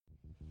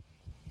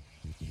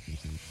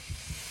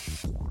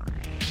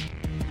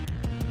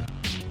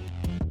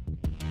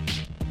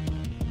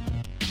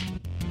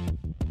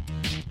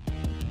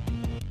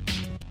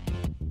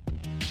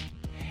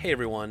Hey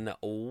everyone,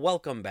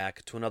 welcome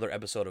back to another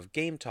episode of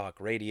Game Talk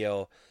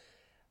Radio.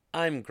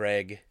 I'm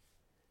Greg.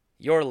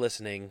 You're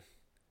listening.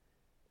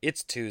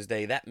 It's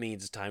Tuesday. That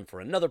means it's time for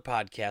another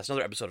podcast,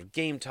 another episode of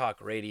Game Talk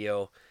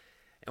Radio.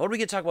 And what are we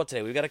going to talk about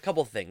today? We've got a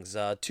couple things.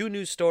 Two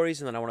news stories,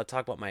 and then I want to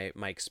talk about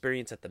my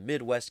experience at the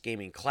Midwest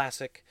Gaming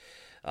Classic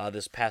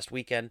this past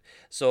weekend.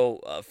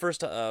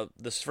 So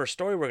this first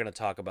story we're going to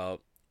talk about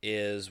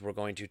is we're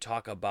going to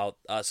talk about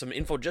some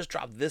info just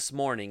dropped this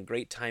morning.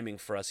 Great timing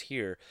for us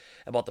here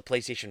about the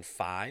PlayStation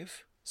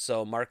 5.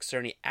 So Mark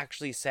Cerny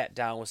actually sat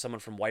down with someone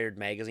from Wired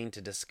Magazine to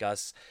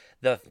discuss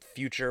the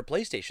future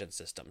PlayStation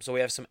system. So we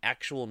have some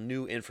actual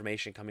new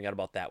information coming out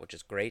about that, which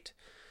is great.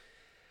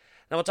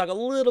 Now we'll talk a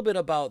little bit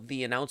about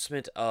the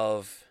announcement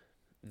of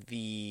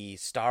the new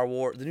Star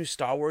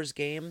Wars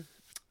game.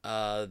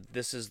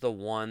 This is the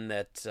one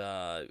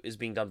that is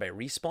being done by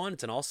Respawn.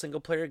 It's an all single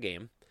player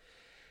game.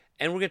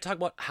 And we're going to talk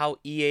about how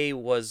EA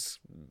was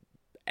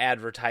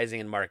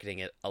advertising and marketing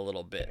it a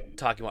little bit,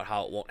 talking about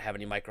how it won't have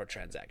any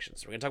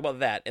microtransactions. We're going to talk about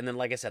that, and then,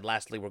 like I said,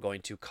 lastly, we're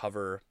going to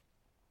cover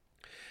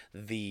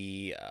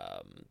the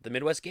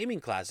Midwest Gaming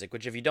Classic,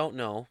 which, if you don't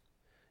know,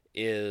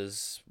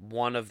 is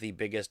one of the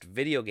biggest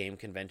video game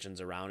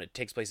conventions around. It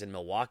takes place in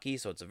Milwaukee,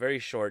 so it's a very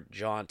short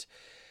jaunt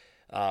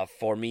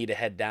for me to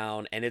head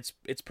down, and it's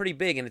pretty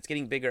big, and it's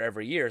getting bigger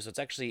every year. So it's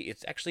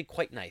actually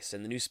quite nice.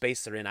 And the new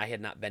space they're in, I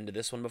had not been to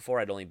this one before.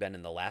 I'd only been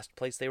in the last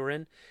place they were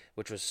in,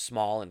 which was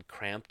small and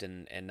cramped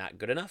and not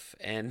good enough.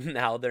 And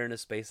now they're in a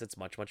space that's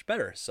much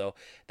better. So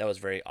that was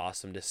very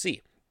awesome to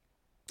see.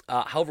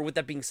 However, with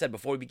that being said,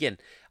 before we begin,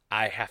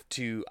 I have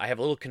a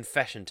little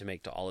confession to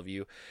make to all of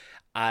you.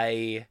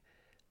 I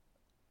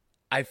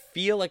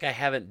feel like I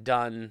haven't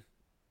done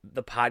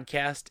the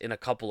podcast in a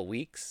couple of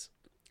weeks.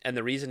 And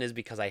the reason is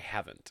because I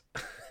haven't.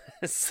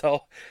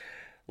 So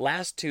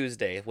last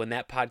Tuesday, when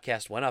that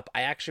podcast went up,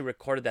 I actually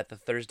recorded that the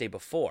Thursday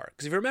before.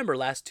 Because if you remember,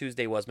 last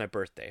Tuesday was my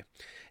birthday.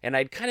 And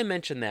I'd kind of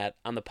mentioned that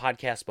on the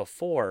podcast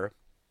before,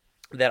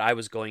 that I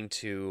was going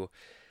to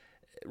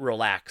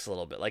relax a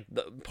little bit. Like,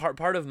 the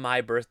part of my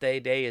birthday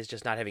day is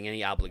just not having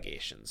any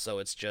obligations. So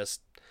it's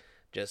just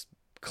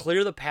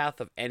clear the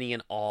path of any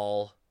and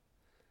all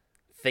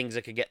things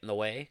that could get in the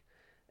way.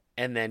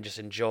 And then just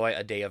enjoy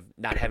a day of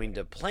not having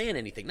to plan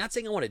anything. Not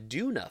saying I want to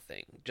do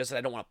nothing, just that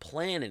I don't want to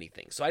plan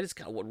anything. So I just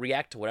kind of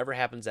react to whatever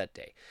happens that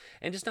day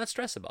and just not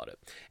stress about it.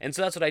 And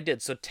so that's what I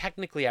did. So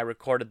technically I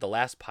recorded the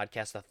last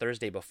podcast the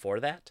Thursday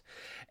before that.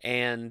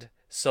 And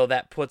so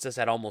that puts us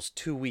at almost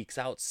 2 weeks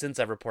out since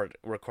I've recorded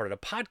a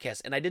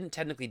podcast. And I didn't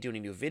technically do any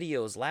new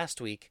videos last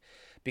week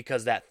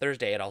because that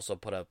Thursday I had also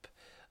put up,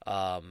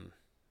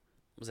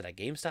 was it a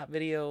GameStop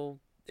video?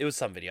 It was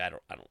some video. I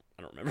don't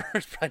remember.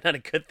 It's probably not a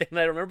good thing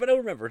that I don't remember, but I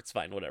remember. It's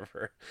fine,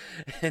 whatever.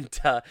 And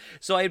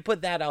so I had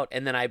put that out,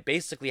 and then I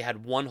basically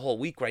had one whole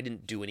week where I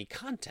didn't do any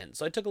content.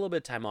 So I took a little bit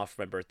of time off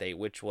for my birthday,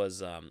 which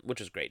was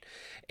great,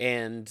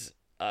 and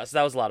so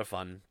that was a lot of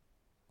fun.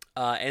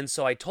 And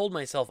so I told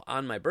myself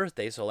on my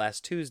birthday, so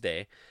last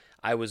Tuesday,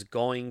 I was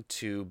going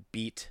to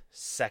beat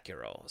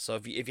Sekiro. So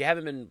if you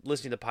haven't been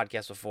listening to the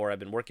podcast before, I've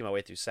been working my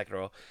way through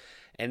Sekiro.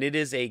 And it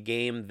is a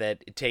game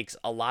that it takes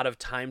a lot of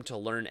time to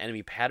learn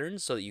enemy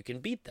patterns so that you can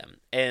beat them.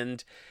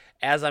 And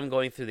as I'm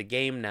going through the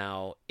game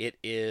now, it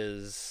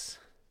is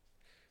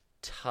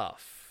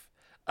tough.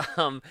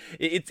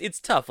 It's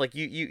tough. Like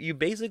you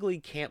basically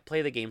can't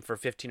play the game for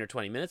 15 or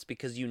 20 minutes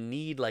because you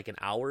need like an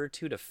hour or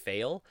two to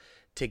fail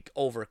to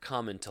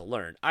overcome and to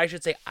learn. I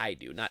should say I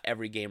do. Not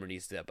every gamer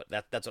needs to do that,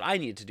 but that's what I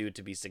needed to do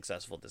to be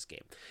successful at this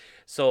game.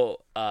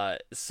 So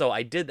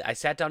I did. I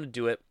sat down to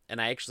do it, and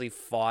I actually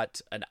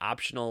fought an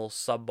optional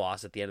sub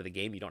boss at the end of the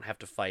game. You don't have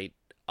to fight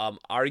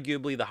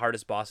arguably the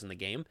hardest boss in the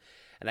game,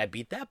 and I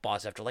beat that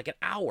boss after like an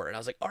hour. And I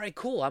was like, all right,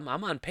 cool. I'm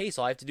on pace.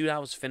 All I have to do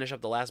now is finish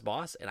up the last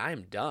boss, and I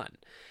am done.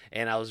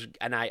 And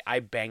I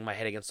banged my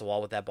head against the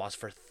wall with that boss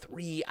for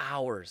 3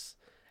 hours.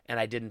 And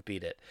I didn't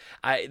beat it.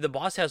 The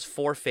boss has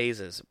 4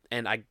 phases,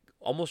 and I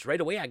almost right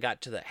away I got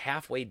to the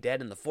halfway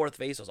dead in the 4th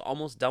phase. I was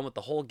almost done with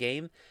the whole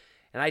game,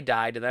 and I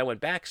died. And then I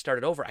went back,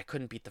 started over. I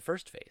couldn't beat the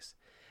 1st phase,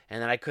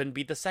 and then I couldn't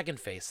beat the 2nd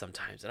phase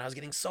sometimes. And I was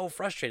getting so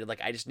frustrated,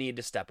 like I just needed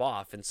to step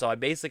off. And so I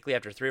basically,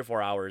 after 3 or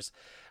 4 hours,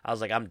 I was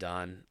like, I'm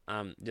done.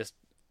 I'm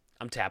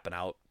tapping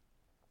out.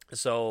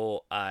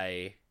 So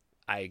I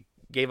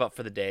gave up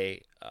for the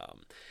day,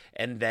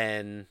 and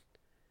then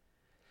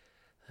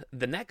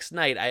the next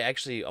night,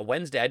 a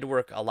Wednesday, I had to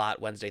work a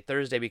lot Wednesday,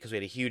 Thursday because we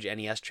had a huge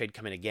NES trade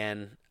come in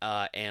again,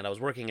 and I was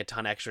working a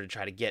ton extra to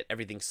try to get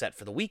everything set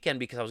for the weekend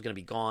because I was going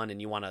to be gone, and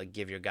you want to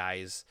give your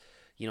guys,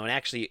 and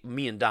actually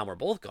me and Dom were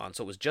both gone,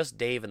 so it was just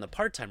Dave and the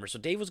part-timer. So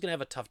Dave was going to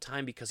have a tough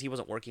time because he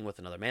wasn't working with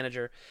another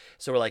manager,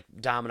 so we're like,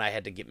 Dom and I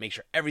had to make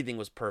sure everything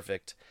was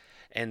perfect,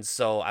 and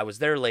so I was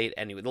there late.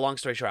 Anyway, the long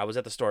story short, I was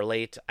at the store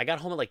late. I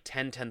got home at like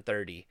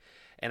 10:30,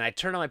 and I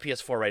turned on my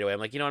PS4 right away. I'm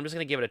like, I'm just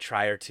going to give it a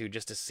try or two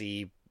just to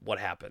see what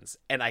happens.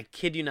 And I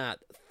kid you not,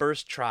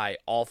 first try,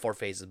 all 4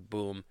 phases,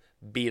 boom,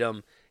 beat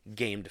them,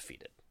 game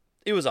defeated.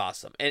 It was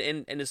awesome.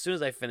 And as soon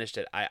as I finished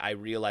it, I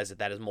realized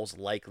that is most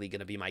likely going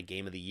to be my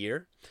game of the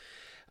year.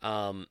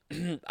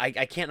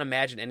 I can't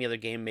imagine any other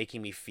game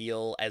making me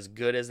feel as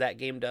good as that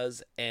game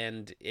does,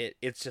 and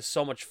it's just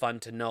so much fun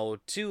to know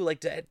too, like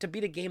to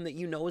beat a game that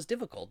you know is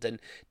difficult and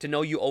to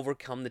know you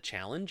overcome the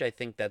challenge. I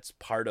think that's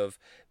part of,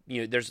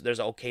 there's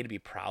okay to be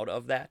proud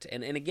of that.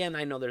 And again,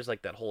 I know there's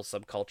like that whole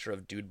subculture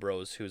of dude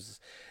bros who's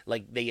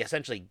like, they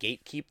essentially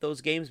gatekeep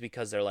those games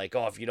because they're like,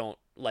 oh, if you don't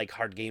like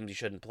hard games, you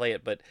shouldn't play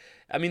it. But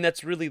I mean,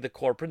 that's really the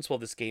core principle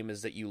of this game,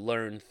 is that you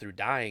learn through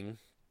dying,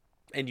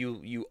 and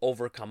you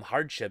overcome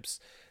hardships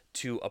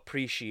to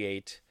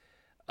appreciate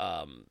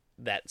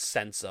that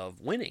sense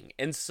of winning.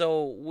 And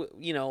so,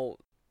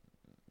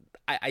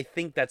 I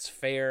think that's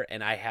fair,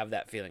 and I have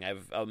that feeling. I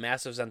have a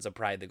massive sense of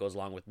pride that goes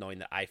along with knowing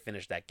that I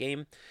finished that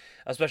game,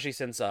 especially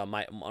since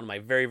one of my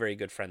very, very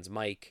good friends,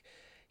 Mike,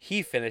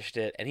 he finished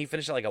it, and he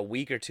finished it like a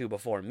week or two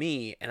before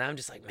me, and I'm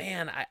just like,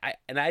 man,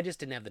 I just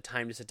didn't have the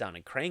time to sit down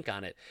and crank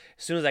on it.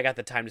 As soon as I got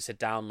the time to sit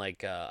down,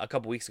 like a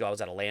couple weeks ago, I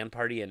was at a LAN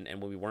party, and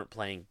when we weren't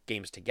playing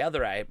games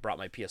together, I brought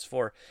my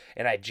PS4,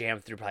 and I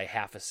jammed through probably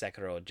half a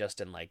Sekiro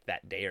just in like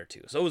that day or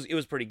two. So it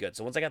was pretty good.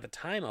 So once I got the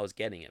time, I was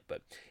getting it,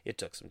 but it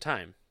took some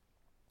time.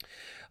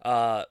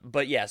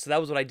 But yeah, so that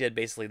was what I did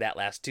basically that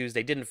last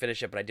Tuesday. Didn't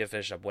finish it, but I did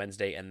finish up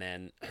Wednesday, and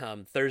then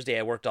Thursday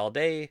I worked all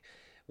day,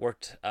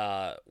 worked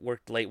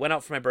late, went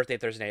out for my birthday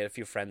Thursday night. I had a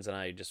few friends, and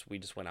we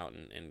just went out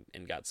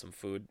and got some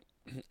food,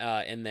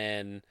 and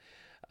then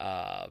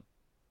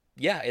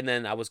and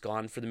then I was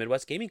gone for the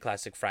Midwest Gaming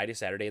Classic Friday,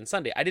 Saturday, and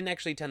Sunday. I didn't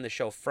actually attend the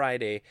show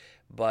Friday,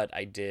 but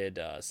I did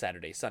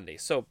Saturday, Sunday.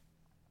 So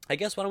I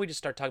guess why don't we just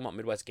start talking about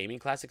Midwest Gaming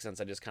Classic, since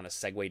I just kind of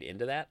segued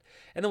into that,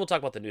 and then we'll talk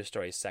about the news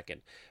stories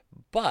second.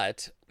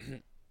 But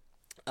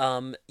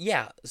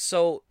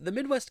so the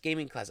Midwest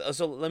Gaming Classic.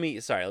 So let me,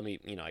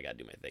 I gotta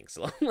do my thing.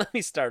 So let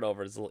me start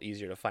over. It's a little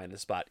easier to find the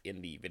spot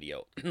in the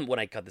video when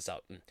I cut this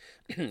out.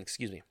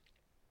 Excuse me.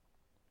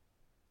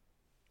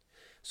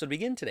 So to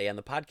begin today on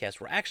the podcast,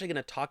 we're actually going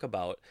to talk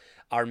about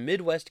our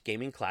Midwest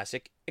Gaming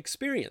Classic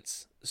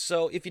experience.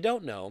 So if you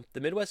don't know,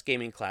 the Midwest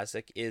Gaming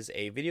Classic is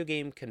a video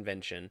game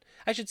convention.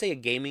 I should say a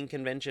gaming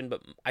convention,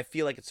 but I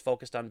feel like it's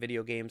focused on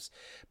video games.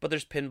 But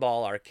there's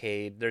pinball,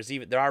 arcade.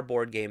 There are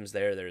board games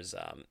there. There's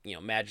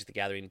Magic the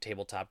Gathering,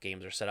 tabletop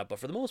games are set up. But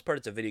for the most part,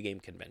 it's a video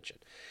game convention,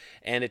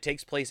 and it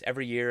takes place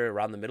every year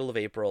around the middle of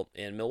April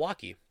in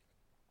Milwaukee,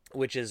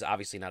 which is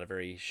obviously not a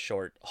very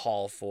short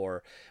haul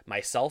for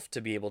myself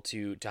to be able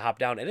to hop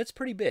down. And it's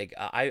pretty big.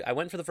 I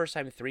went for the first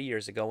time 3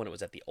 years ago when it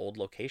was at the old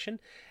location,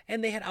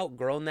 and they had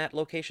outgrown that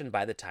location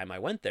by the time I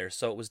went there.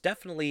 So it was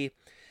definitely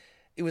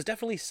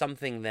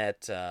something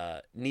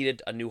that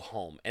needed a new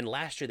home. And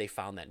last year they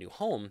found that new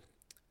home,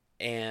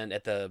 and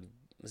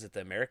was it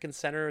the American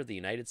Center, the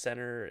United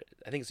Center?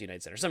 I think it's the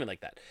United Center, something like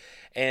that.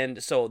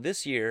 And so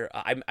this year,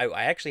 I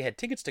actually had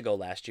tickets to go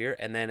last year,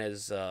 and then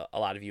as a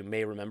lot of you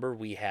may remember,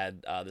 we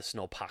had the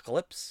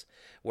snowpocalypse,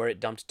 where it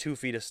dumped 2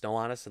 feet of snow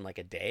on us in like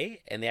a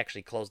day, and they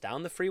actually closed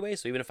down the freeway.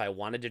 So even if I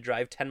wanted to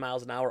drive 10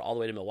 miles an hour all the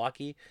way to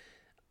Milwaukee,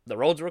 the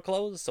roads were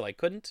closed, so I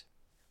couldn't.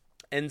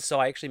 And so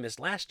I actually missed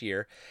last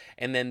year,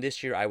 and then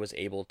this year I was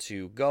able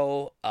to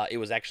go. It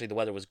was actually, the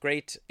weather was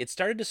great. It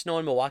started to snow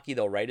in Milwaukee,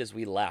 though, right as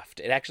we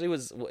left. It actually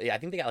was, I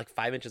think they got like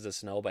 5 inches of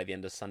snow by the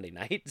end of Sunday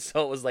night,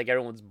 so it was like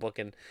everyone's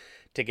booking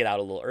to get out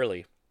a little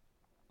early.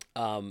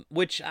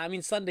 Which, I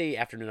mean, Sunday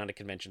afternoon on a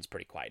convention is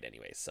pretty quiet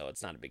anyway, so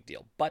it's not a big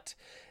deal. But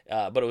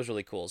it was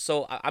really cool.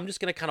 So I'm just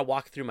going to kind of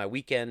walk through my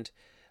weekend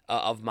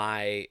of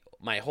my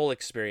whole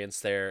experience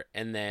there,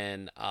 and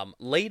then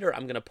later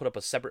I'm going to put up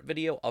a separate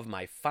video of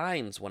my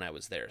finds when I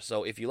was there.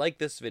 So if you like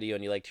this video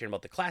and you like hearing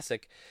about the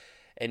classic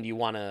and you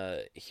want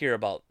to hear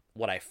about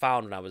what I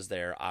found when I was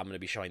there, I'm going to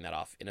be showing that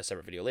off in a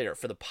separate video later.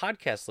 For the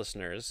podcast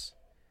listeners,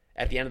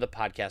 at the end of the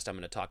podcast, I'm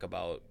going to talk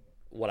about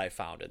what I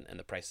found and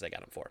the prices I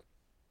got them for.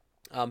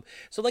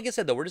 So like I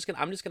said, though,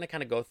 I'm just gonna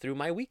kind of go through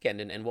my weekend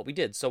and what we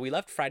did. So we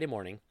left Friday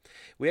morning.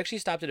 We actually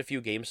stopped at a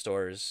few game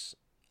stores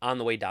on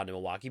the way down to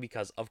Milwaukee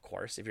because, of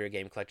course, if you're a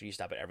game collector, you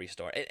stop at every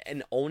store.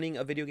 And owning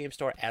a video game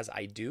store, as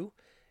I do,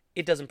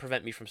 it doesn't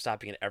prevent me from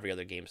stopping at every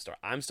other game store.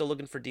 I'm still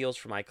looking for deals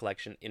for my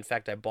collection. In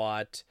fact, I'm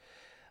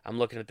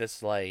looking at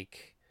this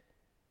like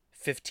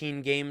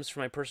 15 games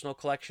for my personal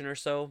collection or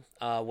so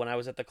when I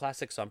was at the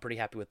Classic, so I'm pretty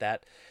happy with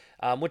that.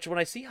 Which, when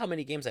I see how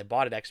many games I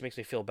bought, it actually makes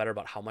me feel better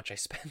about how much I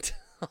spent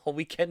all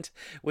weekend,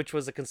 which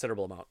was a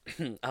considerable amount.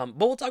 But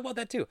we'll talk about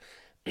that too.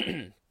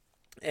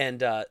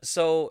 And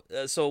so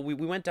we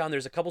went down.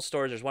 There's a couple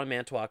stores. There's one in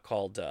Manitowoc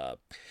called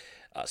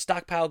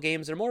Stockpile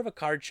Games. They're more of a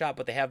card shop,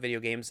 but they have video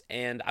games.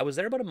 And I was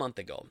there about a month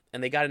ago,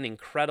 and they got an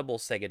incredible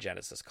Sega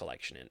Genesis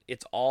collection in.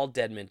 It's all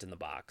Dead Mint in the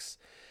box,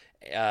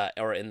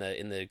 or in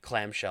the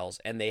clamshells,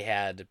 and they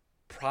had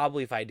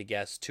probably, if I had to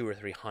guess, 200 or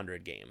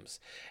 300 games.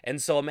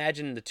 And so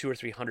imagine the 200 or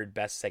 300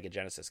 best Sega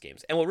Genesis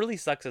games. And what really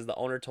sucks is the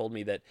owner told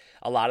me that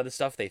a lot of the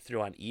stuff they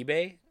threw on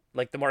eBay,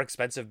 like the more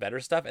expensive, better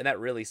stuff, and that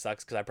really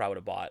sucks because I probably would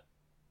have bought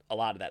a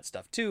lot of that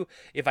stuff too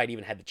if I'd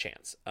even had the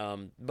chance.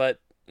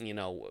 But you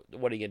know,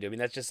 what are you gonna do? I mean,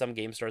 that's just some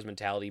game stores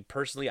mentality.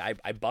 Personally,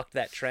 I bucked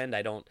that trend.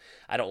 I don't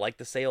like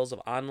the sales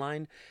of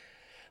online.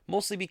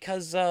 Mostly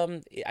because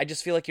I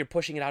just feel like you're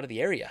pushing it out of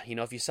the area. You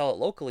know, if you sell it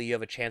locally, you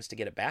have a chance to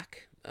get it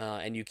back,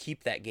 and you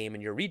keep that game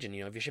in your region.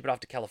 You know, if you ship it off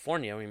to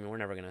California, I mean, we're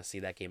never going to see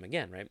that game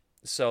again, right?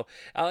 So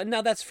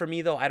now that's for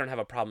me though. I don't have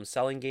a problem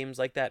selling games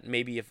like that.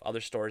 Maybe if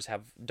other stores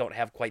don't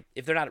have quite,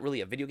 if they're not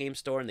really a video game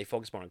store and they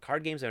focus more on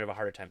card games, they have a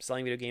harder time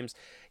selling video games.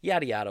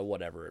 Yada yada,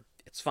 whatever.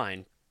 It's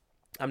fine.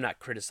 I'm not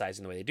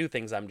criticizing the way they do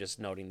things. I'm just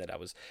noting that I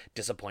was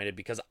disappointed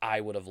because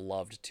I would have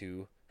loved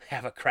to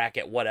have a crack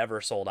at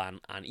whatever sold on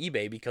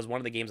eBay, because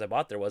one of the games I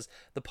bought there was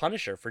The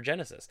Punisher for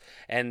Genesis,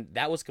 and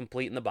that was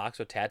complete in the box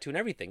with tattoo and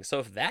everything. So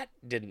if that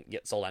didn't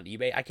get sold on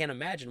eBay, I can't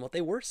imagine what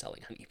they were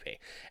selling on eBay.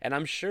 And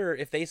I'm sure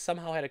if they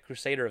somehow had a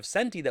Crusader of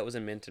Senti that was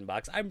in mint in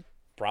box, I'm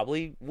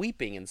probably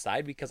weeping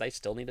inside because I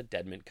still need a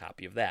dead mint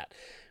copy of that,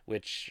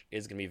 which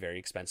is going to be very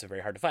expensive,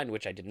 very hard to find,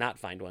 which I did not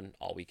find one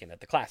all weekend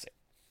at the Classic.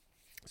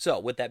 So,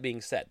 with that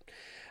being said,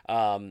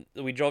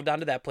 we drove down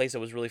to that place. It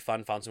was really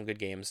fun, found some good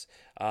games.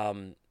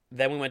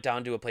 Then we went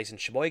down to a place in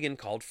Sheboygan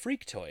called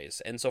Freak Toys.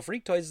 And so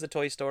Freak Toys is a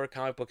toy store,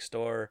 comic book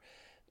store,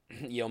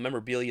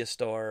 memorabilia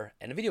store,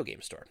 and a video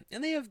game store.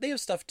 And they have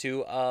stuff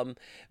too.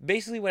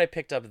 Basically what I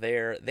picked up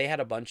there, they had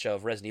a bunch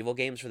of Resident Evil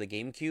games for the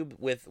GameCube.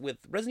 With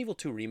Resident Evil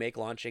 2 Remake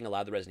launching, a lot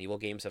of the Resident Evil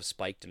games have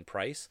spiked in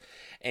price.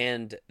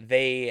 And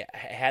they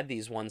had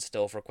these ones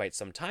still for quite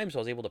some time, so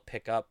I was able to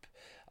pick up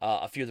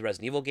a few of the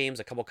Resident Evil games,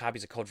 a couple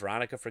copies of Code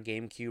Veronica for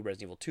GameCube,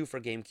 Resident Evil 2 for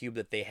GameCube,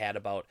 that they had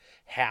about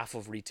half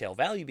of retail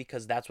value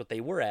because that's what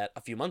they were at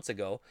a few months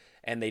ago,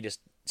 and they just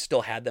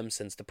still had them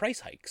since the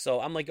price hike.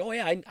 So I'm like, oh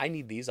yeah, I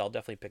need these. I'll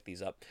definitely pick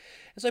these up.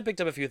 And so I picked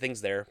up a few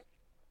things there.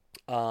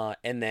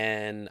 And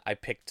then I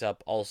picked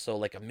up also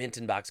like a mint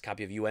in box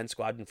copy of UN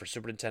Squadron for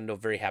Super Nintendo.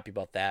 Very happy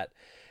about that.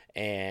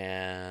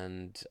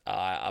 And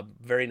a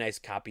very nice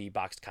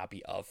boxed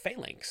copy of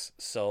Phalanx.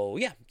 So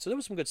yeah, so there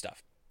was some good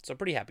stuff. So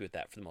pretty happy with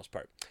that for the most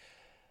part.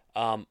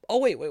 Oh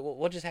wait,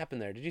 what just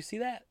happened there? Did you see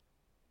that?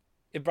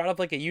 It brought up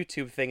like a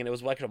YouTube thing, and it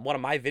was like one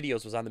of my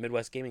videos was on the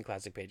Midwest Gaming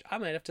Classic page. I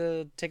might have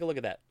to take a look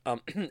at that.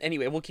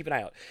 Anyway, we'll keep an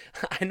eye out.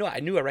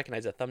 I knew I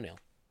recognized that thumbnail.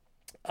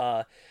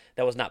 That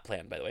was not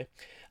planned, by the way.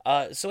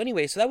 So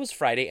that was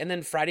Friday, and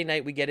then Friday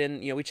night we get in,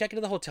 we check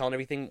into the hotel and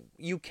everything.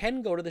 You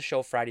can go to the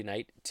show Friday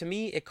night. To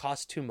me, it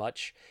costs too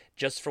much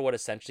just for what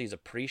essentially is a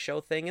pre-show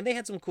thing, and they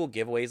had some cool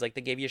giveaways, like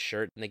they gave you a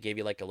shirt, and they gave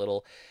you like a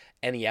little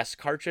NES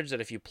cartridge that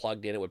if you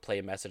plugged in, it would play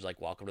a message like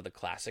 "Welcome to the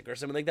Classic" or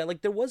something like that.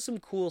 Like there was some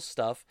cool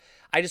stuff.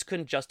 I just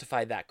couldn't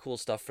justify that cool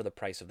stuff for the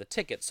price of the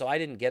ticket, so I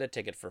didn't get a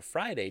ticket for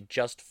Friday,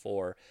 just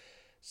for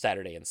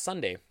Saturday and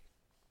Sunday.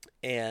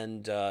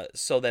 And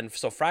so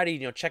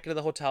Friday, check into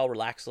the hotel,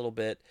 relax a little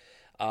bit.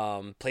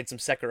 Played some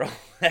Sekiro,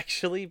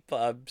 actually.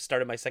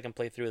 Started my second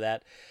playthrough of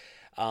that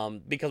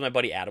because my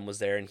buddy Adam was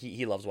there, and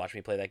he loves watching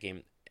me play that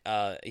game.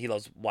 He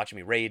loves watching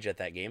me rage at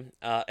that game,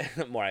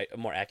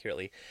 more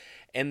accurately.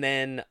 And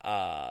then,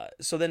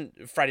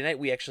 Friday night,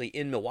 we actually,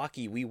 in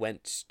Milwaukee, we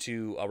went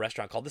to a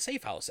restaurant called The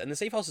Safe House. And The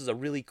Safe House is a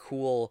really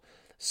cool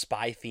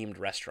spy-themed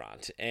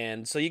restaurant.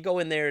 And so you go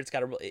in there,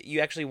 you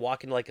actually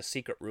walk into like a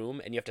secret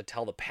room, and you have to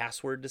tell the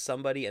password to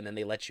somebody, and then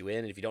they let you in.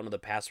 And if you don't know the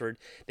password,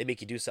 they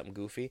make you do something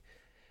goofy.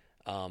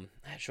 It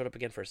showed up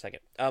again for a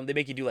second. They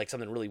make you do like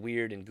something really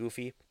weird and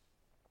goofy.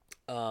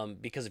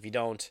 Because if you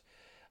don't,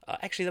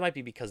 actually that might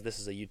be because this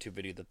is a YouTube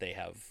video that they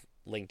have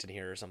linked in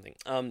here or something.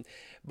 So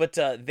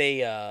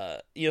they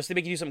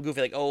make you do something goofy,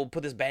 like, oh,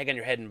 put this bag on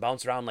your head and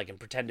bounce around like and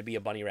pretend to be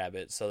a bunny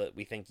rabbit, so that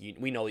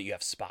we know that you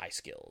have spy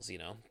skills,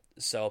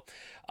 So,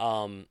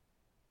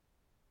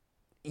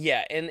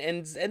 yeah,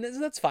 and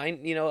that's fine.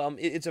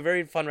 It's a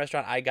very fun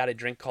restaurant. I got a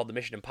drink called the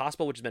Mission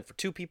Impossible, which is meant for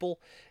two people,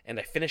 and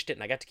I finished it,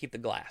 and I got to keep the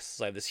glass.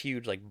 So I have this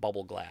huge like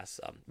bubble glass.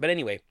 But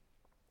anyway,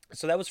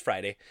 so that was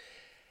Friday,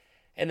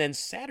 and then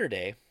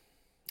Saturday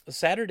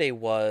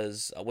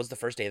was the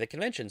first day of the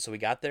convention. So we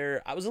got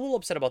there. I was a little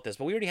upset about this,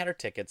 but we already had our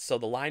tickets, so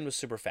the line was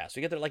super fast.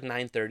 We get there at like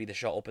 9:30. The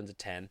show opens at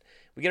 10.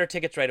 We get our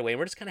tickets right away, and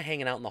we're just kind of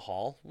hanging out in the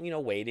hall,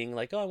 waiting.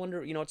 Like, oh, I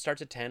wonder, it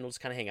starts at 10. We'll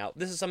just kind of hang out.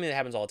 This is something that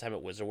happens all the time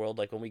at Wizard World.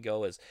 Like when we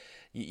go, is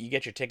you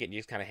get your ticket and you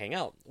just kind of hang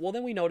out. Well,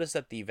 then we noticed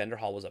that the vendor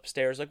hall was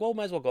upstairs. Like, well,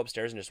 might as well go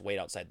upstairs and just wait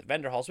outside the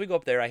vendor hall. So we go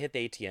up there. I hit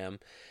the ATM,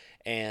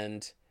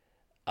 and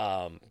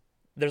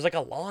there's like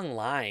a long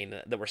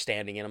line that we're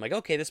standing in. I'm like,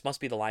 okay, this must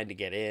be the line to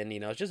get in.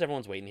 It's just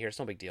everyone's waiting here. It's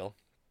no big deal.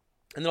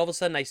 And then all of a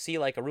sudden I see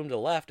like a room to the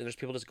left, and there's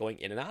people just going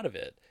in and out of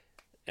it.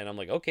 And I'm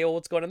like, okay, well,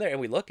 what's going on there? And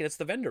we look, and it's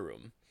the vendor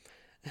room.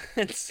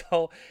 And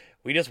so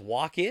we just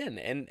walk in,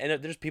 and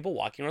there's people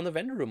walking around the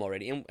vendor room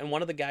already. And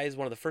one of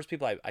the first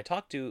people I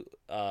talked to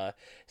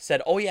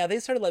said, oh yeah, they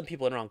started letting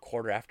people in around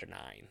 9:15. And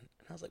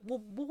I was like,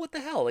 well, what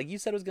the hell? Like you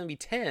said it was going to be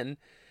 10.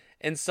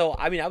 And so,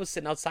 I was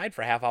sitting outside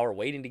for a half hour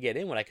waiting to get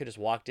in when I could just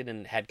walked in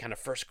and had kind of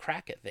first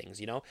crack at things,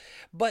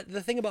 But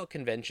the thing about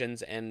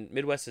conventions, and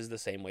Midwest is the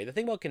same way, the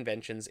thing about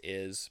conventions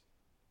is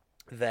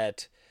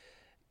that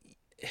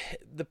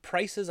the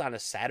prices on a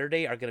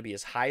Saturday are going to be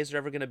as high as they're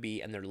ever going to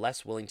be, and they're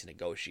less willing to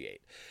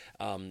negotiate.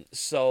 I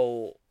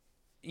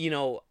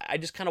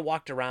just kind of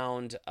walked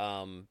around,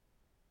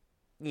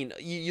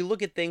 you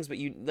look at things, but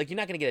you're not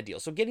going to get a deal.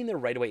 So getting there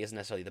right away isn't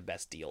necessarily the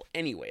best deal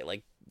anyway.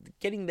 Like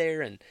getting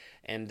there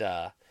and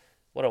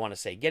what I want to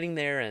say, getting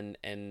there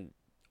and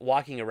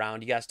walking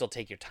around, you gotta still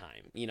take your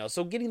time,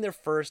 so getting there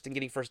first and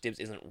getting first dibs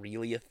isn't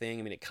really a thing.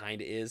 I mean, it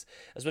kind of is,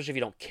 especially if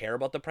you don't care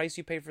about the price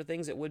you pay for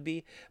things. It would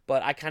be,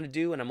 but I kind of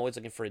do, and I'm always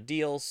looking for a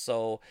deal.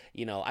 So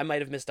I might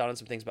have missed out on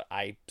some things, but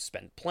I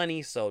spend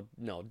plenty, so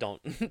no,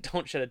 don't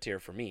don't shed a tear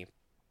for me.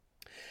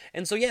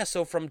 And so yeah,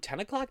 so from 10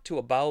 o'clock to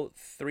about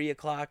 3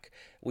 o'clock,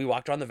 we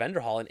walked around the vendor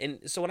hall, and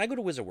so when I go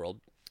to Wizard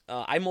World,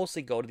 I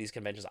mostly go to these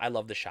conventions. I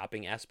love the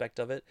shopping aspect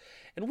of it.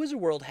 And Wizard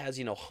World has,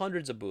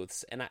 hundreds of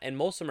booths, and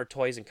most of them are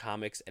toys and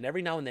comics, and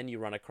every now and then you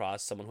run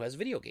across someone who has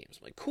video games.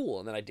 I'm like, cool,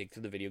 and then I dig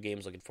through the video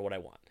games looking for what I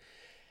want.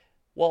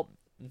 Well,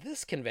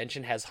 this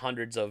convention has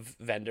hundreds of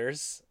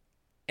vendors,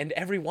 and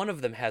every one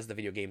of them has the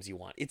video games you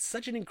want. It's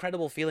such an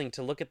incredible feeling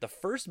to look at the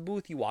first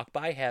booth you walk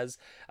by has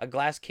a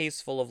glass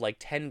case full of like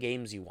 10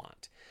 games you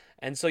want.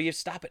 And so you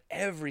stop at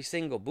every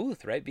single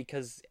booth, right?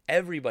 Because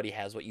everybody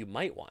has what you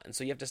might want. And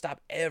so you have to stop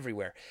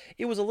everywhere.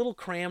 It was a little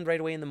crammed right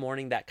away in the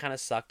morning. That kind of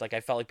sucked. Like I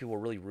felt like people were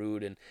really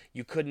rude and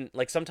you couldn't,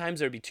 like sometimes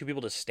there'd be two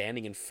people just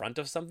standing in front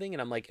of something and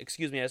I'm like,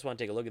 excuse me, I just want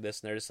to take a look at this.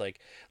 And they're just like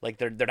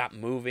they're not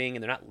moving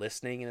and they're not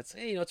listening. And it's,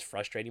 it's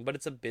frustrating, but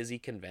it's a busy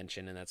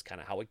convention and that's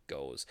kind of how it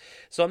goes.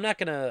 So I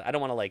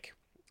don't want to like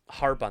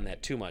harp on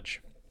that too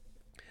much.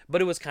 But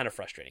it was kind of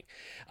frustrating.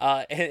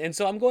 And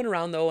so I'm going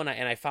around, though, and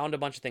I found a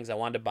bunch of things I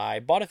wanted to buy.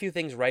 Bought a few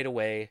things right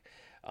away.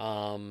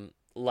 I'm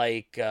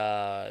going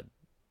to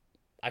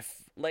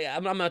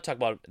talk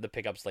about the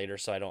pickups later,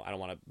 so I don't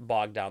want to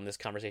bog down this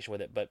conversation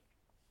with it. But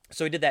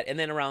so we did that, and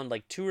then around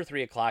like 2 or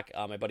 3 o'clock,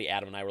 my buddy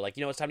Adam and I were like,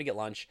 it's time to get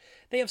lunch.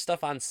 They have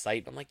stuff on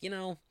site. I'm like,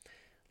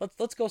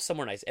 let's go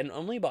somewhere nice. And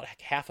only about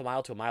half a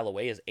mile to a mile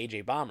away is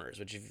AJ Bombers,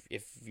 which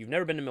if you've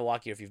never been to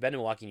Milwaukee, or if you've been to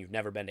Milwaukee and you've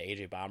never been to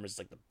AJ Bombers, it's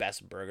like the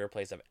best burger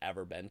place I've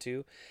ever been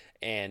to.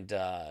 And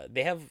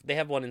they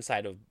have one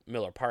inside of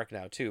Miller Park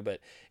now too, but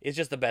it's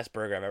just the best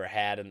burger I've ever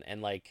had.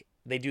 And like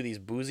they do these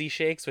boozy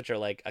shakes, which are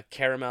like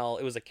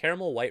it was a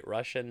caramel white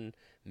Russian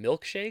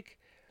milkshake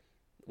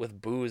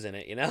with booze in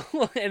it,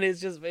 and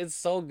it's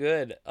so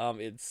good.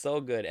 It's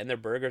so good. And their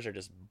burgers are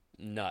just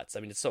nuts. I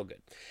mean, it's so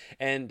good.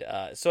 And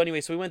so anyway,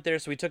 so we went there.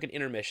 So we took an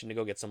intermission to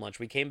go get some lunch.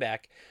 We came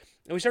back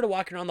and we started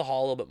walking around the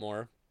hall a little bit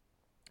more.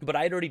 But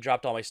I had already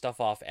dropped all my stuff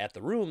off at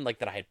the room like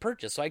that I had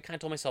purchased. So I kind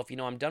of told myself,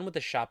 I'm done with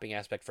the shopping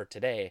aspect for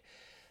today.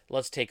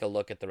 Let's take a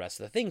look at the rest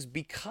of the things,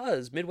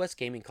 because Midwest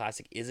Gaming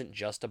Classic isn't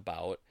just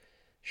about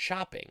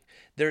shopping.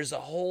 There's a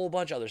whole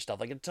bunch of other stuff,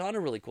 like a ton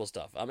of really cool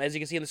stuff. As you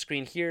can see on the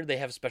screen here, they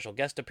have special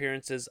guest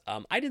appearances.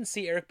 I didn't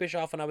see Eric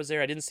Bischoff when I was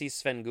there. I didn't see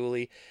Sven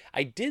Gulli.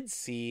 I did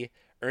see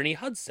Ernie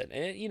Hudson,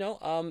 and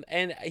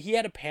and he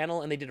had a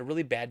panel, and they did a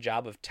really bad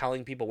job of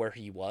telling people where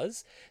he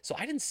was. So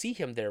I didn't see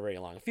him there very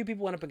long. A few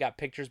people went up and got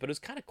pictures, but it was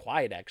kind of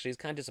quiet actually. It's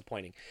kind of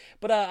disappointing.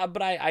 But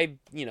I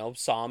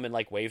saw him and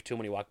like waved to him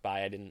when he walked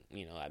by. I didn't,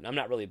 I'm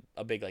not really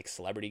a big like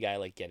celebrity guy,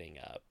 like getting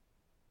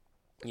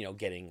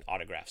getting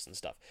autographs and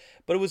stuff.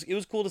 But it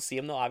was cool to see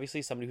him though.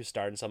 Obviously, somebody who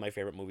starred in some of my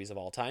favorite movies of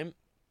all time.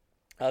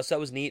 So that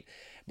was neat.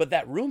 But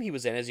that room he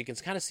was in, as you can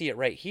kind of see it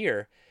right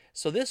here.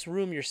 So this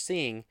room you're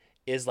seeing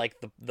is like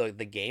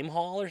the game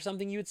hall or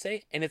something you would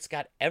say, and it's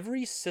got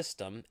every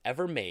system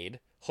ever made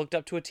hooked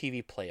up to a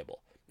TV playable.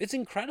 It's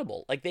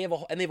incredible. Like they have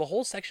a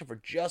whole section for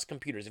just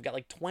computers. They've got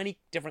like 20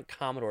 different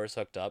Commodores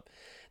hooked up.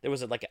 There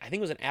was I think it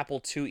was an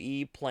Apple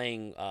IIe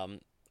playing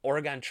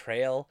Oregon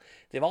Trail.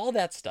 They have all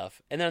that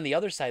stuff, and then on the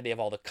other side they have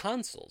all the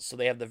consoles. So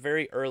they have the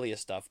very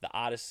earliest stuff, the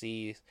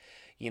Odyssey,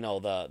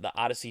 the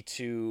Odyssey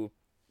 2,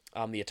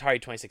 the Atari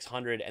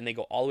 2600, and they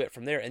go all the way up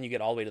from there, and you get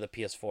all the way to the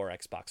PS4,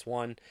 Xbox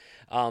One.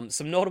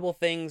 Some notable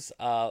things,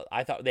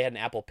 I thought they had an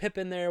Apple Pip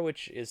in there,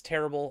 which is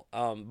terrible,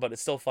 but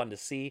it's still fun to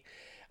see.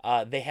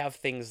 They have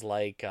things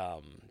like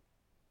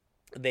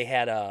they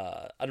had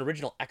an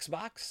original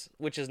Xbox,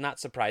 which is not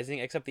surprising,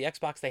 except the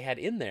Xbox they had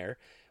in there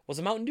was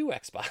a Mountain Dew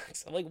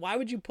Xbox. I'm like, why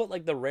would you put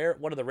like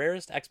one of the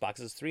rarest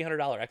Xboxes, $300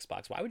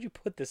 Xbox? Why would you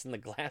put this in the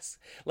glass?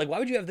 Like, why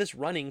would you have this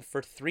running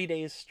for 3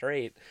 days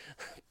straight?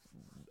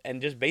 And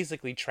just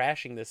basically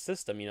trashing this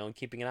system, and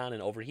keeping it on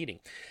and overheating.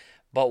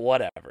 But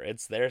whatever,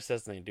 it's their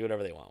system. They do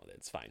whatever they want with it.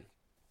 It's fine.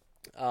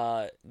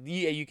 Yeah,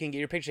 you can get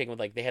your picture taken with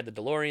like they had the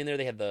DeLorean there,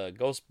 they had the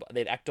Ghost,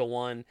 they had Ecto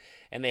 1,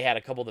 and they had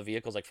a couple of the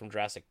vehicles like from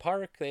Jurassic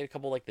Park. They had a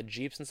couple like the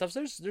Jeeps and stuff. So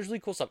there's really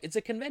cool stuff. It's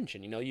a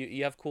convention,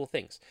 you have cool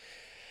things.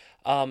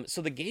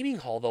 So the gaming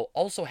hall though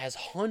also has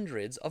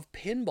hundreds of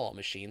pinball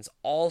machines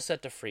all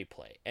set to free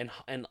play, and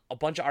a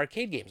bunch of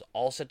arcade games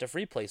all set to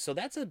free play. So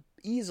that's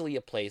easily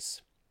a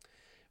place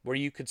where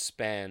you could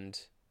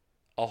spend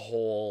a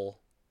whole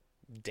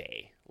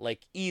day,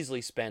 like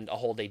easily spend a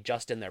whole day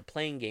just in there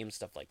playing games,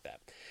 stuff like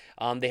that.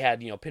 They had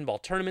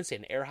pinball tournaments. They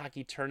had an air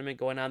hockey tournament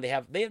going on. They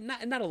have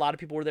not a lot of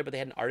people were there, but they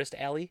had an artist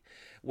alley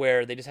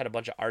where they just had a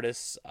bunch of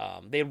artists.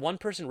 They had one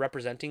person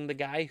representing the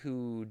guy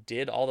who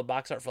did all the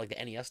box art for like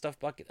the NES stuff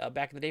back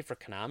in the day for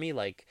Konami,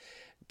 like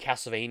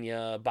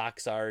Castlevania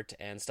box art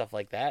and stuff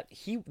like that.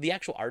 The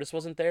actual artist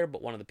wasn't there,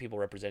 but one of the people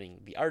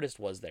representing the artist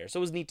was there, so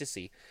it was neat to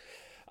see.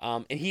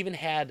 And he even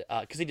had,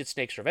 because he did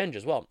Snake's Revenge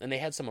as well, and they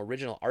had some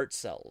original art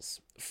cells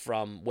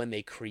from when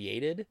they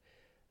created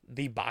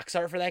the box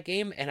art for that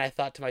game, and I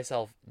thought to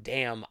myself,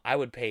 damn, I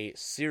would pay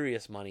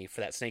serious money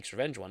for that Snake's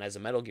Revenge one as a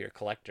Metal Gear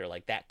collector.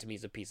 Like, that to me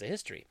is a piece of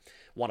history,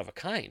 one of a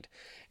kind.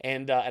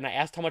 And I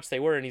asked how much they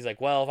were, and he's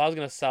like, well, if I was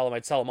going to sell them,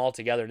 I'd sell them all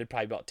together, and it'd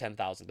probably be about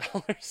 $10,000. And I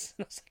was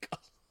like, oh.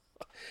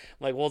 I'm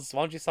like, well,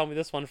 why don't you sell me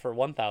this one for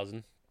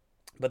 $1,000?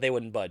 But they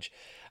wouldn't budge.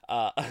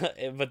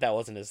 But that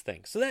wasn't his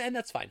thing. So and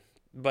that's fine.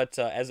 But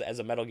as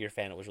a Metal Gear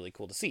fan, it was really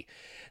cool to see.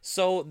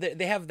 So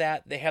they have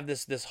that. They have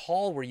this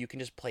hall where you can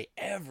just play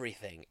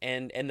everything,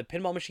 and the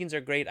pinball machines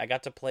are great. I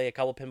got to play a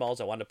couple pinballs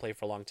I wanted to play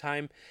for a long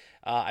time.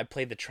 I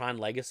played the Tron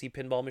Legacy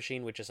pinball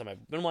machine, which is something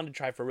I've been wanting to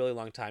try for a really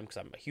long time because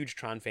I'm a huge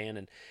Tron fan,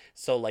 and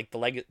so like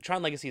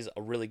Tron Legacy is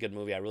a really good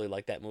movie. I really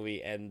like that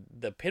movie, and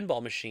the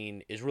pinball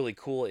machine is really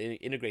cool. It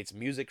integrates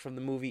music from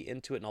the movie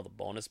into it and all the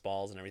bonus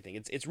balls and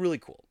everything. It's really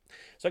cool.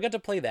 So I got to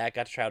play that,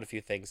 got to try out a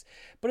few things,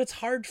 but it's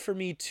hard for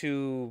me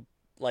to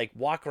like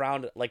walk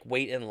around, like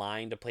wait in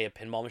line to play a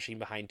pinball machine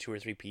behind 2 or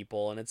 3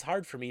 people, and it's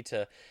hard for me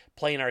to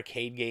play an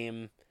arcade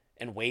game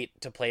and wait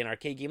to play an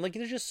arcade game. Like,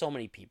 there's just so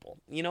many people,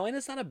 you know, and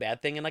it's not a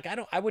bad thing. And like,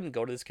 I wouldn't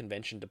go to this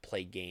convention to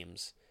play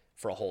games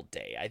for a whole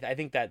day. I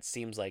think that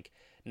seems like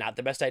not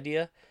the best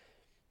idea,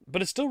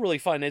 but it's still really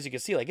fun. As you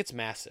can see, like, it's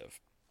massive,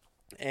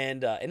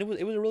 and it was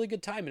a really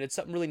good time, and it's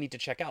something really neat to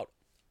check out.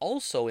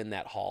 Also in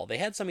that hall, they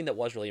had something that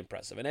was really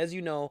impressive, and as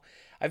you know,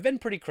 I've been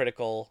pretty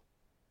critical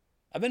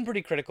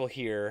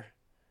here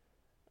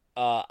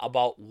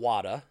about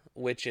WADA,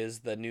 which is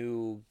the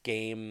new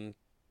game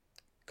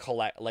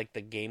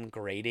the game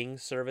grading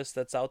service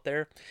that's out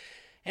there.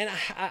 And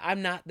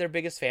I'm not their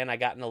biggest fan. I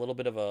got in a little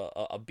bit of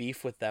a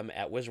beef with them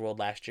at Wizard World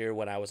last year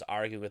when I was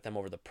arguing with them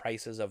over the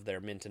prices of their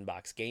Mint in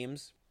Box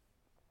games.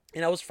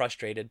 And I was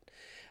frustrated.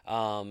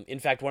 In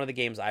fact, one of the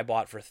games I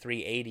bought for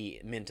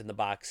 $380 Mint in the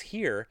Box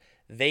here,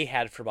 they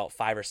had for about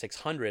 $500 or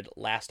 $600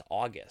 last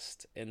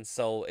August. And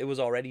so it was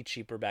already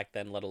cheaper back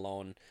then, let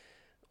alone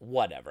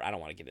whatever. I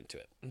don't want to get into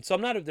it. And so I'm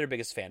not their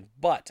biggest fan,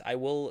 but I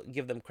will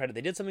give them credit.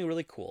 They did something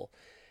really cool.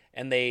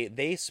 And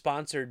they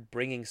sponsored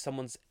bringing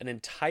an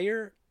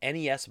entire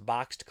NES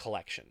boxed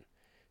collection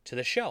to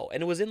the show.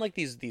 And it was in like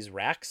these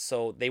racks,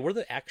 so they were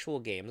the actual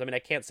games. I mean, I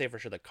can't say for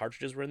sure the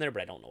cartridges were in there,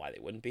 but I don't know why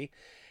they wouldn't be.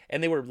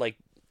 And they were like,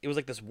 it was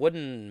like this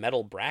wooden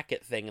metal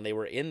bracket thing, and they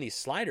were in these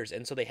sliders.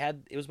 And so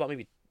it was about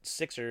maybe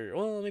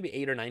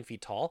 8 or 9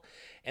 feet tall,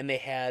 and they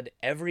had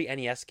every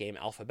NES game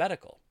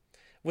alphabetical,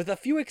 with a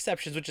few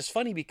exceptions, which is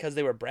funny because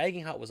they were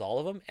bragging how it was all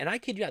of them. And I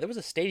kid you not, there was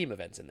a stadium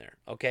events in there,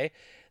 okay?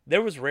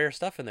 There was rare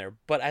stuff in there.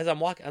 But as I'm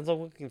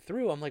looking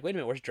through, I'm like, wait a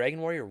minute, where's Dragon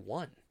Warrior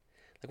 1?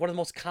 Like, one of the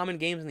most common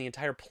games on the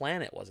entire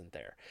planet wasn't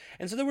there.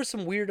 And so there were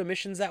some weird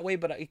omissions that way,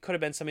 but it could have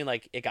been something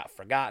like it got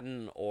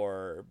forgotten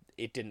or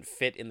it didn't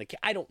fit in the...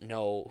 I don't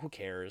know. Who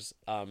cares?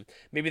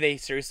 Maybe they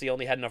seriously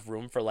only had enough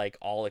room for, like,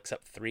 all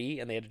except 3,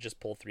 and they had to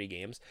just pull 3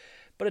 games.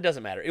 But it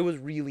doesn't matter. It was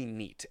really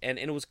neat. And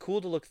it was cool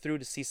to look through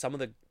to see some of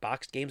the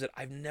boxed games that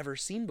I've never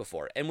seen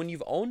before. And when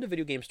you've owned a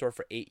video game store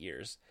for 8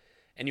 years,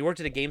 and you worked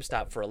at a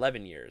GameStop for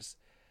 11 years...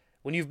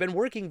 When you've been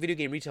working video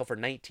game retail for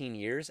 19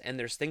 years and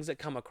there's things that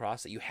come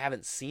across that you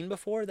haven't seen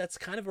before, that's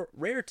kind of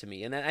rare to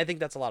me, and I think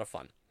that's a lot of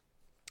fun.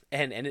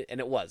 And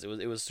it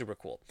was super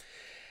cool.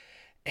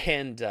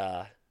 And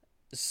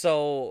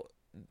so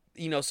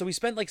we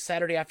spent like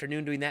Saturday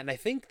afternoon doing that, and I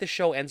think the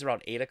show ends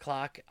around 8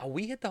 o'clock.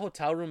 We hit the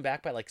hotel room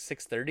back by like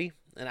 6:30,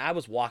 and I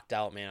was walked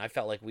out, man. I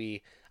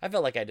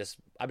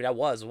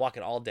was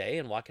walking all day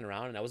and walking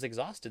around, and I was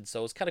exhausted, so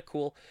it was kind of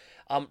cool.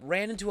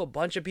 Ran into a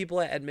bunch of people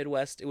at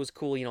Midwest. It was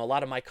cool. A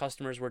lot of my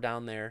customers were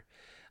down there.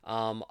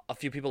 A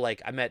few people,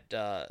 like I met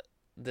the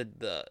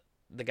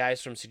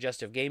guys from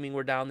Suggestive Gaming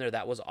were down there.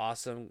 That was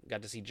awesome.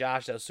 Got to see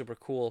Josh. That was super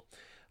cool.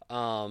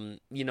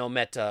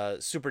 Met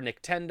Super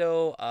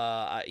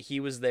Nintendo. He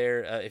was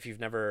there. If you've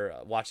never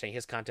watched any of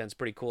his content, it's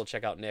pretty cool.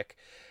 Check out Nick.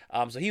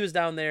 So he was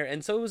down there,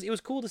 and so it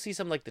was cool to see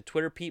some like the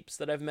Twitter peeps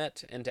that I've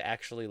met, and to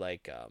actually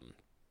like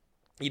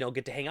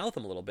get to hang out with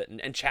them a little bit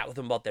and chat with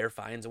them about their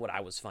finds and what I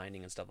was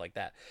finding and stuff like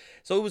that.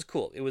 So it was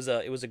cool. It was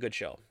a good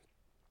show.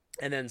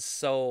 And then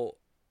so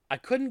I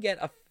couldn't get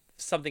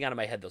something out of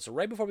my head though. So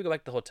right before we go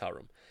back to the hotel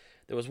room,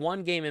 there was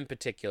one game in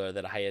particular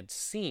that I had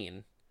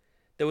seen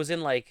that was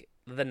in like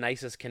the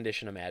nicest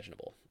condition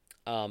imaginable.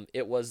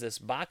 It was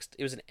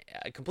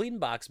a complete in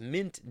box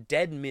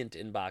dead mint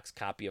in box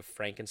copy of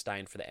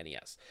Frankenstein for the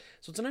NES.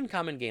 So it's an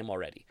uncommon game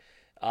already.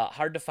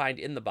 Hard to find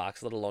in the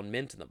box, let alone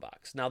mint in the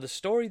box. Now, the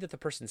story that the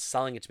person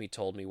selling it to me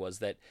told me was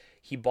that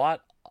he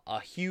bought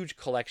a huge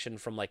collection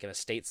from like an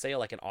estate sale,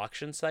 like an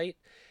auction site,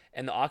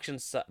 and the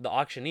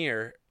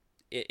auctioneer,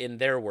 in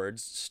their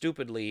words,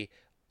 stupidly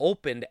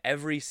opened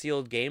every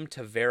sealed game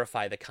to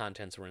verify the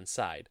contents were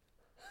inside.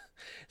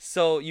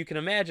 So you can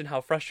imagine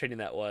how frustrating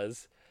that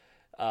was,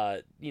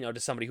 to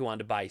somebody who wanted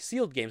to buy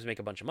sealed games and make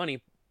a bunch of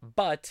money.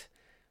 But,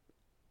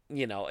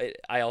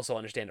 I also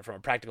understand it from a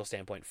practical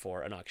standpoint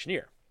for an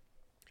auctioneer.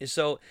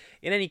 So,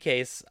 in any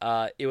case,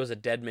 it was a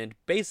dead mint,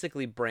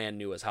 basically brand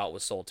new is how it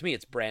was sold to me.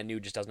 It's brand new,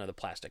 just doesn't have the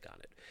plastic on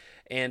it.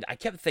 And I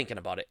kept thinking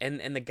about it,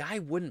 and the guy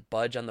wouldn't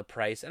budge on the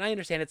price. And I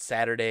understand it's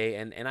Saturday,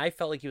 and I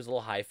felt like he was a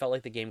little high. I felt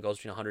like the game goes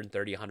between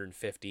 130,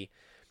 150.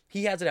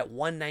 He has it at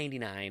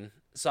 199,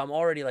 so I'm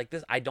already like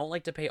this. I don't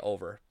like to pay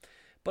over,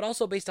 but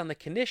also based on the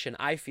condition,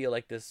 I feel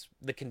like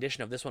the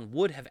condition of this one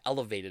would have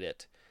elevated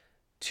it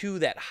to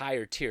that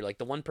higher tier. Like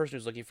the one person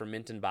who's looking for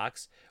mint in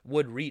box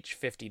would reach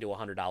 $50 to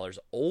 $100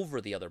 over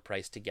the other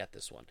price to get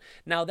this one.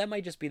 Now that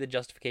might just be the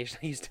justification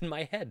I used in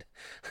my head,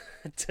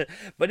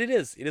 but it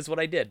is what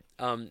I did.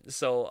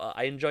 So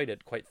I enjoyed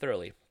it quite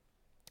thoroughly,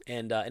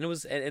 and it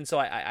was, and so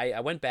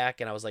I went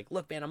back and I was like,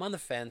 look, man, I'm on the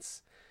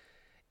fence.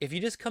 If you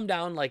just come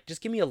down, like,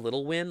 just give me a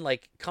little win,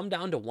 like, come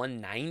down to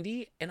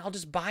 190, and I'll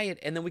just buy it,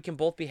 and then we can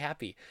both be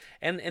happy.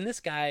 And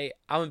this guy,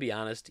 I'm gonna be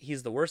honest,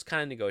 he's the worst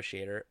kind of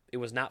negotiator. It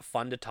was not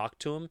fun to talk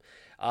to him,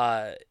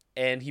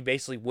 and he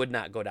basically would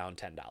not go down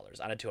 $10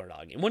 on a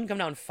 $200 game. Wouldn't come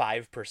down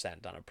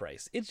 5% on a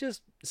price. It's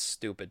just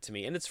stupid to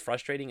me, and it's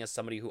frustrating as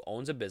somebody who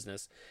owns a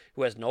business,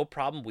 who has no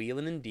problem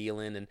wheeling and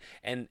dealing,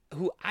 and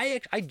who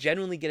I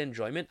genuinely get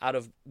enjoyment out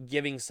of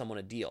giving someone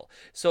a deal.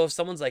 So if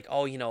someone's like,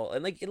 oh,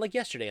 and like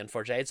yesterday,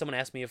 unfortunately, I had someone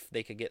ask me if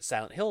they could get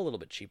Silent Hill a little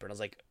bit cheaper, and I was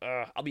like,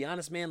 I'll be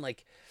honest, man,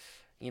 like,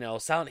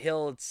 Silent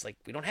Hill, it's like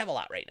we don't have a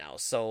lot right now,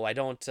 so I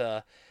don't.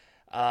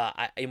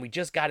 And we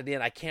just got it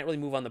in. I can't really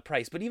move on the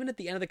price. But even at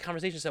the end of the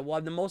conversation, I said,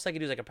 well, the most I could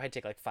do is I could probably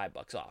take like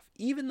 $5 off.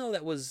 Even though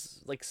that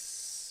was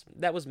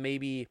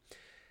maybe,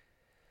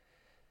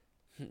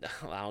 I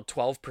don't know,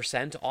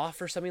 12%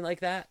 off or something like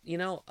that,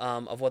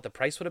 of what the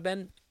price would have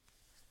been.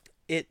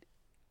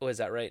 Is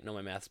that right? No,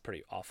 my math's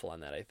pretty awful on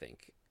that, I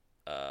think.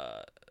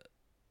 Yeah,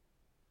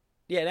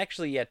 it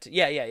actually, it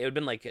would have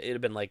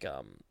been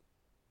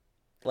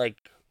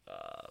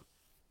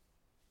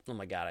oh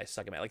my God, I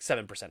suck at math, like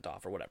 7%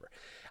 off or whatever.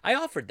 I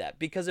offered that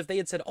because if they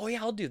had said, oh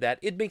yeah, I'll do that,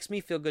 it makes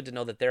me feel good to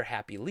know that they're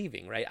happy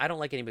leaving, right? I don't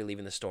like anybody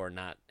leaving the store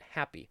not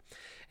happy.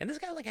 And this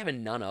guy was like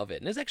having none of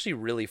it. And it's actually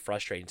really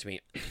frustrating to me.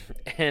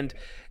 And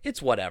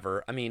it's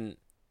whatever. I mean,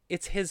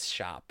 it's his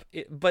shop.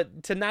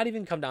 But to not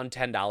even come down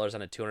 $10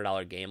 on a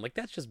 $200 game, like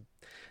that's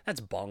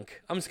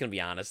bunk. I'm just going to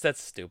be honest.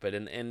 That's stupid.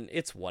 And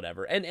it's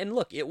whatever. And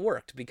look, it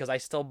worked because I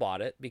still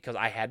bought it because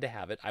I had to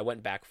have it. I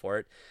went back for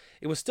it.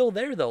 It was still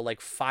there though, like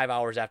 5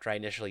 hours after I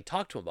initially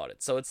talked to him about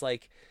it. So it's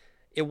like,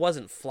 it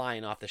wasn't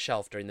flying off the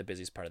shelf during the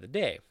busiest part of the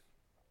day.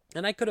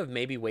 And I could have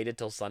maybe waited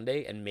till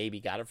Sunday and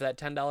maybe got it for that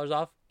 $10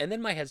 off. And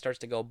then my head starts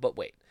to go, but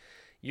wait,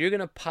 you're going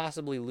to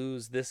possibly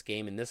lose this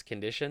game in this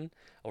condition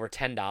over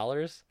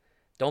 $10?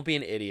 Don't be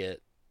an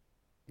idiot.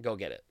 Go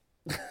get it.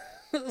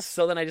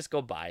 So then I just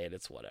go buy it.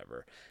 It's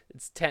whatever.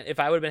 It's 10. If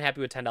I would have been happy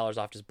with $10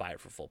 off, just buy it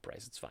for full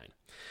price. It's fine.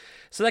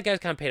 So that guy's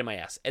kind of paid in my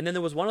ass. And then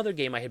there was one other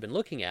game I had been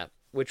looking at,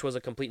 which was a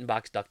complete in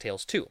box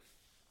DuckTales 2,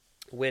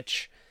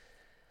 which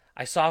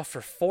I saw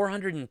for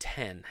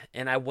 $410,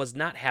 and I was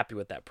not happy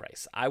with that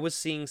price. I was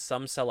seeing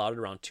some sell out at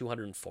around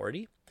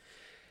 $240.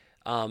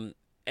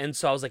 And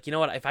so I was like, you know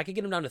what? If I could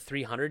get them down to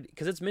 $300,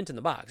 because it's mint in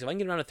the box. If I can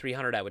get them down to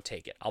 $300, I would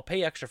take it. I'll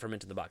pay extra for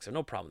mint in the box. I have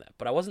no problem with that.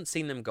 But I wasn't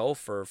seeing them go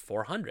for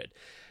 $400.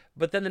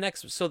 But then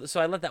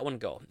so I let that one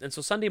go. And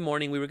so Sunday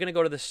morning, we were going to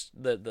go to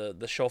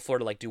the show floor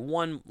to like do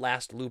one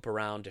last loop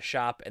around to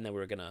shop, and then we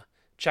were going to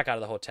check out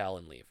of the hotel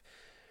and leave.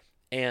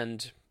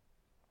 And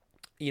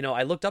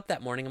I looked up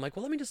that morning. I'm like,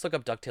 well, let me just look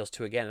up DuckTales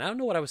 2 again. And I don't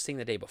know what I was seeing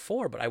the day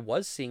before, but I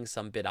was seeing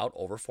some bid out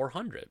over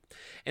 $400.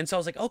 And so I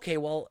was like, okay,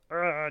 well,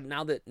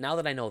 now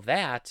that I know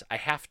that, I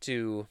have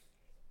to,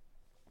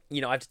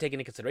 I have to take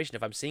into consideration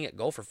if I'm seeing it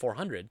go for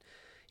 $400.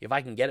 If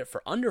I can get it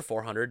for under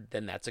 $400,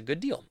 then that's a good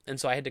deal.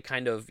 And so I had to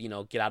kind of,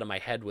 get out of my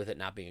head with it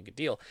not being a good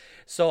deal.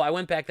 So I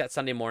went back that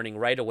Sunday morning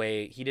right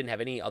away. He didn't have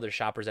any other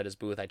shoppers at his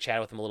booth. I chatted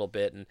with him a little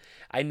bit, and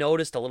I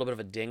noticed a little bit of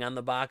a ding on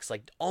the box,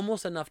 like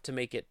almost enough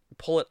to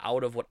pull it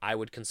out of what I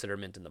would consider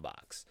mint in the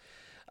box.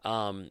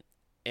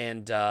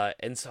 And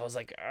so I was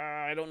like,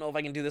 I don't know if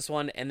I can do this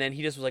one. And then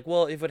he just was like,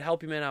 well, if it would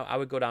help you, man, I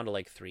would go down to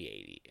like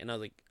 $380. And I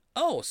was like,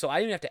 oh, so I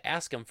didn't have to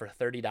ask him for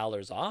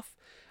 $30 off.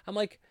 I'm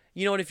like,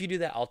 you know what, if you do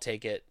that, I'll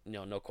take it.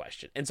 No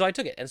question. And so I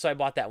took it. And so I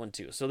bought that one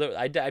too. So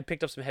I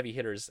picked up some heavy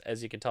hitters,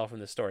 as you can tell from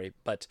the story.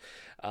 But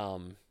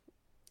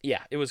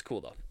yeah, it was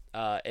cool though.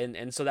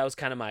 And so that was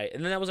kind of and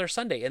then that was our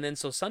Sunday. And then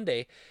so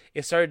Sunday,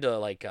 it started to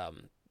like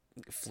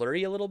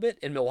flurry a little bit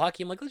in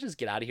Milwaukee. I'm like, let's just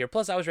get out of here.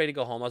 Plus, I was ready to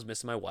go home. I was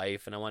missing my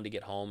wife, and I wanted to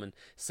get home and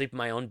sleep in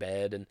my own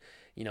bed and,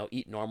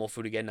 eat normal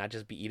food again, not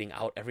just be eating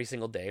out every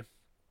single day.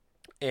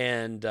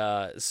 And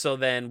so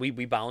then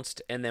we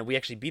bounced, and then we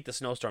actually beat the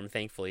snowstorm,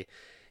 thankfully.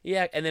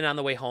 Yeah, and then on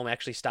the way home, I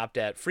actually stopped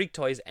at Freak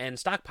Toys and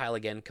Stockpile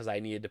again because I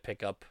needed to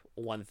pick up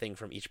one thing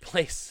from each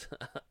place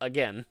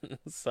again.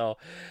 So,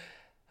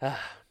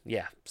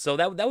 yeah. So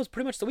that was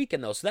pretty much the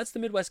weekend, though. So that's the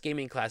Midwest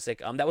Gaming Classic.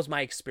 That was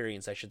my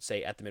experience, I should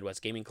say, at the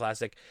Midwest Gaming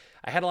Classic.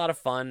 I had a lot of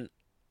fun,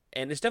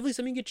 and it's definitely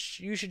something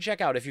you should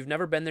check out. If you've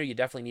never been there, you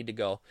definitely need to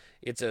go.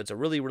 It's a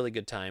really, really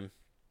good time.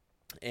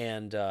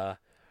 And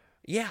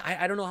Yeah,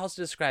 I don't know how else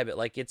to describe it.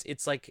 Like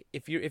it's like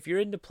if you're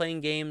into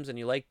playing games and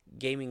you like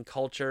gaming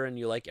culture and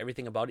you like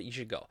everything about it, you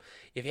should go.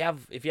 If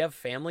you have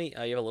family,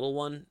 you have a little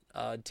one,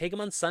 take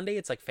them on Sunday.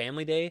 It's like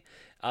family day.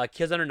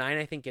 Kids under 9,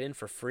 I think, get in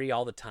for free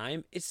all the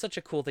time. It's such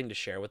a cool thing to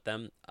share with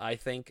them, I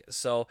think.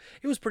 So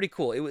it was pretty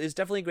cool. It was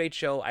definitely a great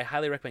show. I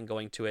highly recommend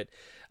going to it.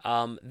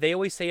 They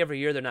always say every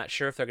year they're not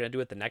sure if they're going to do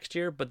it the next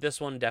year, but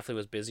this one definitely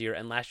was busier.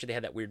 And last year they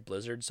had that weird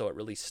blizzard, so it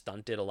really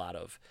stunted a lot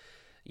of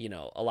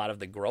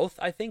the growth.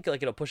 I think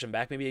like it'll push them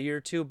back maybe a year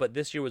or two, but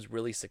this year was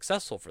really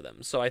successful for them.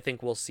 So I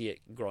think we'll see it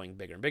growing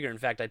bigger and bigger. In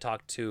fact, I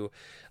talked to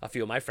a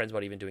few of my friends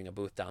about even doing a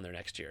booth down there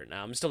next year.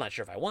 Now, I'm still not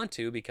sure if I want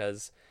to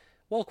because,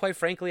 well, quite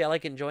frankly, I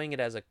like enjoying it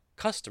as a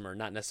customer,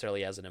 not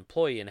necessarily as an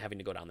employee and having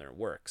to go down there and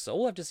work. So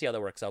we'll have to see how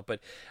that works out. But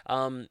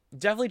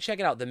definitely check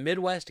it out. The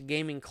Midwest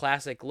Gaming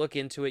Classic. Look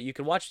into it. You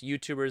can watch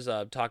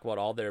YouTubers talk about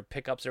all their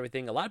pickups and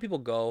everything. A lot of people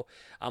go.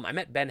 I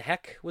met Ben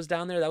Heck was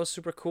down there. That was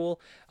super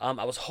cool.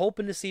 I was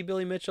hoping to see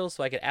Billy Mitchell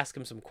so I could ask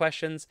him some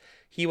questions.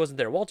 He wasn't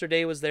there. Walter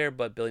Day was there,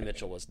 but Billy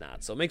Mitchell was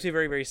not. So it makes me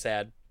very, very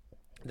sad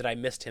that I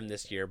missed him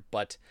this year.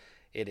 But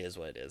it is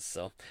what it is.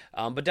 So,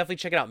 but definitely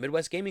check it out.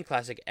 Midwest Gaming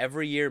Classic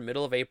every year,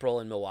 middle of April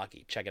in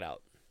Milwaukee. Check it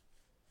out.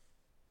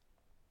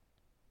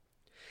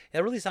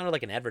 That really sounded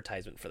like an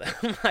advertisement for them.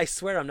 I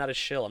swear I'm not a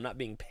shill. I'm not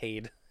being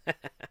paid.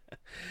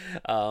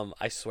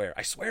 I swear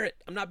it.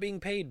 I'm not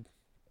being paid.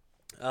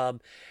 And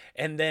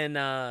then,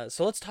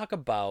 so let's talk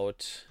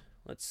about,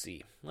 let's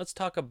see. Let's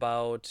talk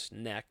about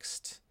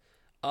next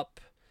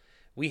up.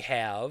 We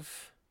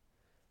have,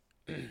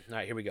 all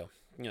right, here we go.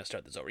 I'm going to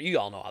start this over. You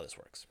all know how this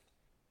works.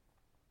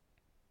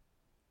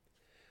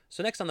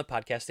 So next on the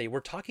podcast today, we're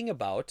talking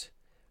about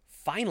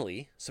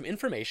finally some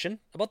information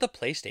about the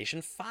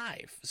PlayStation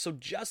 5. So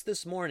just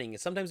this morning,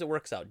 sometimes it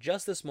works out,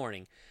 just this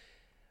morning,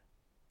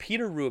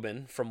 Peter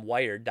Rubin from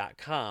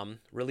Wired.com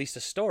released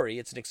a story.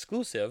 It's an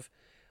exclusive,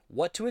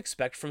 what to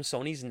expect from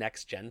Sony's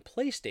next-gen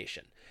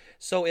PlayStation.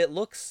 So it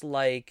looks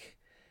like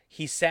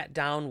he sat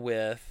down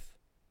with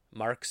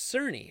Mark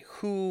Cerny,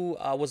 who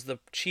was the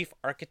chief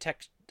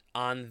architect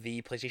on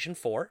the PlayStation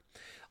 4.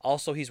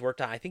 Also, he's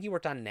worked on, I think he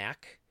worked on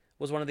Knack,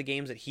 was one of the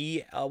games that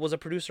he was a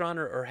producer on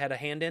or had a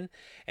hand in.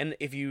 And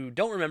if you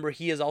don't remember,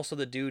 he is also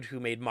the dude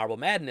who made Marble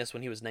Madness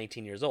when he was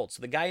 19 years old.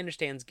 So the guy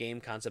understands game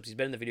concepts. He's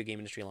been in the video game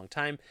industry a long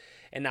time,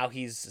 and now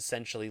he's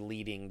essentially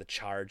leading the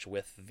charge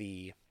with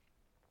the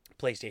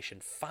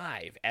PlayStation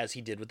 5 as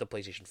he did with the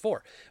PlayStation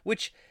 4,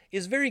 which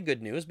is very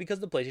good news because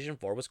the PlayStation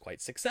 4 was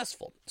quite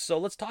successful. So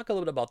let's talk a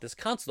little bit about this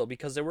console,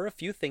 because there were a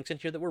few things in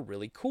here that were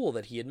really cool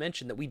that he had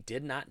mentioned that we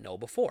did not know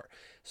before.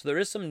 So there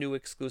is some new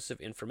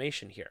exclusive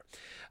information here.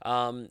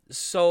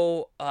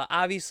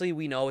 Obviously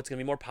we know it's going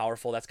to be more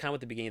powerful. That's kind of what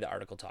the beginning of the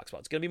article talks about.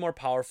 It's going to be more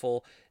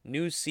powerful,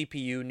 new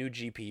CPU, new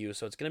GPU,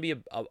 so it's going to be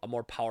a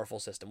more powerful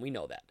system. We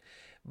know that.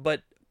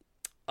 But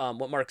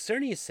what Mark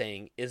Cerny is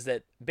saying is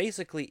that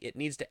basically it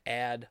needs to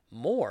add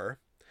more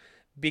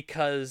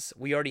because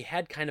we already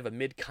had kind of a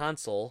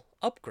mid-console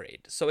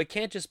upgrade. So it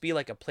can't just be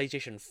like a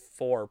PlayStation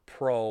 4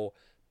 Pro.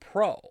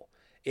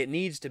 It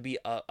needs to be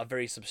a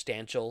very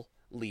substantial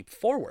leap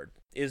forward,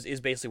 is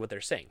basically what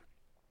they're saying.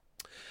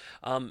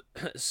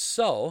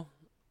 So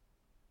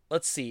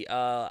let's see.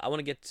 I want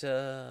to get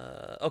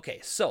to... Okay,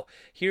 so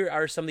here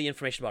are some of the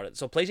information about it.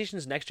 So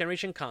PlayStation's next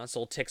generation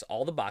console ticks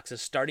all the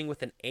boxes, starting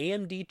with an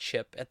AMD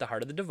chip at the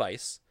heart of the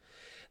device.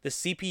 The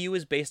CPU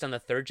is based on the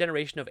third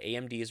generation of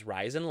AMD's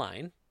Ryzen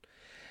line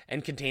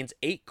and contains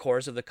 8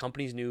 cores of the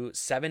company's new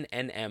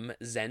 7nm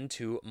Zen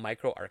 2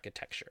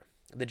 microarchitecture.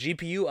 The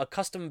GPU, a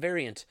custom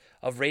variant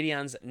of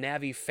Radeon's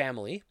Navi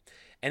family,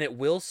 and it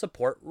will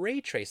support ray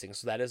tracing,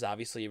 so that is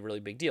obviously a really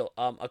big deal.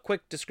 A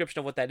quick description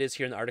of what that is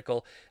here in the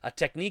article: a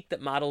technique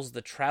that models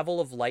the travel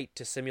of light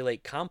to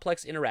simulate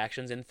complex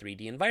interactions in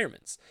 3D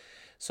environments.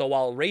 So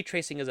while ray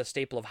tracing is a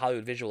staple of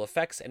Hollywood visual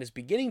effects and is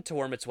beginning to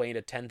worm its way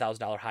into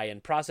 $10,000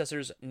 high-end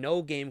processors,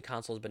 no game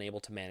console has been able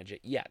to manage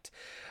it yet.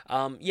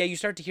 You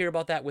start to hear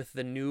about that with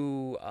the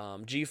new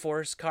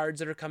GeForce cards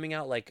that are coming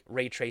out. Like,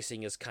 ray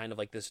tracing is kind of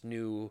like this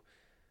new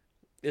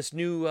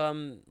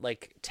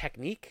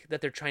technique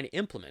that they're trying to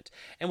implement.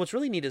 And what's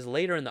really neat is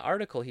later in the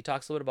article, he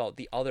talks a little bit about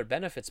the other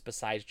benefits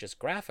besides just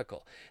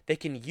graphical. They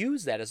can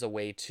use that as a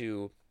way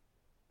to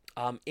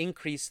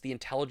increase the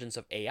intelligence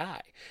of AI.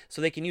 So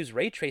they can use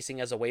ray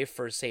tracing as a way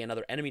for, say,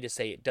 another enemy to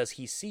say, does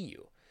he see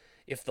you?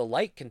 If the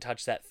light can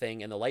touch that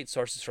thing and the light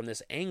source is from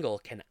this angle,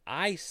 can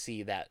I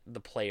see that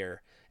the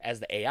player as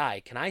the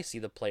AI? Can I see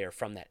the player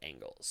from that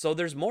angle? So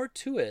there's more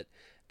to it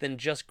than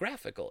just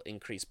graphical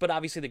increase. But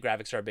obviously the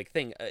graphics are a big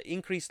thing.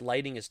 Increased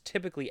lighting is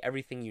typically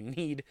everything you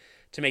need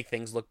to make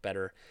things look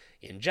better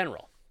in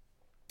general.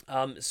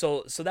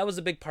 So that was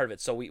a big part of it.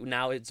 So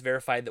now it's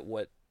verified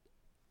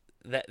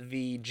that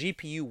the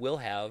GPU will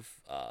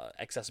have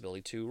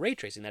accessibility to ray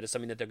tracing. That is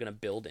something that they're going to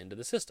build into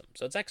the system.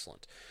 So it's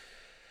excellent.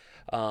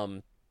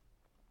 The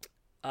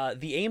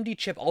AMD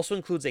chip also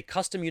includes a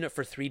custom unit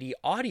for 3D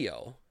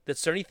audio that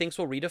Cerny thinks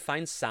will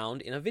redefine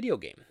sound in a video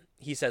game.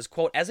 He says,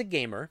 quote, "As a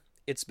gamer,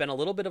 it's been a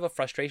little bit of a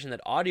frustration that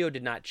audio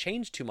did not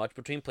change too much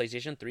between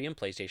PlayStation 3 and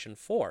PlayStation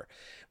 4.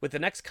 With the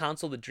next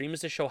console, the dream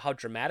is to show how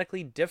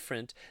dramatically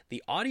different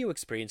the audio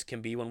experience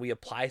can be when we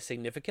apply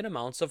significant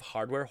amounts of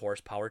hardware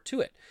horsepower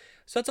to it.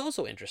 So that's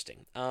also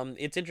interesting.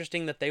 It's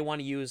interesting that they want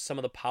to use some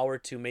of the power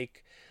to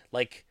make,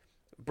 like,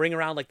 bring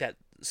around like that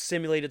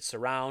simulated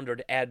surround, or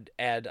to add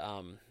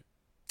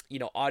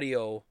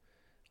audio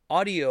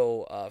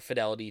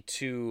fidelity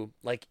to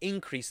like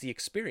increase the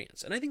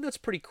experience, and I think that's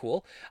pretty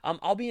cool.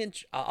 I'll be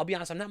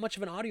honest, I'm not much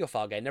of an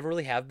audiophile guy. I never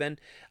really have been.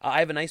 I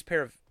have a nice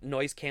pair of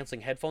noise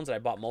canceling headphones that I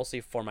bought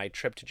mostly for my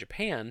trip to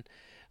Japan,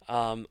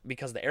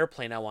 because the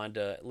airplane I wanted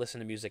to listen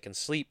to music and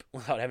sleep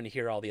without having to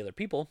hear all the other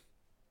people.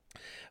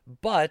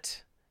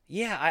 But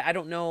yeah, I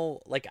don't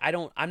know. Like, I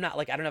don't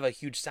have a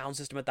huge sound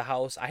system at the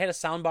house. I had a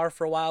sound bar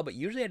for a while, but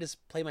usually I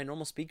just play my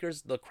normal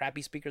speakers, the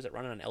crappy speakers that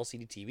run on an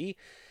LCD TV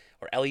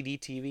or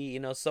LED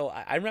TV, So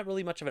I'm not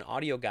really much of an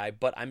audio guy,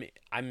 but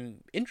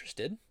I'm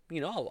interested.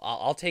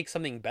 I'll take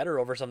something better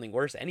over something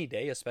worse any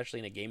day, especially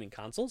in a gaming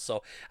console.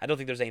 So I don't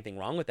think there's anything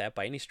wrong with that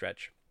by any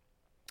stretch.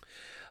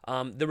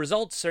 The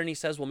results, Cerny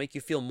says, will make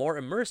you feel more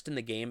immersed in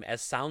the game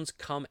as sounds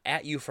come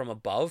at you from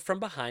above, from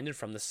behind, and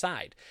from the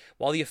side.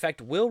 While the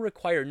effect will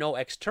require no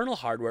external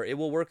hardware, it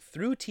will work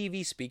through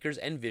TV speakers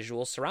and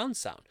visual surround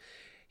sound.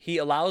 He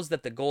allows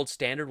that the gold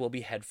standard will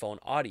be headphone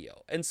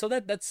audio. And so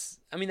that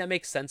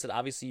makes sense, that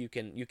obviously you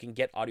can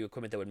get audio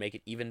equipment that would make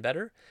it even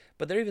better,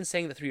 but they're even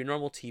saying that through your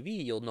normal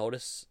TV, you'll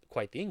notice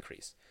quite the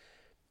increase.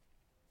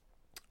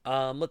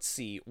 Let's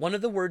see. One of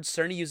the words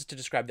Cerny uses to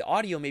describe the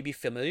audio may be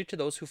familiar to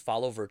those who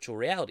follow virtual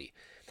reality.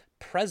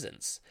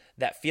 Presence.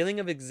 That feeling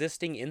of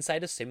existing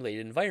inside a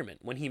simulated environment.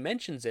 When he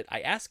mentions it,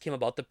 I ask him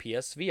about the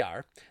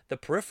PSVR, the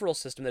peripheral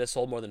system that has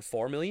sold more than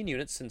 4 million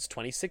units since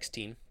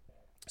 2016.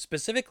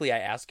 Specifically, I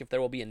ask if there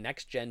will be a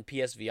next-gen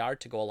PSVR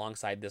to go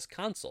alongside this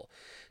console,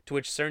 to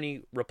which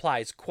Cerny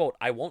replies, quote,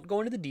 I won't go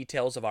into the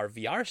details of our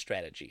VR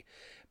strategy,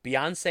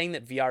 beyond saying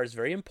that VR is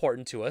very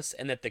important to us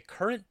and that the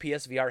current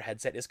PSVR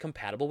headset is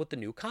compatible with the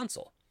new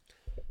console.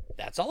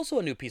 That's also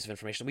a new piece of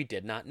information we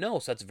did not know,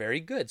 so that's very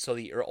good. So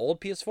the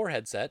old PS4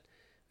 headset,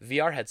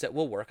 VR headset,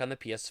 will work on the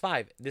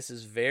PS5. This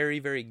is very,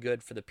 very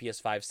good for the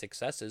PS5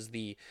 successes,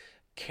 the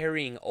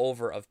carrying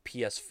over of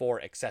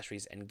PS4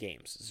 accessories and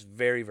games. It's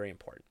very, very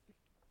important,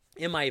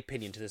 in my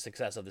opinion, to the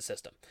success of the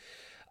system.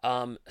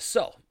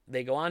 So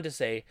they go on to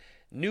say,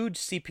 new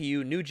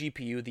CPU, new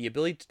GPU, the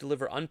ability to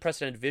deliver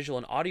unprecedented visual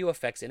and audio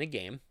effects in a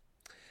game.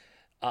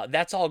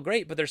 That's all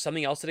great, but there's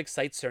something else that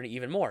excites Cerny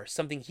even more.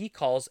 Something he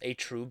calls a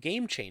true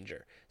game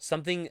changer.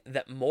 Something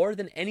that more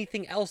than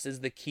anything else is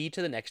the key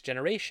to the next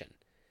generation.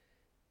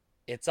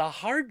 It's a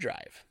hard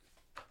drive.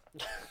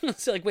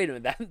 It's like, wait a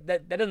minute,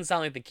 that doesn't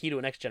sound like the key to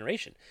a next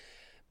generation.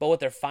 But what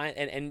they're fine,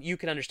 and you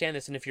can understand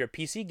this, and if you're a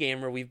PC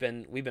gamer, we've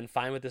been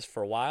fine with this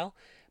for a while,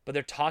 but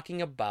they're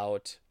talking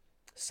about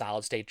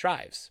solid state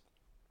drives.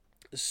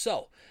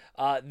 So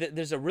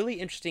there's a really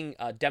interesting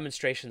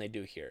demonstration they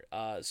do here.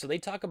 So they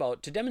talk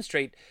about, to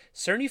demonstrate,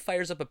 Cerny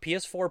fires up a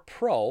PS4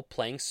 Pro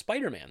playing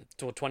Spider-Man,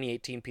 to a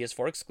 2018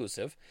 PS4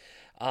 exclusive.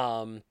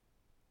 On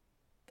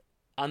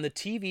the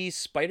TV,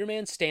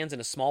 Spider-Man stands in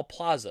a small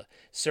plaza.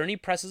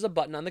 Cerny presses a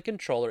button on the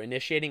controller,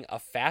 initiating a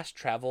fast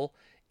travel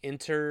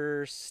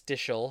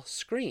interstitial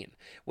screen.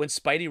 When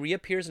Spidey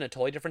reappears in a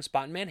totally different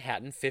spot in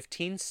Manhattan,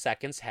 15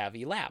 seconds have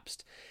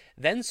elapsed.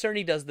 Then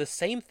Cerny does the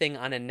same thing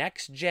on a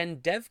next-gen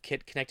dev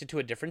kit connected to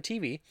a different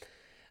TV,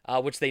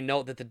 which they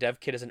note that the dev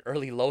kit is an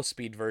early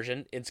low-speed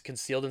version. It's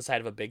concealed inside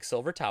of a big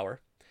silver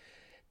tower.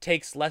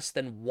 Takes less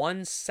than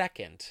 1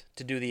 second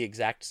to do the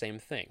exact same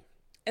thing.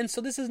 And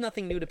so this is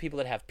nothing new to people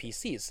that have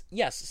PCs.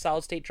 Yes,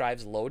 solid-state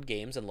drives load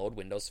games and load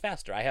Windows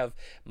faster. I have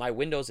my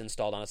Windows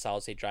installed on a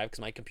solid-state drive because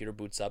my computer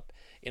boots up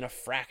in a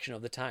fraction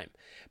of the time.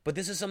 But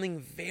this is something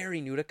very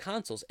new to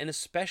consoles, and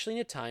especially in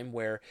a time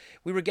where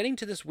we were getting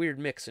to this weird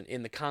mix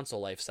in the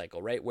console life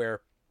cycle, right?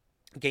 Where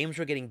games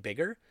were getting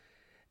bigger,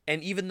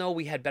 and even though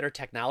we had better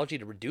technology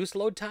to reduce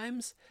load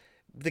times,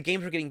 the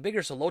games were getting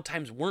bigger, so load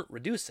times weren't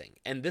reducing.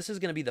 And this is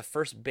going to be the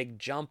first big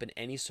jump in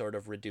any sort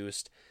of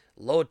reduced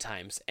load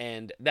times,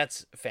 and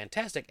that's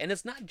fantastic. And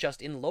it's not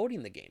just in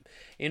loading the game.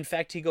 In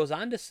fact, he goes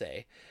on to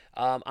say,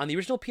 on the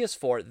original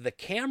PS4, the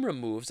camera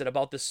moves at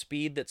about the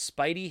speed that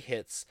Spidey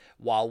hits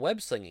while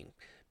web-slinging.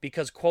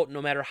 Because, quote,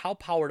 no matter how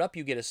powered up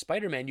you get as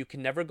Spider-Man, you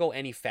can never go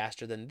any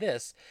faster than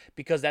this,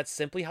 because that's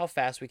simply how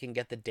fast we can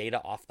get the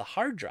data off the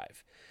hard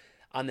drive.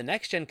 On the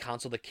next-gen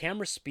console, the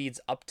camera speeds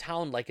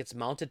uptown like it's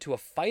mounted to a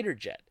fighter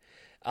jet.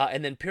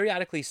 And then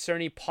periodically,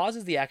 Cerny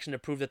pauses the action to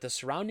prove that the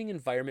surrounding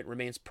environment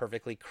remains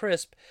perfectly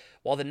crisp,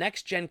 while the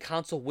next-gen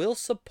console will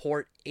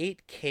support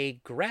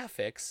 8K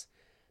graphics.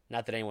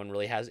 Not that anyone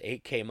really has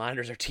 8K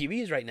monitors or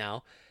TVs right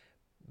now,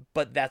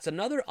 but that's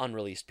another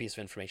unreleased piece of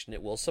information.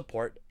 It will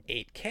support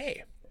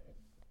 8K.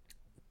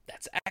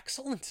 That's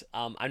excellent.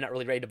 I'm not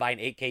really ready to buy an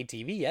 8K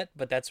TV yet,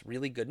 but that's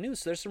really good news.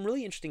 So there's some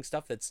really interesting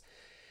stuff that's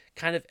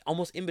kind of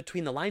almost in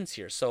between the lines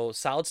here. So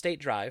solid state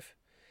drive,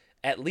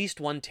 at least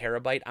 1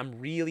 terabyte. I'm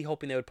really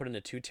hoping they would put in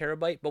a 2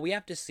 terabyte, but we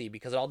have to see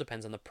because it all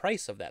depends on the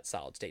price of that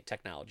solid state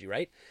technology,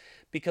 right?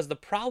 Because the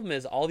problem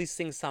is all these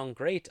things sound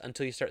great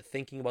until you start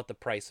thinking about the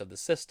price of the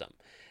system.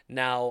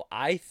 Now,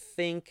 I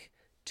think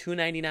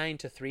 $299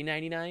 to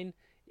 $399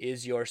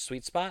 is your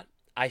sweet spot.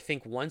 I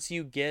think once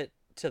you get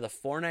to the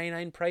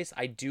 $499 price,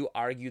 I do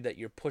argue that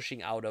you're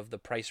pushing out of the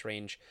price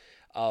range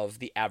of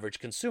the average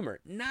consumer.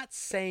 Not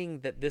saying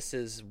that this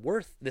isn't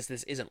worth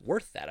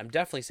that. I'm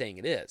definitely saying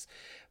it is.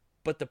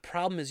 But the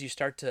problem is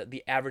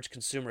the average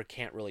consumer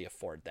can't really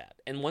afford that.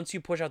 And once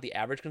you push out the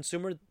average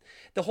consumer,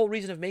 the whole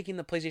reason of making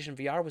the PlayStation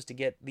VR was to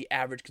get the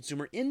average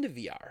consumer into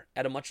VR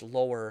at a much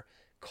lower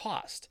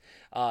cost.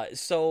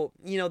 So,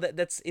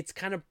 it's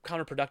kind of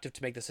counterproductive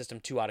to make the system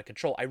too out of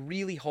control. I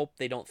really hope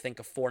they don't think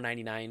a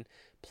 $499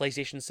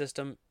 PlayStation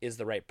system is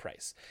the right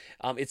price.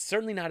 It's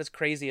certainly not as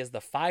crazy as the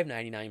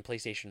 $599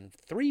 PlayStation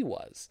 3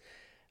 was.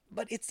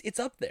 But it's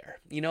up there,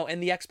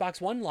 and the Xbox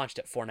One launched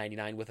at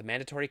 $499 with a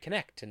mandatory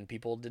Kinect, and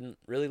people didn't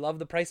really love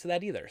the price of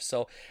that either.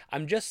 So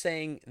I'm just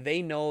saying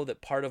they know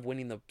that part of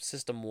winning the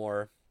system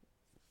war,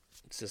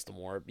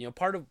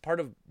 part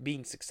of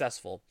being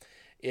successful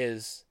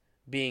is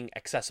being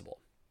accessible.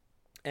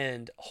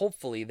 And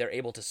hopefully they're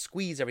able to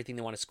squeeze everything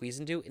they want to squeeze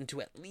into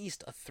at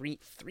least a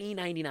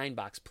 $399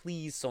 box.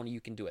 Please, Sony,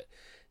 you can do it.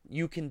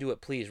 You can do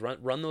it, please.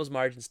 Run those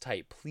margins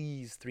tight.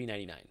 Please,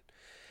 $399.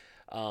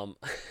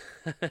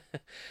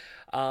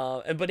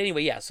 But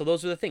anyway, yeah, so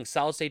those are the things.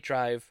 Solid state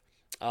drive,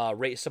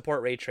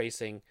 support ray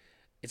tracing.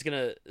 It's going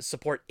to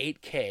support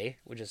 8K,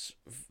 which is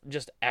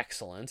just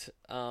excellent.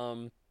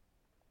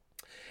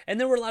 And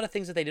there were a lot of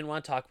things that they didn't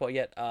want to talk about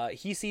yet.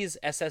 He sees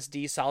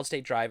SSD solid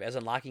state drive as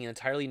unlocking an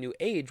entirely new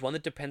age, one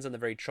that depends on the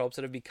very tropes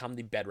that have become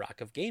the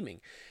bedrock of gaming.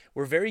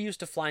 We're very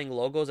used to flying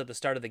logos at the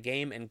start of the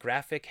game and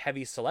graphic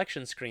heavy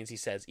selection screens, he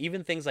says.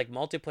 Even things like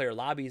multiplayer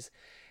lobbies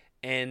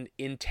and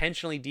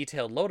intentionally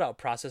detailed loadout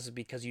processes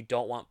because you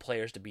don't want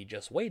players to be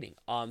just waiting.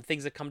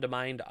 Things that come to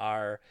mind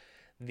are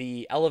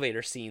the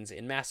elevator scenes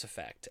in Mass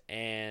Effect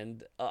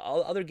and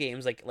other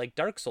games like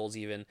Dark Souls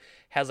even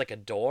has like a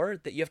door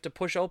that you have to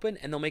push open,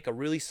 and they'll make a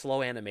really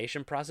slow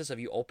animation process of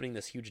you opening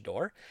this huge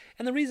door.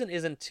 And the reason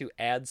isn't to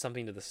add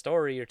something to the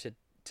story or to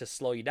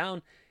slow you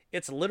down.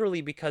 It's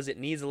literally because it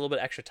needs a little bit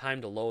extra time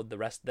to load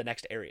the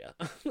next area.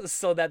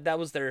 So that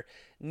was their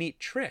neat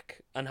trick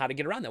on how to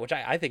get around that, which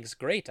I think is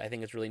great. I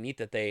think it's really neat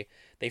that they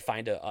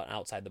find an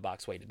outside the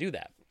box way to do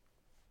that.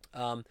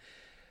 And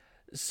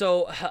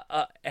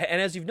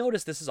as you've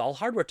noticed, this is all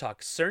hardware talk.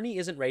 Cerny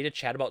isn't ready to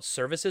chat about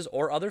services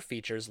or other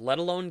features, let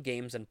alone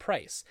games and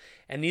price.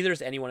 And neither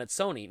is anyone at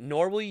Sony,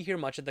 nor will you hear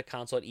much at the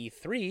console at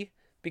E3,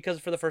 because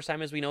for the first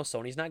time, as we know,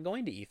 Sony's not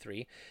going to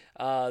E3.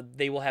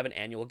 They will have an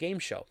annual game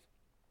show.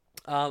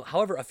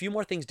 However, a few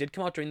more things did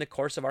come out during the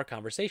course of our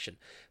conversation.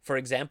 For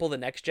example, the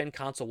next-gen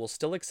console will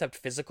still accept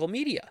physical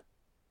media,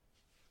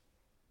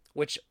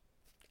 which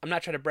I'm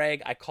not trying to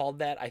brag. I called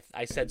that.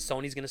 I said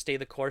Sony's going to stay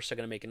the course. They're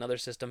going to make another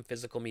system,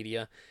 physical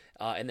media,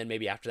 and then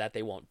maybe after that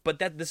they won't. But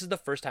this is the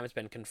first time it's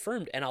been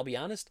confirmed. And I'll be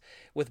honest,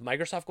 with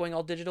Microsoft going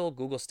all digital,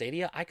 Google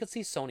Stadia, I could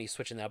see Sony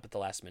switching that up at the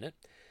last minute.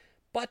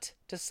 But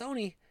to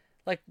Sony,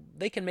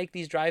 they can make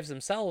these drives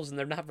themselves, and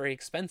they're not very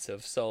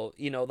expensive. So,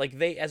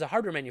 they, as a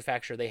hardware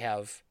manufacturer, they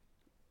have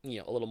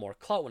a little more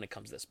clout when it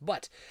comes to this.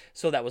 But,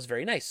 so that was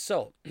very nice.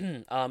 So,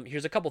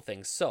 here's a couple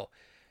things. So,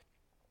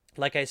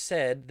 like I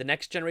said, the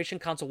next generation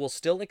console will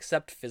still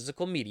accept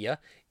physical media.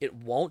 It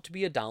won't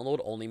be a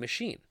download-only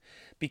machine.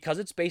 Because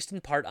it's based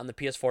in part on the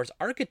PS4's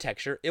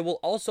architecture, it will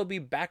also be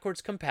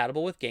backwards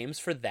compatible with games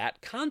for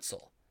that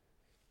console.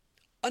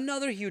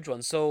 Another huge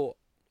one. So,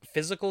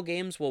 physical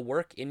games will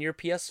work in your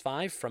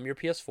PS5 from your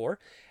PS4,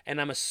 and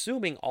I'm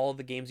assuming all of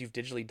the games you've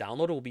digitally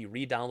downloaded will be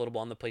re-downloadable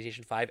on the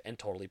PlayStation 5 and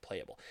totally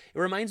playable. It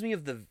reminds me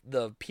of the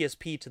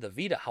PSP to the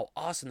Vita, how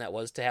awesome that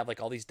was to have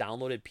all these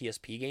downloaded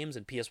PSP games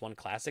and PS1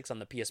 classics on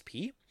the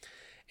PSP,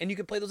 and you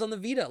could play those on the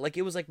Vita.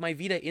 It was like my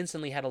Vita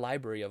instantly had a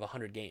library of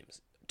 100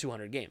 games,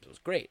 200 games. It was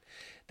great.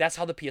 That's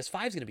how the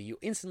PS5 is going to be. You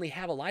instantly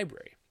have a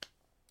library.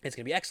 It's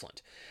going to be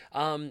excellent.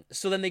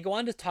 So then they go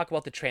on to talk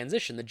about the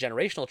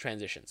generational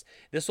transitions.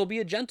 This will be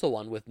a gentle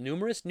one with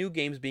numerous new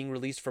games being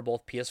released for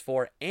both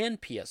PS4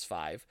 and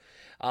PS5.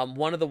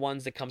 One of the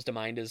ones that comes to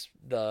mind is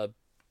the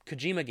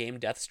Kojima game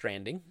Death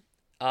Stranding.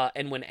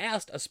 And when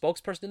asked, a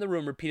spokesperson in the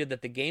room repeated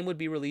that the game would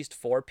be released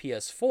for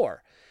PS4.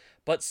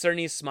 But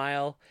Cerny's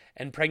smile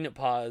and pregnant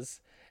pause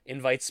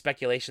invites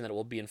speculation that it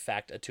will be, in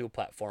fact, a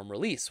two-platform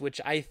release,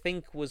 which I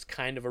think was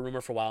kind of a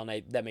rumor for a while,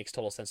 and that makes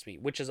total sense to me,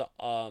 which is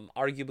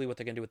arguably what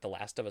they're going to do with The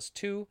Last of Us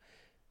 2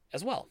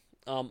 as well,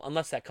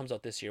 unless that comes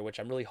out this year, which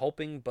I'm really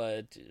hoping,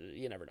 but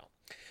you never know.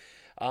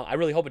 I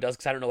really hope it does,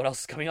 because I don't know what else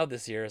is coming out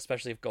this year,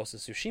 especially if Ghost of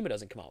Tsushima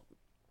doesn't come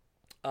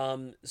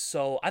out.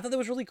 So I thought that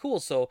was really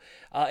cool. So,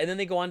 and then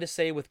they go on to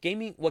say, what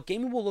gaming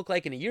will look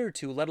like in a year or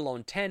two, let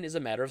alone 10, is a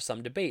matter of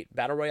some debate.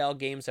 Battle Royale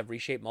games have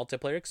reshaped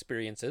multiplayer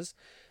experiences.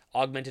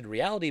 Augmented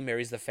reality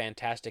marries the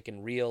fantastic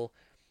and real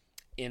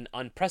in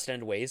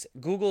unprecedented ways.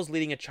 Google's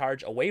leading a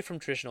charge away from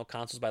traditional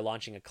consoles by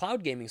launching a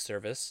cloud gaming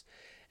service.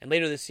 And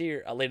later this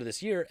year,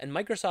 and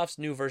Microsoft's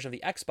new version of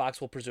the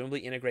Xbox will presumably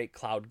integrate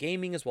cloud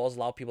gaming as well as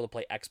allow people to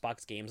play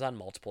Xbox games on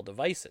multiple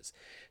devices.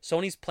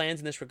 Sony's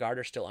plans in this regard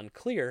are still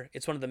unclear.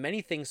 It's one of the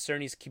many things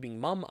Sony's keeping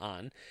mum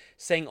on,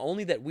 saying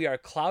only that we are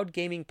cloud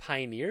gaming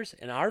pioneers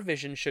and our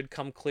vision should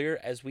come clear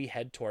as we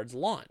head towards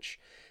launch.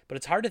 But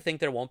it's hard to think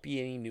there won't be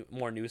any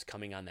more news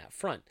coming on that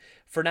front.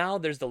 For now,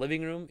 there's the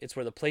living room. It's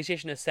where the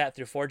PlayStation has sat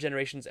through 4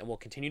 generations and will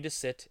continue to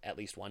sit at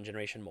least 1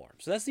 generation more.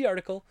 So that's the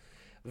article.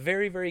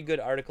 Very, very good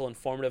article,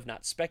 informative,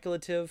 not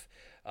speculative,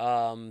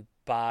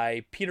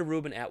 by Peter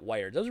Rubin at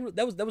Wired.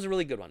 That was a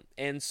really good one.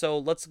 And so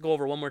let's go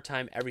over one more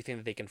time everything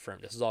that they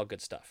confirmed. This is all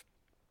good stuff.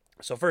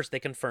 So first, they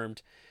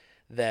confirmed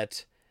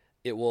that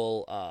it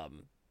will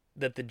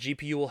that the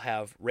GPU will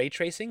have ray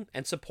tracing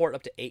and support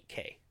up to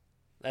 8K.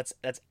 That's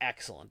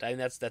excellent. I mean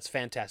that's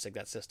fantastic,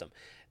 that system.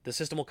 The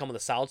system will come with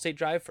a solid state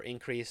drive for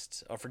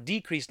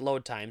decreased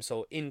load time,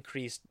 so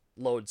increased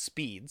load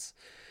speeds.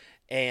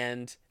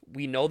 And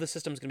we know the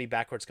system is going to be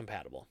backwards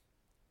compatible,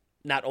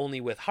 not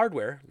only with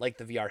hardware like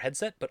the VR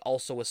headset, but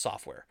also with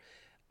software,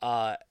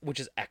 which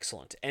is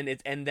excellent. And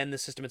then the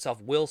system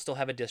itself will still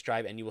have a disk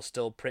drive, and you will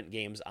still print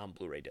games on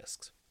Blu-ray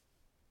discs.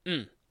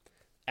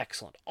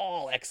 Excellent,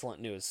 all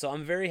excellent news. So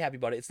I'm very happy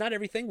about it. It's not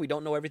everything. We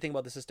don't know everything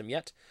about the system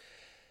yet,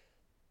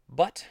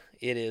 but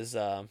it is.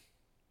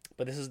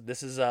 But this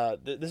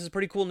is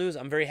pretty cool news.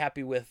 I'm very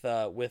happy with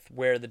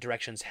where the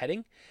direction's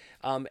heading.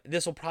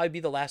 This will probably be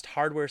the last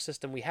hardware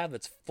system we have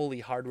that's fully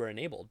hardware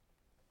enabled.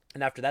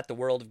 And after that, the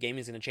world of gaming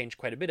is going to change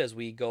quite a bit as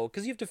we go.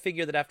 Because you have to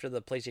figure that after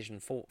the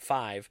PlayStation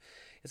 5,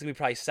 it's going to be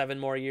probably 7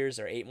 more years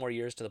or 8 more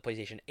years to the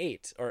PlayStation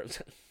 8. Or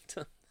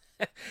to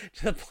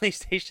the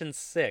PlayStation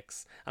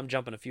 6. I'm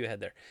jumping a few ahead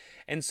there.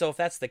 And so if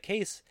that's the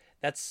case,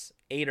 that's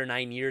 8 or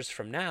 9 years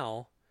from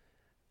now.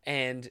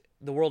 And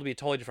the world will be a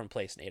totally different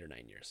place in 8 or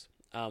 9 years.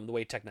 The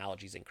way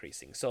technology is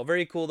increasing. So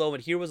very cool, though.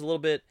 And here was a little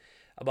bit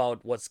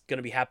about what's going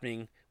to be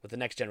happening with the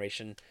next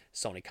generation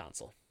Sony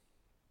console.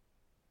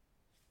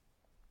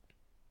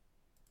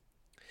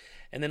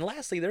 And then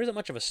lastly, there isn't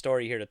much of a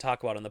story here to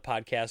talk about on the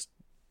podcast,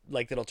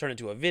 like that'll turn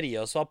into a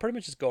video, so I'll pretty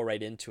much just go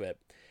right into it.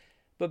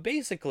 But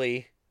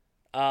basically,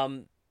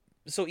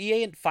 so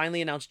EA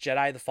finally announced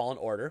Jedi: The Fallen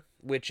Order,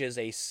 which is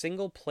a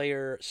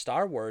single-player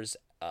Star Wars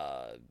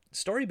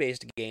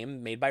story-based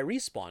game made by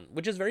Respawn,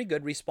 which is very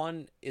good.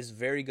 Respawn is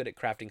very good at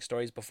crafting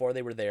stories. Before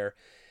they were there,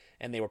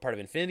 and they were part of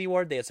Infinity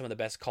Ward, they had some of the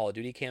best Call of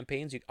Duty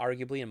campaigns,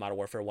 arguably, in Modern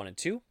Warfare 1 and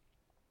 2.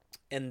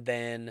 And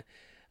then,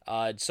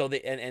 and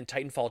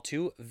Titanfall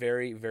 2,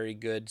 very, very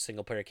good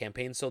single-player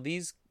campaign. So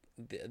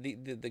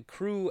the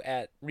crew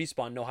at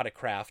Respawn know how to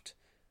craft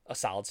a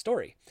solid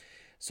story.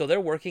 So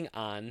they're working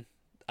on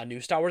a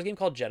new Star Wars game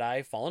called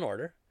Jedi: Fallen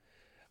Order,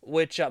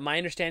 which my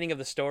understanding of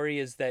the story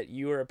is that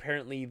you are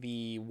apparently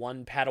the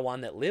one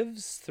Padawan that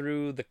lives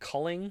through the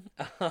culling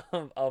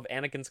of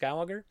Anakin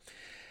Skywalker.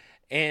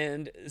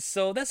 And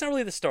so that's not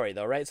really the story,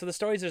 though, right? So the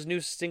story is there's a new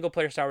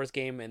single-player Star Wars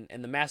game,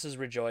 and the masses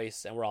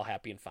rejoice, and we're all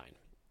happy and fine.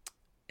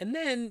 And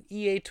then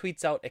EA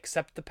tweets out,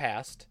 "Accept the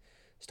past,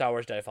 Star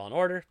Wars Jedi Fallen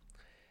Order."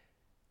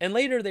 And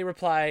later they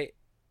reply,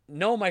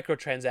 "No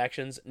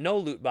microtransactions, no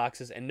loot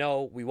boxes, and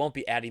no, we won't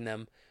be adding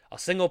them. A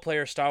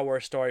single-player Star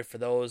Wars story for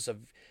those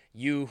of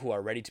you who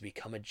are ready to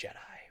become a Jedi."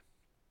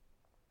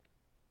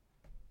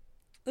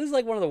 This is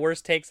like one of the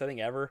worst takes I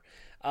think ever.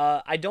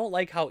 I don't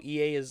like how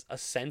EA is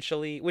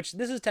essentially, which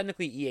this is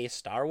technically EA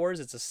Star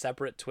Wars. It's a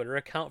separate Twitter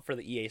account for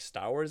the EA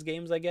Star Wars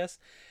games, I guess.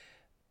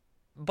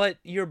 But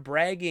you're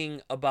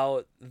bragging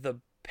about the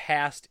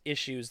past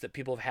issues that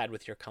people have had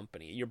with your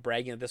company. You're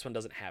bragging that this one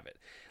doesn't have it.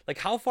 Like,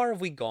 how far have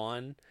we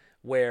gone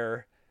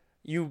where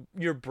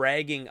you're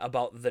bragging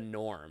about the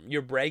norm?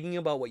 You're bragging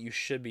about what you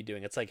should be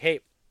doing. It's like,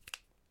 hey,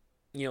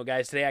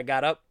 guys, today I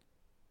got up.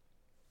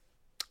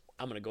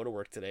 I'm going to go to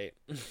work today.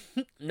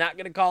 Not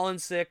going to call in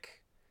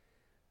sick.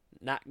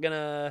 Not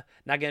gonna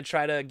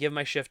try to give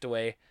my shift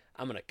away.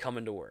 I'm going to come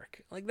into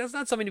work. Like, that's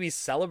not something to be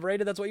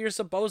celebrated. That's what you're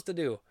supposed to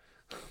do.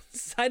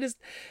 I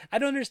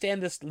don't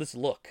understand this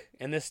look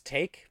and this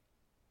take.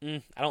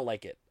 I don't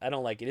like it.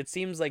 It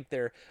seems like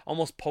they're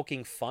almost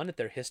poking fun at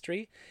their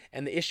history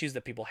and the issues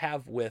that people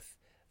have with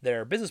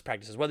their business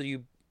practices. Whether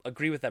you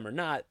agree with them or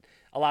not,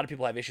 a lot of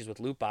people have issues with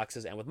loot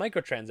boxes and with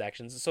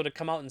microtransactions. So to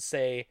come out and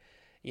say,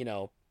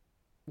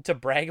 to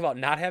brag about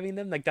not having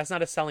them, like, that's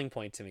not a selling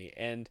point to me.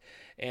 And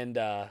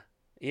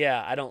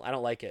yeah, I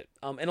don't like it.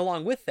 And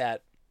along with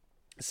that,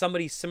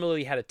 somebody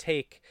similarly had a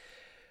take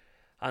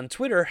on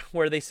Twitter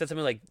where they said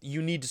something like, "You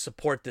need to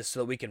support this so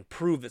that we can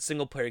prove that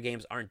single-player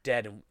games aren't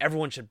dead, and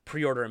everyone should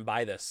pre-order and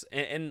buy this."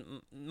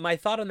 And my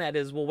thought on that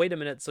is, well, wait a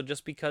minute. So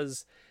just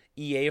because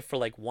EA for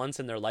like once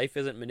in their life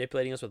isn't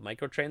manipulating us with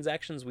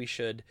microtransactions, we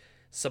should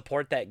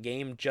support that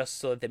game just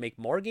so that they make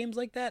more games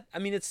like that? I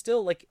mean, it's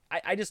still like,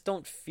 I just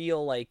don't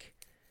feel like,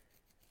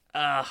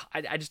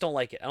 I just don't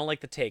like it. I don't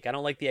like the take. I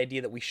don't like the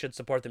idea that we should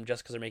support them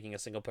just because they're making a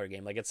single-player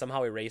game. Like, it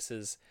somehow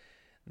erases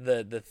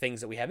the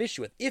things that we have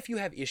issue with, if you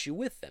have issue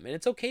with them. And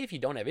it's okay if you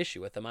don't have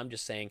issue with them. I'm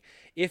just saying,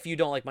 if you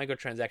don't like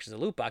microtransactions and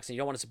loot boxes and you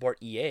don't want to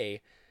support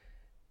EA,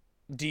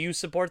 do you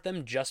support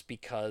them just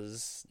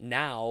because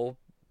now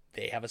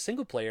they have a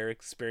single player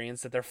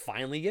experience that they're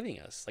finally giving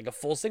us, like a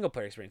full single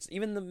player experience?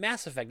 Even the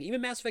Mass Effect,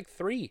 even Mass Effect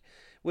 3,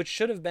 which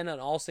should have been an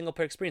all single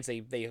player experience,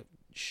 they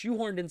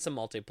shoehorned in some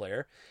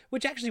multiplayer,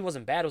 which actually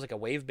wasn't bad. It was like a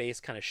wave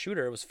based kind of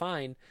shooter. It was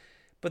fine,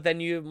 but then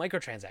you have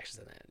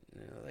microtransactions in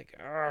it, like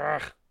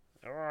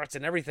it's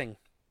in everything.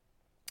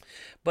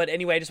 But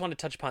anyway, I just wanted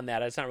to touch upon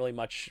that. It's not really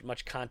much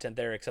content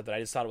there, except that I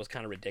just thought it was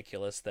kind of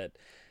ridiculous that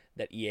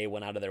EA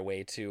went out of their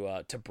way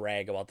to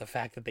brag about the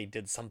fact that they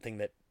did something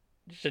that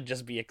should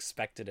just be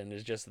expected and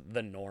is just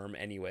the norm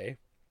anyway.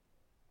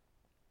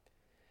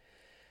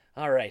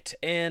 All right,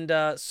 and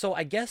so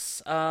I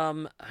guess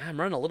I'm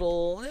running a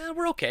little.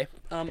 We're okay.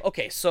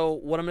 Okay, so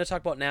what I'm going to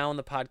talk about now on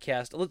the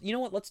podcast. You know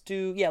what?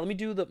 Let me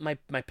do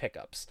my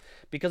pickups,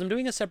 because I'm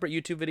doing a separate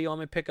YouTube video on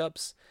my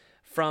pickups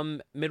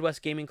from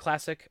Midwest Gaming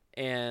Classic,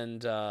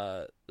 and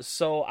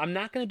so I'm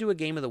not going to do a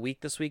game of the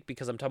week this week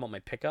because I'm talking about my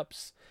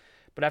pickups.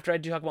 But after I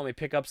do talk about my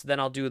pickups, then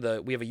I'll do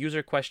we have a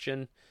user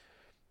question,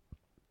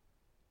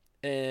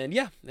 and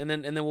yeah, and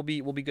then we'll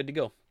be good to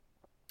go.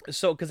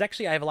 So, because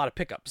actually I have a lot of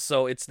pickups,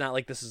 so it's not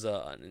like this is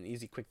an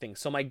easy, quick thing.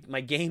 So my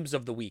games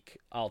of the week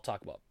I'll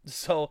talk about.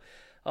 So,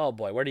 oh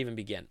boy, where to even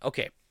begin?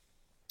 Okay,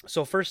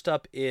 so first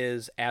up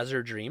is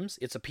Azure Dreams.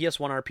 It's a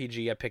PS1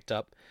 RPG I picked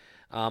up.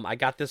 I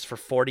got this for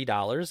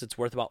 $40. It's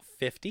worth about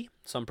 $50,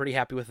 so I'm pretty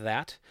happy with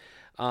that.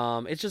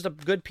 It's just a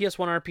good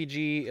PS1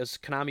 RPG. It's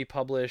Konami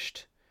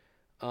published.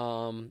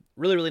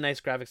 Really, really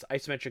nice graphics,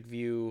 isometric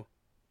view,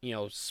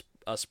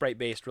 sprite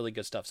based, really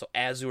good stuff. So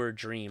Azure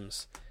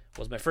Dreams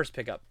was my first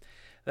pickup.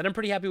 Then I'm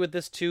pretty happy with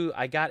this too.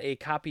 I got a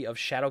copy of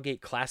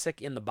Shadowgate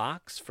Classic in the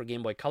box for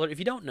Game Boy Color. If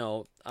you don't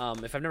know,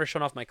 if I've never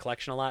shown off my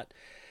collection a lot,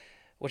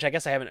 which I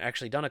guess I haven't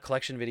actually done a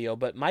collection video,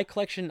 but my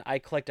collection, I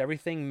collect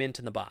everything mint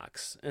in the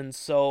box. And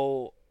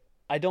so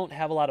I don't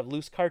have a lot of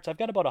loose carts. I've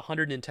got about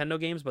 100 Nintendo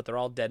games, but they're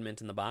all dead mint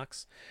in the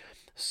box.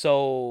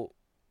 So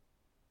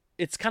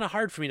it's kind of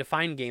hard for me to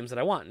find games that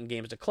I want and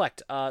games to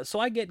collect. So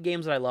I get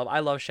games that I love. I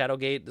love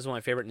Shadowgate. This is one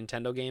of my favorite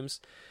Nintendo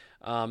games.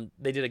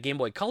 They did a Game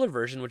Boy Color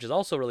version, which is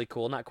also really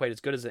cool. Not quite as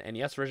good as the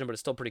NES version, but it's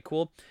still pretty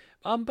cool.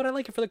 But I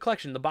like it for the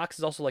collection. The box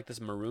is also like this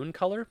maroon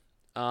color.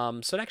 So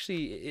it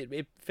actually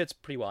it fits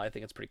pretty well. I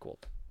think it's pretty cool.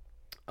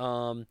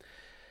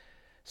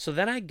 So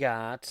then I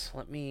got,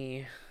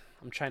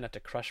 I'm trying not to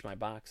crush my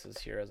boxes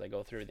here as I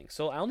go through everything.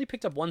 So I only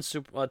picked up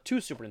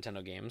two Super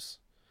Nintendo games.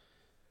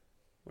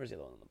 Where's the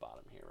other one on the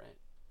bottom here, right?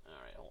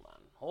 All right,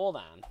 hold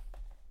on.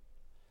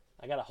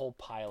 I got a whole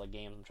pile of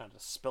games. I'm trying to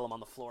spill them on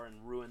the floor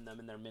and ruin them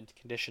in their mint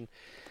condition.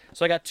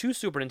 So I got two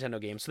Super Nintendo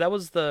games. So that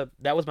was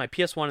my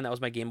PS1 and that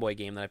was my Game Boy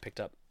game that I picked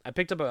up. I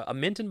picked up a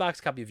mint in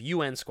box copy of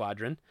UN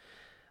Squadron.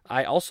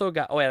 I also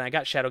got, and I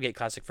got Shadowgate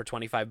Classic for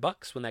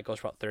 $25 when that goes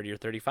for about 30 or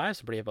 35,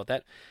 so pretty happy about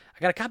that. I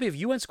got a copy of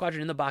UN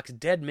Squadron in the box,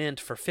 dead mint,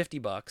 for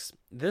 $50.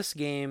 This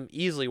game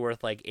easily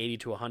worth like 80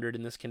 to 100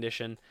 in this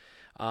condition.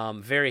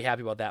 Very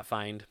happy about that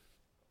find.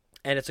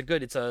 And it's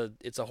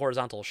a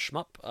horizontal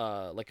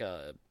shmup,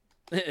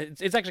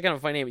 it's actually kind of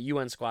a funny name,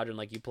 UN Squadron.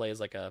 Like you play as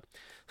like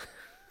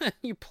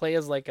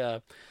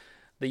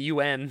the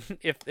UN,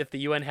 if the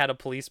UN had a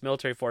police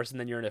military force, and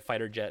then you're in a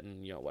fighter jet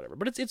and whatever.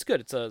 But it's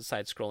good. It's a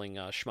side-scrolling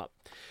shmup.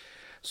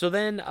 So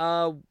then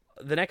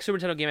the next Super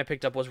Nintendo game I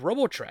picked up was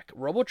Robotrek.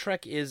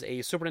 Robotrek is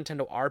a Super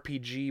Nintendo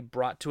RPG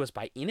brought to us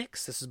by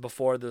Enix. This is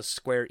before the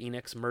Square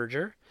Enix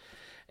merger,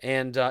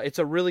 and it's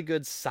a really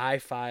good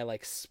sci-fi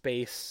like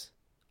space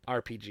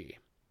RPG.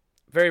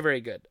 Very,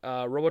 very good.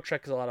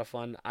 Robotrek is a lot of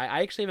fun.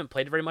 I actually haven't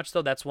played it very much,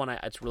 though. That's one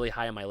it's really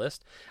high on my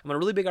list. I'm on a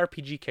really big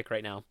RPG kick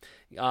right now.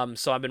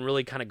 So I've been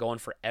really kind of going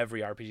for every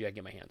RPG I can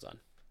get my hands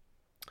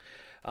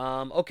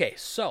on. Okay,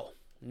 so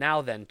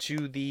now then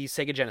to the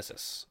Sega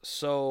Genesis.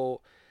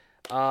 So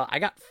I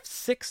got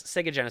 6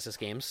 Sega Genesis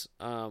games,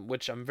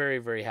 which I'm very,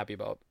 very happy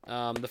about.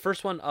 The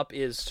first one up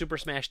is Super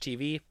Smash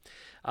TV.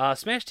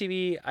 Smash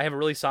TV, I have a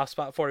really soft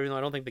spot for, even though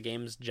I don't think the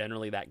game's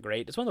generally that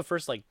great. It's one of the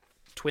first,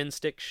 twin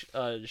stick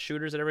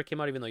shooters that ever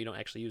came out, even though you don't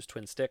actually use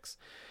twin sticks.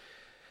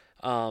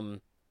 But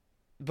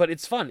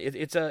it's fun.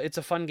 It's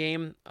a fun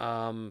game.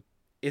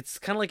 It's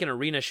kind of like an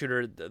arena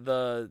shooter.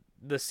 The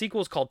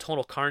sequel is called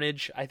Total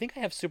Carnage. I think I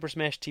have Super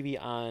Smash TV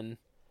on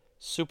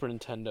Super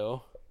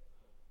Nintendo.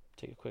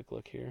 Take a quick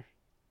look here.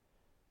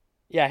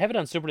 Yeah, I have it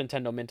on Super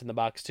Nintendo mint in the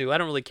box too. I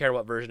don't really care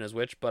what version is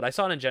which, but I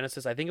saw it in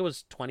Genesis. I think it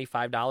was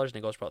 $25 and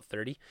it goes for about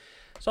 $30.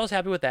 So I was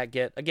happy with that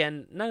get.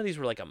 Again, none of these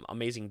were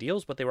amazing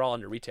deals, but they were all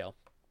under retail.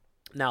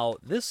 Now,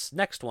 this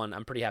next one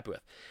I'm pretty happy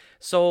with.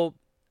 So,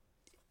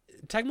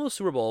 Tecmo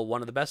Super Bowl,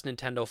 one of the best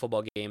Nintendo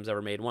football games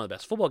ever made, one of the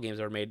best football games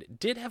ever made,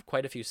 did have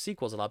quite a few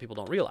sequels a lot of people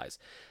don't realize.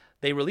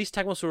 They released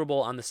Tecmo Super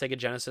Bowl on the Sega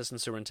Genesis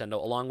and Super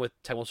Nintendo, along with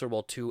Tecmo Super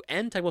Bowl 2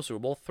 and Tecmo Super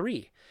Bowl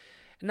 3.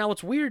 Now,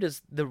 what's weird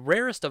is the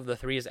rarest of the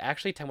 3 is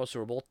actually Tecmo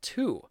Super Bowl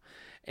 2.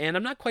 And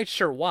I'm not quite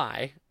sure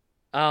why.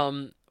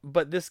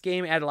 But this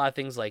game added a lot of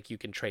things like you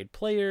can trade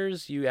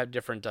players, you have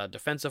different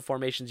defensive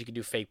formations, you can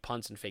do fake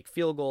punts and fake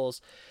field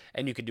goals,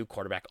 and you can do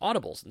quarterback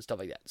audibles and stuff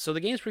like that. So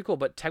the game's pretty cool,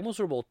 but Tecmo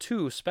Super Bowl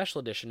 2 Special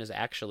Edition is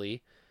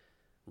actually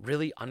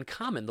really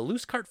uncommon. The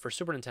loose cart for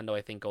Super Nintendo,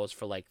 I think, goes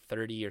for like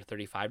 $30 or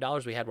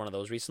 $35. We had one of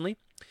those recently.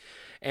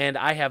 And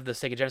I have the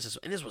Sega Genesis,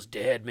 and this was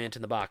dead mint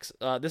in the box.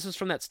 This is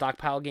from that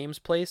Stockpile Games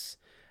place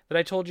that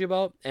I told you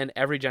about, and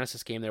every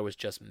Genesis game there was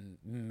just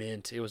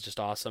mint. It was just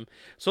awesome.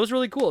 So it's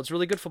really cool. It's a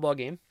really good football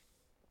game.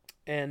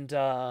 And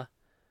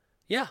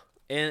yeah,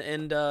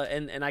 and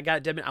I got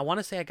it dead mint. I want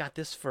to say I got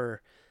this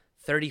for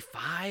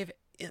 35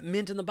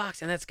 mint in the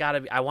box, and that's got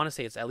to be, I want to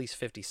say it's at least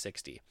 50,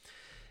 60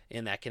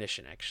 in that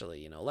condition,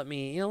 actually. Let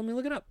me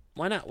look it up.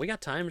 Why not? We got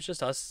time. It's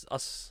just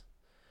us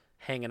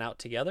hanging out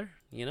together,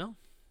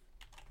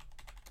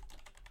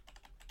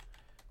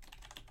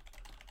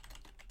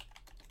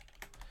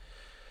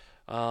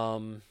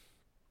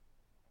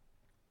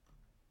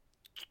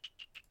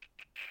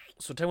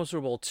 So Taiwan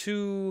Super Bowl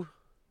 2.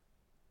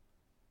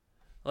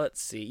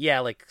 Let's see. Yeah,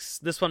 like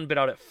this one bid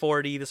out at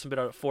 40. This one bid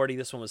out at 40.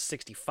 This one was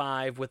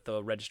 65 with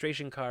the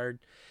registration card.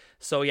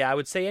 So yeah, I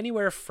would say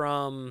anywhere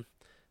from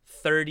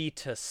 30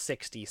 to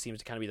 60 seems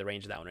to kind of be the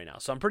range of that one right now.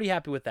 So I'm pretty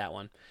happy with that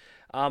one.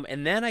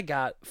 And then I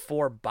got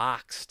 4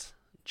 boxed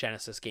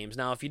Genesis games.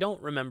 Now, if you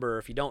don't remember,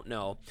 if you don't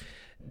know,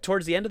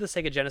 towards the end of the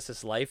Sega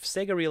Genesis life,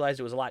 Sega realized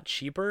it was a lot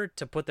cheaper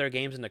to put their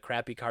games into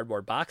crappy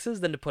cardboard boxes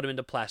than to put them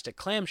into plastic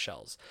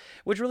clamshells,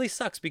 which really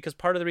sucks because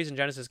part of the reason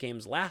Genesis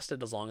games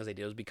lasted as long as they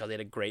did was because they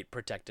had a great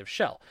protective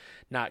shell,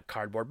 not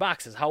cardboard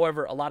boxes.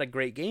 However, a lot of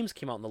great games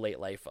came out in the late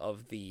life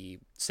of the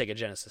Sega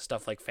Genesis,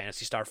 stuff like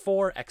Phantasy Star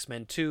 4,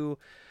 X-Men 2,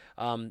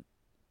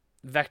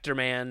 Vector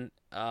Man,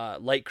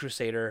 Light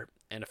Crusader,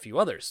 and a few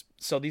others.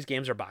 So these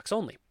games are box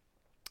only.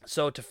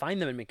 So to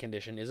find them in mint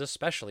condition is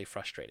especially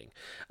frustrating.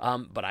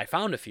 But I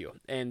found a few.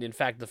 And in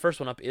fact, the first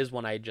one up is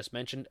one I just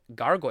mentioned,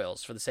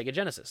 Gargoyles for the Sega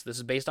Genesis. This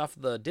is based off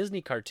the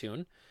Disney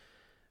cartoon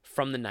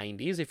from the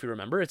 90s, if you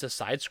remember. It's a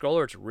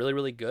side-scroller. It's really,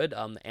 really good.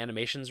 The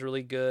animation's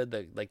really good.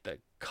 The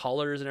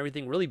colors and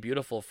everything, really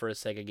beautiful for a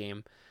Sega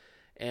game.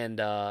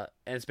 And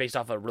it's based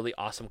off a really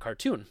awesome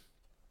cartoon.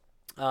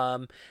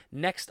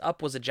 Next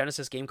up was a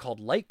Genesis game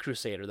called Light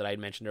Crusader that I had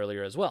mentioned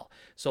earlier as well.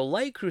 So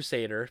Light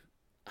Crusader,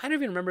 I don't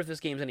even remember if this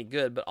game's any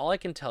good, but all I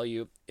can tell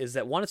you is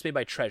that one, it's made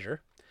by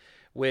Treasure,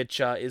 which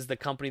is the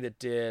company that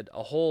did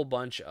a whole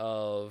bunch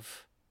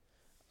of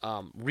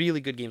really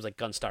good games like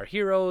Gunstar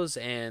Heroes,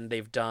 and they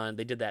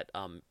did that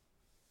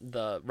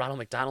the Ronald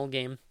McDonald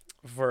game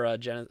for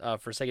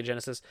Sega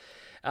Genesis.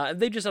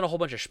 They just done a whole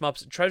bunch of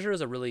shmups. Treasure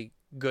is a really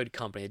good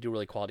company. They do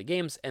really quality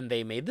games, and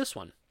they made this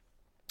one.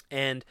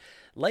 And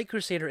Light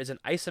Crusader is an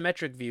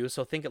isometric view,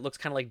 so think it looks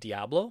kind of like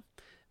Diablo.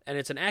 And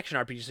it's an action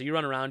RPG, so you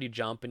run around, you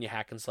jump, and you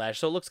hack and slash.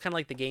 So it looks kind of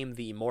like the game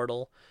The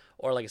Immortal,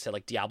 or like I said,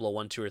 like Diablo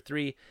 1, 2, or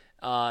 3.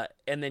 And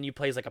then you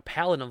play as like a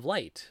Paladin of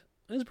Light.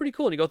 It's pretty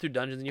cool. And you go through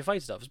dungeons and you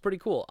fight stuff. It's pretty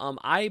cool.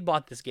 I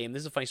bought this game.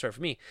 This is a funny story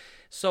for me.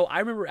 So I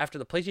remember after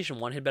the PlayStation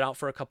 1 had been out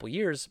for a couple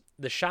years,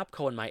 the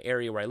Shopco in my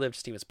area where I lived,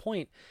 Stevens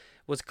Point,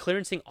 was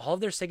clearancing all of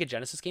their Sega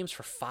Genesis games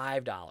for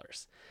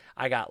 $5.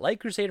 I got Light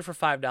Crusader for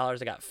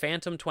 $5. I got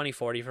Phantom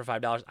 2040 for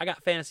 $5. I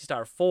got Phantasy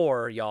Star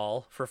 4,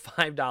 y'all, for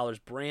 $5,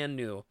 brand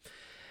new.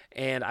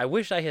 And I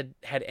wish I had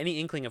had any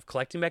inkling of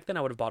collecting back then.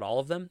 I would have bought all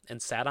of them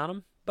and sat on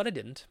them, but I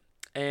didn't.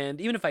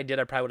 And even if I did,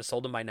 I probably would have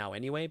sold them by now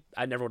anyway.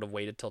 I never would have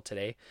waited till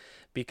today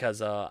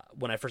because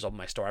when I first opened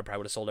my store, I probably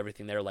would have sold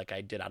everything there like I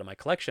did out of my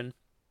collection.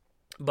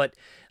 But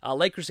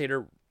Light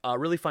Crusader,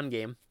 really fun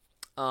game.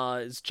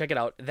 Check it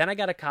out. Then I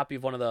got a copy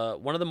of one of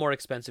the more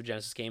expensive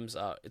Genesis games.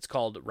 It's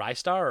called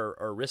Ristar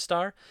or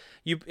Ristar.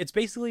 It's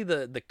basically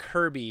the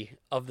Kirby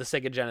of the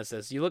Sega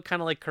Genesis. You look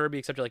kind of like Kirby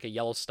except you're like a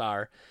yellow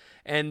star.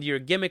 And your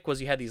gimmick was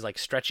you had these like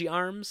stretchy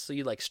arms, so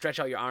you like stretch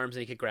out your arms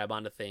and you could grab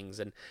onto things,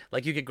 and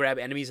like you could grab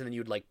enemies and then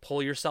you'd like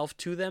pull yourself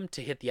to them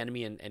to hit the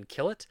enemy and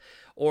kill it,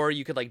 or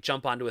you could like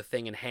jump onto a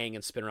thing and hang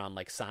and spin around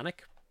like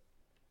Sonic.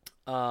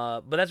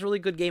 But that's a really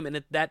good game,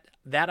 and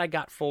that I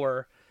got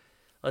for,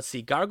 let's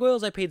see,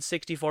 Gargoyles I paid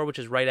 $60 for, which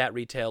is right at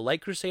retail.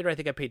 Light Crusader I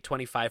think I paid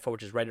 $25 for,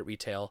 which is right at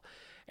retail.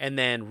 And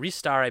then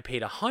Ristar I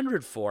paid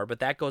 $100 for, but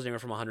that goes anywhere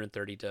from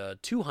 $130 to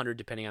 $200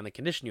 depending on the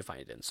condition you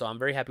find it in. So I'm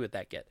very happy with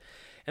that get.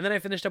 And then I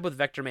finished up with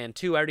Vector Man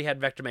 2. I already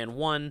had Vector Man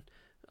 1.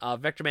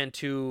 Vector Man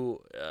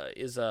 2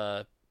 is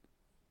a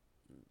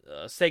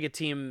Sega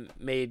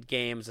team-made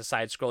game. It's a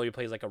side-scroller. You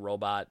play as like a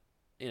robot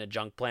in a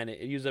junk planet.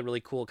 It uses a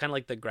really cool, kind of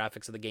like the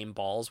graphics of the game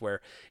Balls,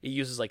 where it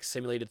uses like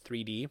simulated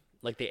 3D.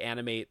 Like they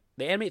animate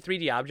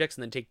 3D objects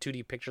and then take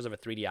 2D pictures of a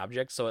 3D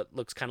object, so it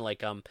looks kind of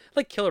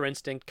like Killer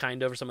Instinct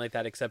kind of, or something like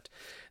that, except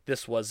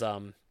this was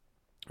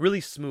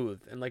really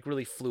smooth and like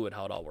really fluid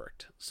how it all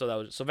worked.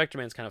 So Vector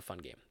Man's kind of a fun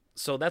game.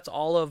 So that's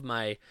all of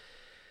my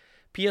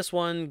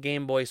PS1,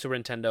 Game Boy, Super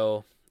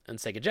Nintendo, and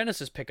Sega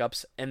Genesis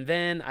pickups. And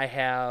then I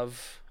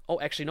have,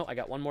 I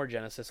got one more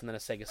Genesis and then a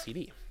Sega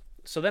CD.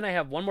 So then I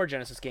have one more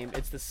Genesis game.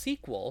 It's the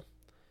sequel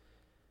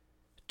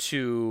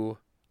to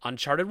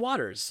Uncharted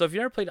Waters. So if you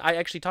never played, I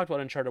actually talked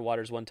about Uncharted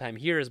Waters one time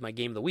here as my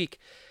game of the week.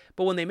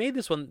 But when they made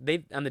this one,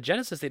 on the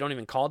Genesis, they don't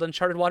even call it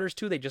Uncharted Waters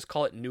 2. They just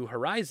call it New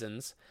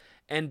Horizons.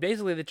 And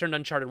basically they turned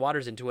Uncharted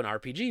Waters into an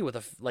RPG with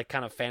a like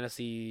kind of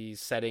fantasy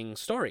setting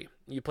story.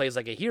 You play as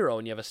like a hero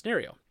and you have a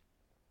scenario.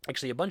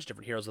 Actually, a bunch of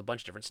different heroes with a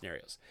bunch of different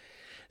scenarios.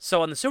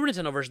 So on the Super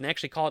Nintendo version, they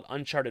actually call it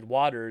Uncharted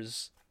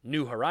Waters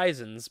New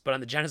Horizons, but on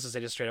the Genesis,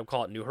 they just straight up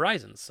call it New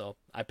Horizons. So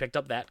I picked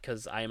up that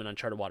because I am an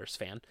Uncharted Waters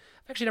fan.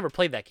 I've actually never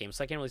played that game,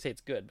 so I can't really say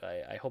it's good, but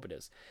I hope it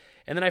is.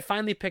 And then I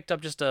finally picked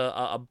up just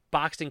a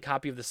boxed-in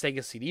copy of the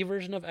Sega CD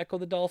version of Echo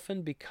the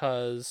Dolphin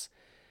because,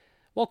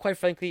 well, quite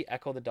frankly,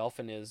 Echo the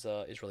Dolphin is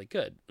really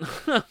good.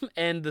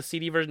 And the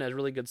CD version has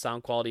really good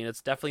sound quality, and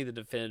it's definitely the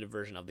definitive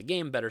version of the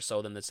game, better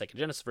so than the Sega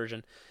Genesis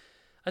version.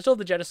 I still have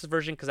the Genesis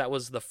version because that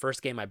was the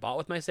first game I bought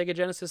with my Sega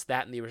Genesis,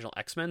 that and the original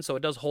X-Men, so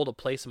it does hold a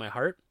place in my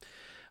heart.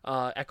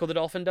 Echo the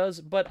Dolphin does,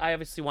 but I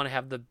obviously want to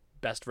have the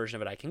best version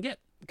of it I can get.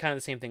 Kind of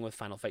the same thing with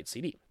Final Fight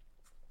CD.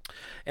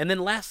 And then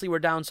lastly, we're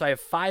down, so I have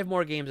 5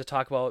 more games to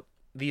talk about.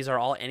 These are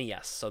all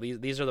NES, so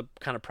these are the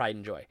kind of pride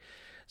and joy.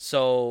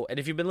 So, and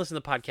if you've been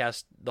listening to the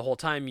podcast the whole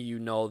time, you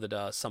know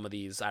that some of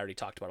these I already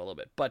talked about a little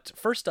bit. But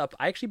first up,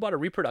 I actually bought a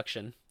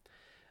reproduction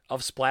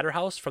of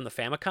Splatterhouse from the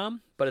Famicom,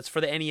 but it's for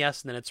the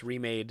NES, and then it's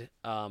remade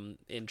and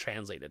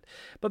translated.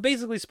 But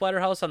basically,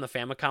 Splatterhouse on the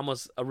Famicom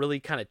was a really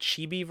kind of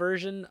chibi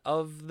version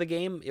of the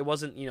game. It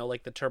wasn't,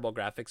 like the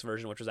TurboGrafx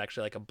version, which was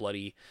actually like a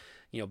bloody,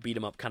 beat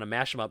 'em up, kind of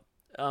mash 'em up.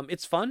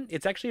 It's fun.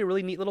 It's actually a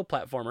really neat little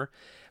platformer.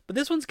 But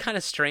this one's kind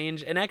of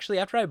strange, and actually,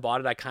 after I bought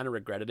it, I kind of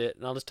regretted it,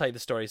 and I'll just tell you the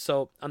story.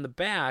 So, on the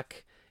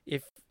back,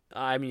 you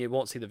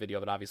won't see the video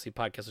of it, obviously,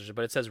 podcast,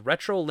 but it says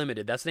Retro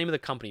Limited. That's the name of the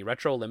company,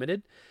 Retro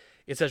Limited.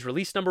 It says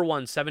release number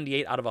 1,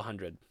 78 out of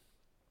 100.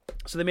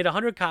 So they made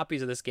 100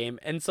 copies of this game,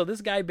 and so this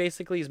guy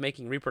basically is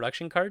making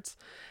reproduction carts,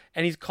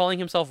 and he's calling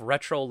himself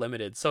Retro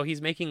Limited. So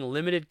he's making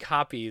limited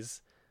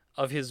copies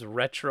of his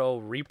retro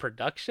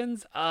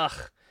reproductions.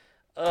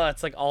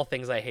 It's like all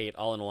things I hate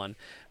all in one.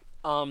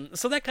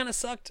 So that kind of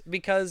sucked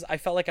because I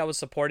felt like I was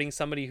supporting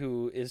somebody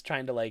who is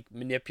trying to like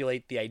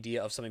manipulate the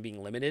idea of something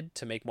being limited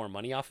to make more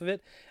money off of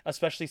it,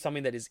 especially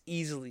something that is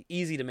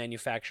easy to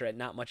manufacture at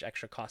not much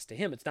extra cost to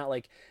him. It's not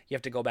like you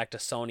have to go back to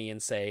Sony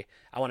and say,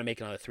 I want to make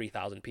another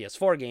 3,000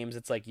 PS4 games.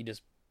 It's like you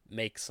just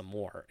make some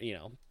more,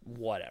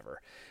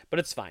 whatever. But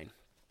it's fine.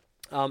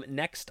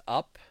 Next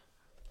up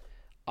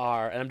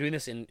and I'm doing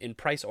this in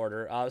price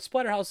order.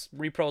 Splatterhouse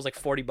Repro is like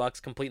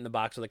 $40, complete in the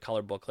box with a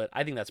color booklet.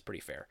 I think that's pretty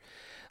fair.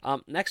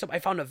 Next up, I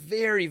found a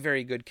very,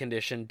 very good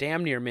condition,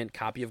 damn near mint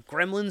copy of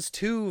Gremlins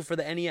 2 for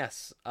the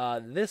NES.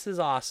 This is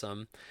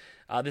awesome.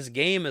 This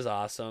game is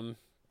awesome.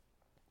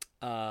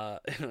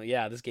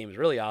 Yeah, this game is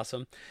really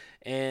awesome.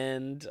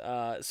 And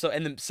the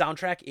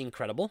soundtrack,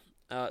 incredible.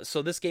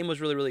 So this game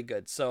was really, really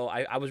good. So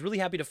I was really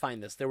happy to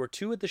find this. There were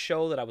 2 at the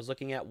show that I was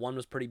looking at. One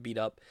was pretty beat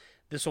up.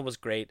 This one was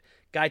great.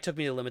 Guy took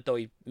me to the limit, though.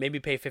 He made me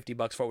pay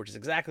 $50 for it, which is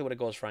exactly what it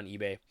goes for on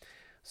eBay.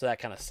 So that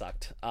kind of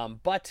sucked.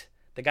 But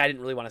the guy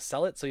didn't really want to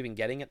sell it, so even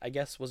getting it, I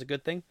guess, was a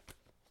good thing.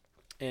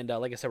 And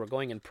like I said, we're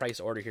going in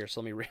price order here,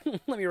 so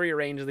let me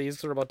rearrange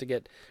these. We're about to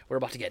get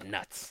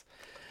nuts.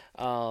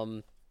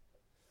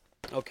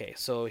 Okay,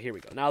 so here we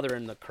go. Now they're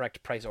in the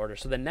correct price order.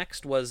 So the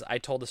next was, I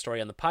told the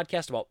story on the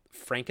podcast about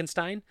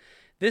Frankenstein.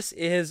 This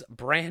is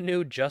brand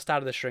new, just out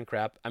of the shrink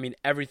wrap. I mean,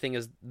 everything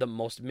is the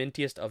most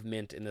mintiest of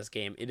mint in this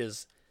game.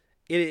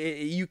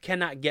 You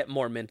cannot get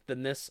more mint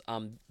than this.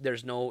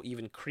 There's no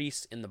even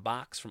crease in the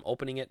box from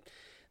opening it.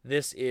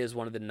 This is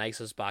one of the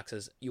nicest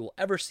boxes you will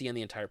ever see on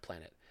the entire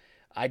planet.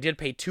 I did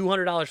pay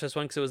 $200 for this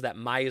one because it was that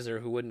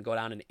miser who wouldn't go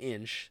down an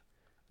inch,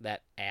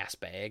 that ass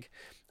bag.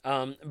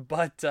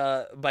 But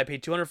I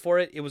paid $200 for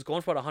it. It was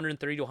going for about $130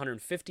 to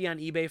 $150 on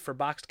eBay for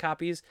boxed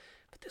copies.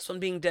 But this one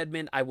being dead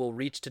mint, I will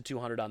reach to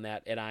 $200 on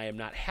that, and I am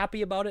not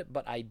happy about it,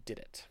 but I did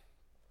it.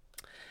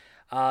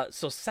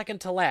 So second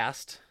to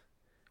last,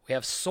 we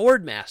have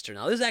Swordmaster.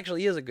 Now, this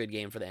actually is a good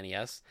game for the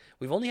NES.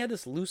 We've only had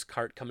this loose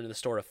cart come into the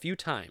store a few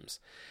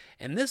times.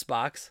 And this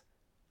box,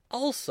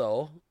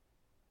 also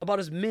about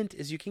as mint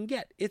as you can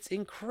get. It's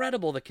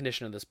incredible, the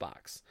condition of this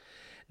box.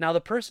 Now, the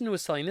person who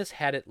was selling this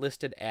had it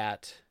listed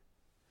at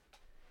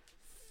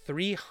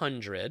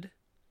 $300,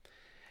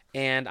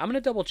 and I'm going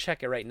to double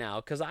check it right now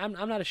because I'm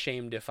not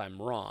ashamed if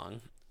I'm wrong,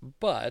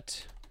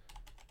 but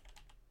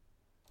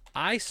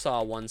I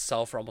saw one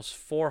sell for almost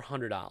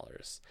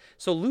 $400.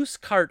 So loose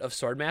cart of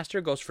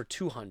Swordmaster goes for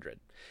 $200.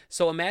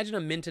 So imagine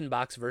a mint in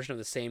box version of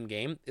the same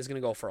game is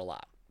going to go for a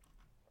lot.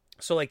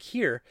 So like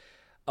here,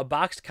 a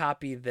boxed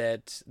copy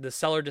that the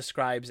seller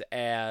describes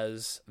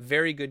as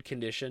very good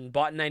condition,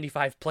 bought in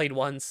 95, played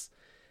once,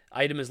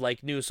 item is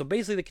like new. So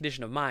basically the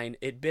condition of mine,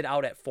 it bid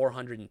out at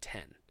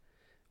 410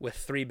 with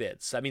 3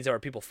 bids. So that means there were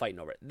people fighting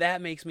over it.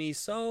 That makes me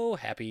so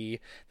happy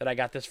that I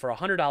got this for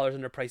 $100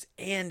 under price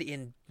and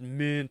in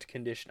mint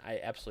condition. I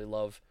absolutely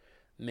love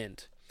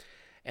mint.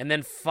 And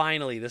then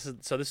finally, this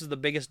is the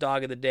biggest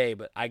dog of the day,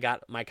 but I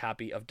got my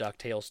copy of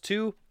DuckTales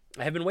 2.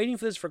 I have been waiting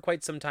for this for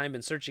quite some time,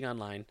 been searching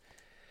online.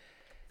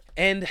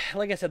 And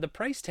like I said, the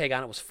price tag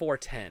on it was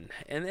 $410,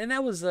 and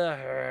that was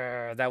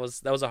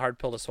a hard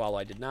pill to swallow.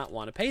 I did not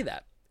want to pay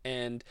that,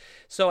 and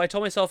so I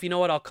told myself, you know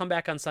what? I'll come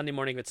back on Sunday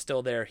morning if it's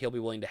still there. He'll be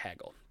willing to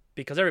haggle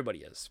because everybody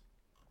is.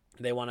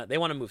 They want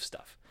to move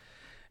stuff,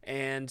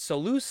 and so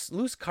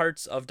loose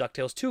carts of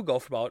DuckTales 2 go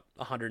for about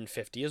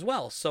 $150 as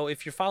well. So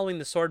if you're following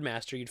the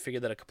Swordmaster, you'd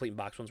figure that a complete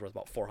box one's worth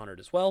about $400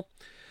 as well.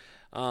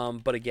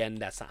 But again,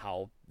 that's not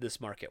how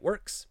this market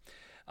works.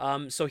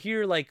 So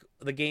here, like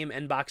the game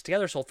and box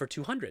together sold for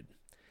 $200.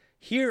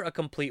 Here, a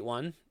complete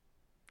one,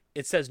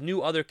 it says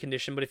new other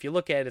condition, but if you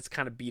look at it, it's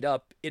kind of beat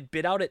up. It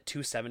bid out at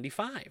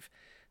 $275.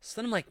 So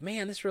then I'm like,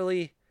 man, this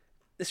really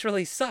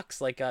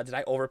sucks. Like, did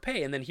I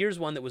overpay? And then here's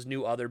one that was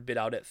new other, bid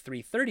out at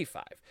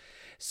 $335.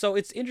 So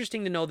it's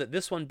interesting to know that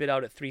this one bid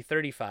out at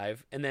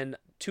 $335, and then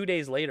 2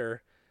 days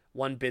later,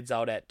 one bids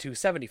out at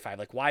 $275.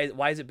 Like,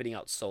 why is it bidding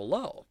out so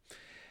low?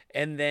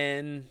 And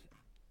then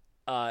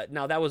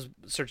now that was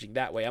searching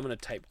that way. I'm going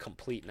to type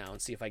complete now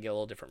and see if I get a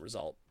little different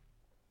result.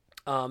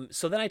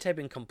 So then I type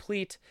in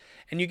complete,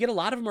 and you get a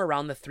lot of them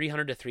around the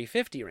 $300 to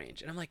 $350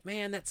 range. And I'm like,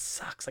 man, that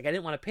sucks. Like, I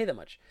didn't want to pay that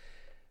much.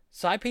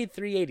 So I paid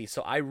 $380.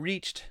 So I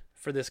reached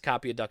for this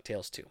copy of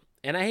DuckTales 2.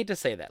 And I hate to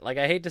say that. Like,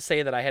 I hate to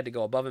say that I had to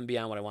go above and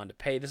beyond what I wanted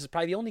to pay. This is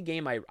probably the only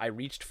game I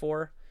reached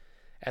for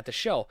at the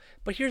show.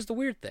 But here's the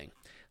weird thing.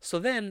 So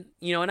then,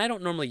 and I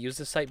don't normally use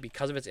this site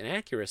because of its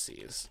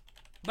inaccuracies,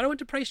 but I went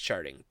to price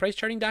charting,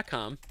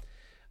 pricecharting.com.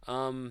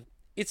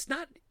 It's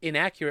not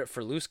inaccurate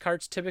for loose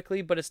carts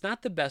typically, but it's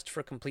not the best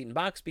for complete in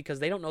box because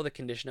they don't know the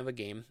condition of a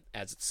game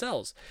as it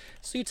sells.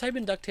 So you type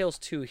in DuckTales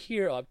 2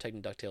 here. Oh, I've typed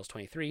in DuckTales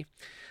 23.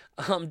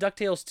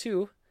 DuckTales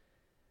 2,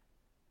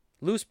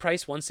 loose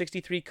price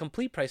 $163,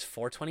 complete price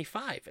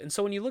 $425. And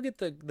so when you look at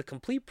the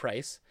complete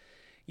price,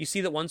 you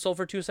see that one sold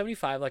for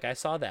 $275, like I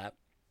saw that.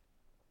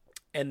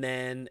 And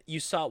then you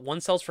saw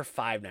one sells for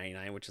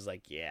 $5.99, which is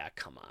like, yeah,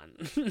 come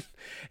on.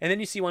 And then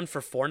you see one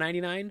for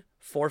 $4.99,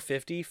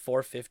 $4.50,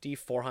 $4.50,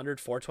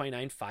 $400,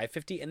 $4.29,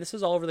 $5.50, and this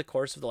is all over the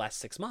course of the last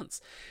 6 months.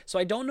 So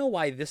I don't know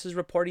why this is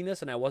reporting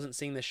this, and I wasn't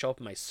seeing this show up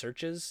in my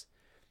searches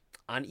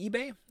on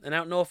eBay. And I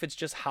don't know if it's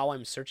just how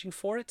I'm searching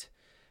for it.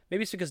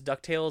 Maybe it's because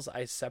DuckTales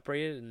I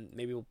separated, and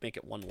maybe we'll make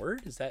it one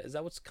word. Is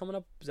that what's coming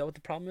up? Is that what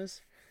the problem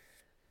is?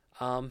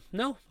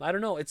 No, I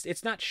don't know.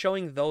 It's not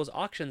showing those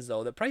auctions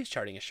though that price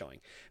charting is showing.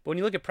 But when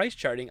you look at price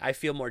charting, I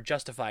feel more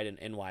justified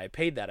in why I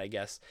paid that, I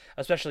guess,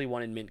 especially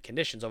one in mint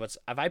condition. So if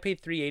I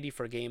paid $380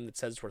 for a game that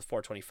says it's worth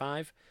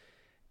 $425,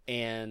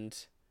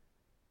 and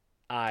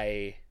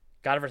I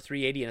got it for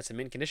 $380 and it's in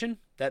mint condition,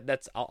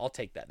 I'll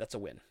take that. That's a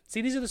win.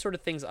 See, these are the sort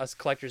of things us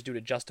collectors do to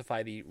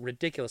justify the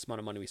ridiculous amount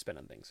of money we spend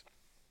on things.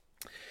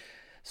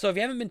 So if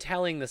you haven't been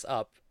tallying this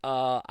up,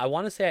 I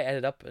want to say I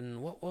added up,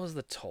 and what was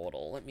the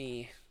total? Let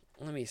me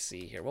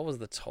see here. What was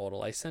the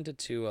total? I sent it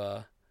to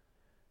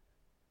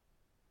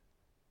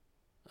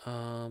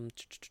I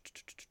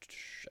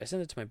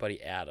sent it to my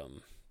buddy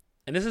Adam.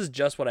 And this is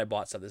just what I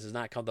bought stuff. This does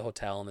not count the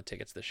hotel and the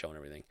tickets to the show and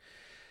everything.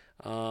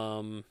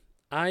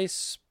 I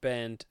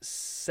spent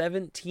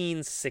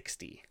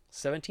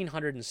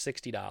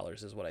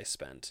 $1,760 is what I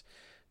spent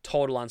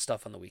total on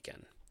stuff on the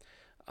weekend.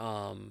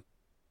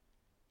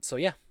 So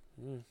yeah.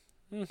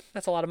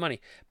 That's a lot of money,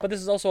 but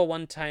this is also a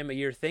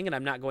one-time-a-year thing, and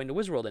I'm not going to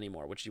WizWorld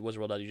anymore, which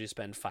WizWorld I usually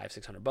spend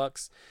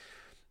 $500-$600,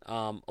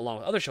 along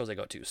with other shows I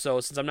go to. So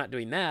since I'm not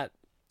doing that,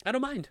 I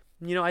don't mind.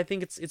 I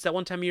think it's that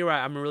one time a year where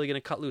I'm really going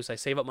to cut loose. I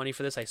save up money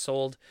for this. I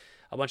sold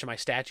a bunch of my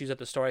statues at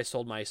the store. I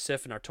sold my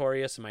Sif and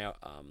Artorias and my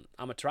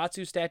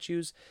Amaterasu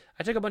statues.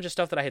 I took a bunch of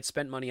stuff that I had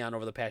spent money on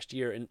over the past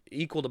year and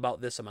equaled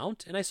about this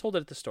amount, and I sold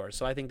it at the store.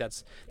 So I think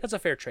that's a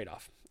fair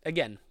trade-off.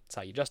 Again, that's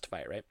how you justify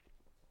it, right?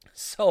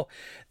 So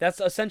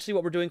that's essentially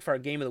what we're doing for our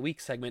Game of the Week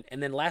segment.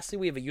 And then lastly,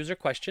 we have a user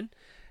question,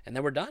 and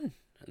then we're done.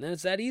 And then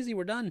it's that easy.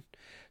 We're done.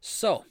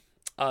 So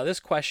this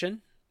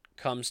question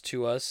comes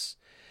to us,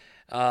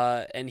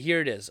 and here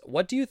it is.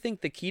 What do you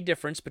think the key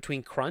difference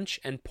between crunch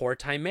and poor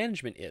time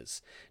management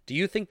is? Do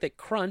you think that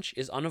crunch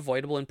is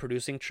unavoidable in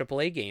producing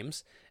AAA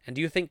games? And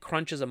do you think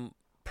crunch is a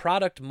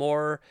product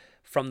more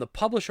from the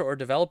publisher or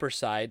developer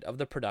side of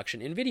the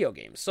production in video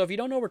games? So if you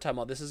don't know what we're talking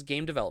about, this is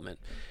game development.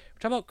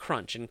 We're talking about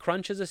crunch, and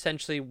crunch is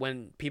essentially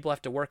when people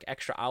have to work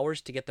extra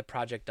hours to get the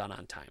project done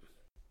on time.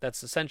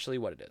 That's essentially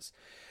what it is.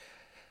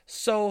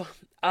 So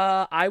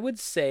I would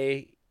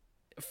say,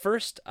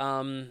 first,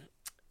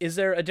 is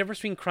there a difference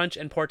between crunch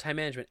and poor time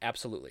management?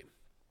 Absolutely.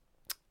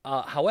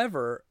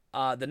 However,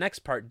 the next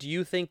part, do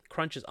you think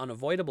crunch is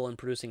unavoidable in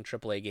producing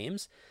AAA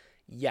games?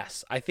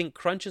 Yes, I think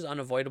crunch is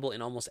unavoidable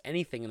in almost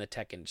anything in the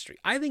tech industry.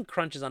 I think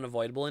crunch is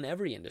unavoidable in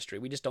every industry.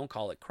 We just don't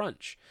call it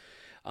crunch.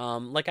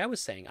 Like I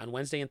was saying, on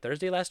Wednesday and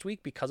Thursday last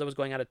week, because I was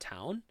going out of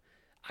town,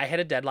 I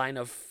had a deadline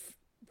of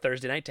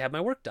Thursday night to have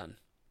my work done.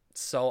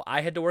 So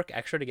I had to work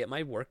extra to get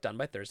my work done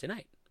by Thursday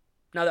night.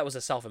 Now, that was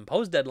a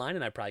self-imposed deadline,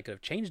 and I probably could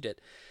have changed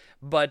it,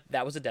 but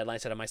that was a deadline I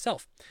set on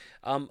myself.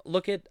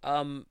 Look at,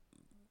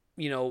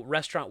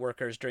 restaurant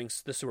workers during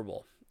the Super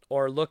Bowl,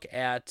 or look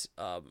at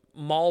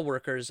mall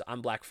workers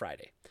on Black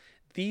Friday.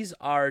 These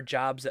are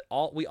jobs that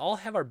we all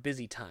have our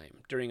busy time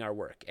during our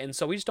work, and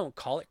so we just don't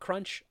call it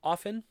crunch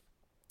often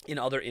in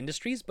other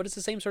industries, but it's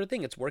the same sort of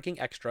thing. It's working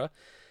extra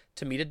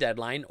to meet a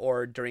deadline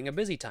or during a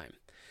busy time.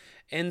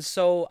 And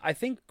so I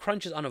think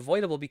crunch is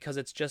unavoidable because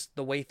it's just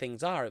the way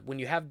things are. When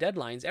you have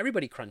deadlines,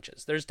 everybody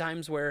crunches. There's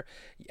times where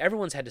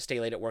everyone's had to stay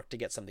late at work to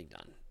get something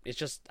done. It's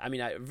just,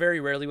 very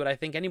rarely would I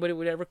think anybody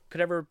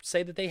could ever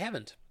say that they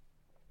haven't.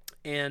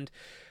 And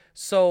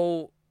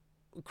so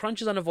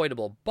crunch is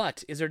unavoidable,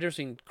 but is there a difference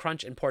between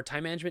crunch and poor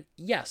time management?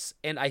 Yes.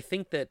 And I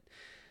think that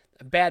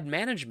bad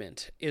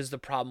management is the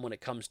problem when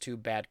it comes to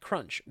bad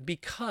crunch,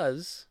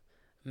 because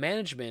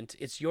management,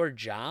 it's your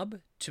job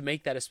to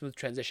make that a smooth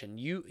transition.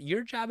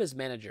 Your job as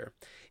manager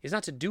is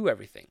not to do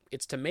everything.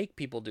 It's to make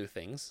people do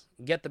things,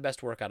 get the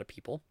best work out of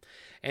people,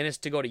 and it's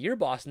to go to your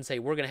boss and say,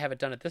 we're going to have it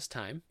done at this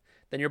time.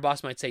 Then your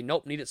boss might say,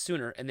 nope, need it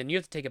sooner, and then you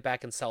have to take it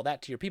back and sell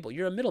that to your people.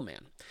 You're a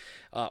middleman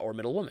or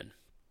middlewoman.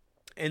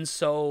 And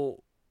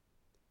so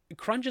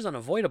crunch is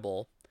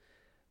unavoidable,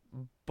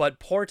 but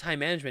poor time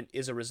management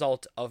is a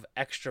result of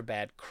extra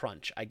bad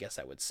crunch, I guess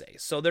I would say.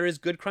 So there is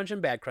good crunch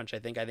and bad crunch, I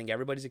think. I think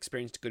everybody's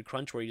experienced good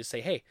crunch where you just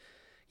say, hey,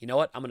 you know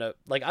what? I'm going to,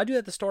 like, I do that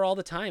at the store all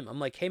the time. I'm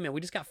like, hey, man,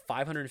 we just got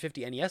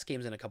 550 NES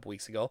games in a couple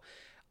weeks ago.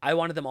 I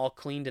wanted them all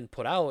cleaned and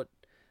put out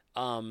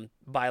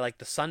by, like,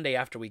 the Sunday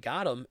after we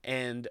got them,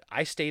 and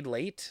I stayed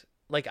late.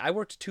 Like, I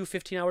worked 2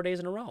 15-hour days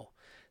in a row.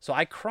 So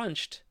I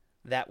crunched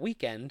that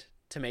weekend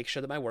to make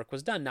sure that my work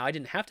was done. Now, I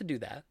didn't have to do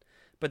that,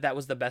 but that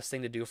was the best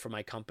thing to do for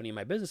my company and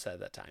my business at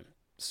that time.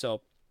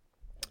 So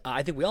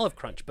I think we all have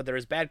crunch, but there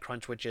is bad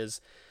crunch, which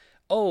is,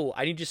 oh,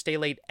 I need you to stay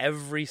late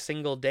every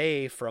single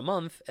day for a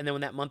month, and then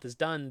when that month is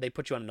done, they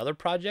put you on another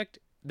project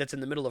that's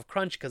in the middle of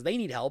crunch because they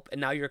need help, and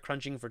now you're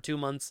crunching for 2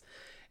 months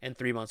and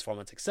 3 months, 4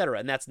 months, etc.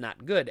 And that's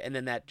not good, and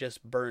then that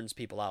just burns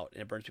people out,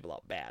 and it burns people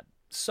out bad.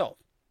 So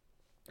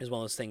it's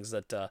one of those things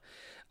that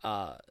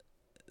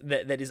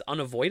that is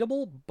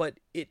unavoidable, but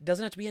it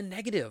doesn't have to be a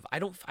negative. I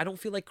don't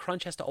feel like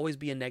crunch has to always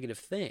be a negative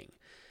thing.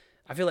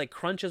 I feel like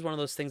crunch is one of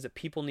those things that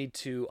people need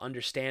to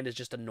understand is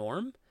just a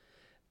norm.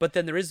 But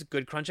then there is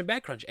good crunch and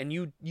bad crunch, and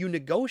you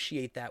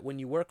negotiate that when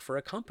you work for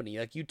a company.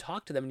 Like, you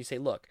talk to them and you say,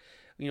 look,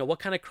 you know, what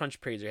kind of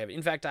crunch periods are you having?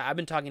 In fact, I've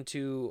been talking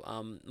to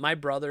my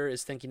brother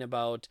is thinking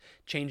about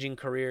changing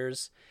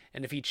careers,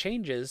 and if he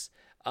changes,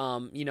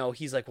 you know,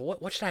 he's like, well,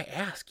 what should I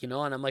ask? You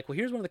know, and I'm like, well,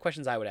 here's one of the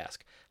questions I would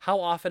ask: how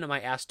often am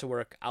I asked to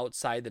work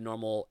outside the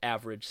normal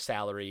average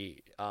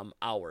salary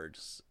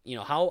hours? You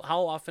know, how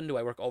often do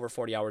I work over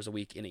 40 hours a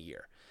week in a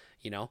year?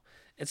 You know,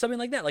 and something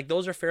like that. Like,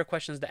 those are fair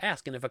questions to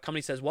ask. And if a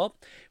company says, well,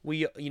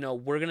 we're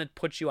going to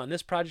put you on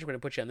this project, we're going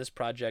to put you on this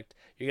project,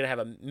 you're going to have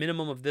a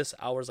minimum of this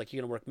hours, like, you're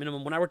going to work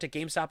minimum. When I worked at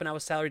GameStop and I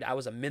was salaried, I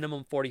was a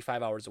minimum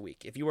 45 hours a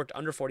week. If you worked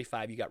under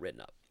 45, you got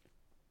written up.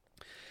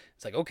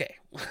 It's like, okay.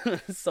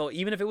 So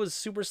even if it was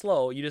super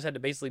slow, you just had to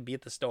basically be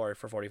at the store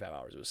for 45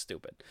 hours. It was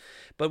stupid.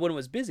 But when it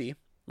was busy,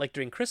 like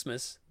during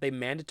Christmas, they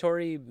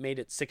mandatory made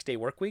it 6-day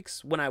work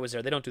weeks. When I was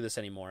there, they don't do this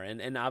anymore.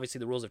 And obviously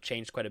the rules have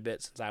changed quite a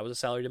bit since I was a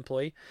salaried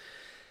employee.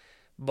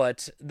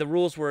 But the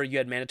rules were you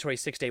had mandatory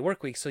 6-day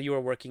work weeks, so you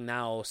were working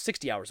now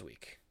 60 hours a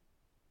week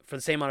for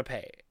the same amount of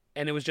pay.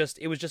 And it was just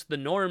the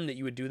norm that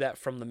you would do that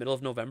from the middle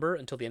of November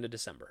until the end of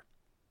December.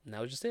 And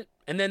that was just it.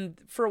 And then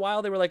for a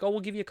while they were like, oh, we'll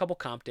give you a couple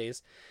comp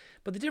days.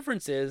 But the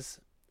difference is,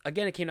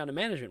 again, it came down to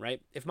management,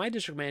 right? If my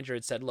district manager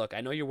had said, look,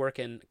 I know you're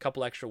working a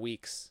couple extra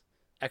weeks,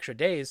 extra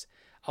days,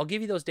 I'll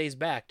give you those days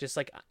back. Just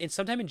like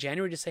sometime in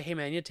January, just say, hey,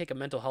 man, I need to take a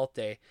mental health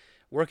day,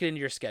 work it into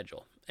your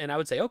schedule. And I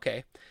would say,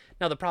 okay.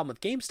 Now, the problem with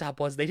GameStop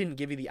was they didn't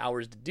give you the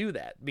hours to do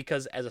that,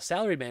 because as a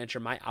salary manager,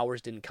 my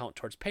hours didn't count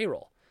towards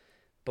payroll.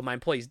 But my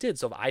employees did.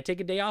 So if I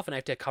take a day off and I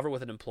have to cover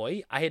with an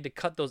employee, I had to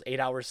cut those 8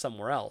 hours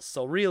somewhere else.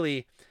 So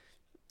really,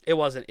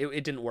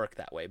 it didn't work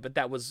that way. But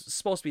that was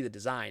supposed to be the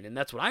design, and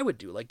that's what I would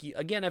do. Like,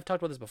 again, I've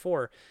talked about this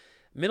before.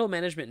 Middle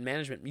management and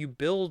management, you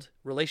build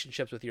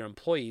relationships with your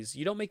employees.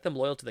 You don't make them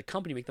loyal to the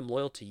company, you make them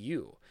loyal to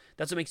you.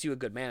 That's what makes you a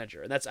good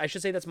manager. And I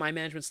should say that's my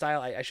management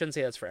style. I shouldn't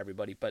say that's for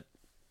everybody, but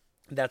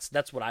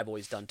that's what I've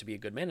always done to be a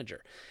good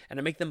manager. And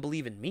I make them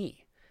believe in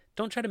me.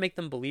 Don't try to make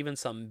them believe in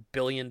some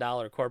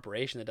billion-dollar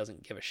corporation that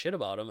doesn't give a shit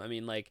about them. I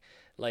mean, like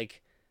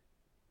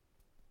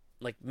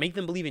make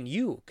them believe in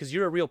you, because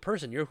you're a real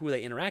person. You're who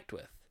they interact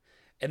with.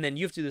 And then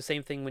you have to do the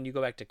same thing when you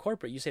go back to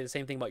corporate. You say the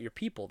same thing about your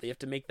people. They have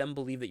to make them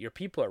believe that your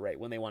people are right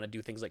when they want to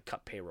do things like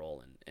cut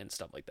payroll and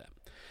stuff like that.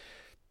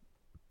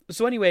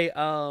 So anyway,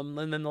 and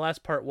then the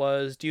last part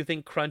was, do you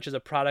think crunch is a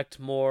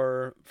product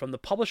more from the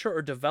publisher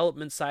or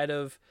development side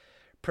of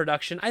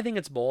production? I think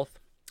it's both.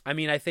 I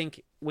mean, I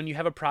think when you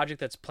have a project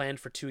that's planned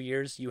for 2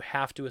 years, you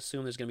have to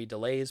assume there's going to be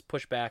delays,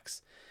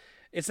 pushbacks.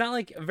 It's not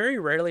like, very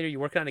rarely are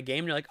you working on a game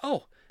and you're like,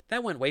 oh,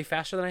 that went way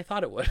faster than I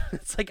thought it would.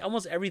 It's like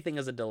almost everything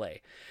is a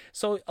delay.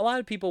 So a lot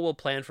of people will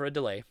plan for a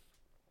delay.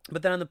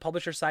 But then on the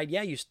publisher side,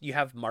 yeah, you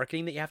have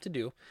marketing that you have to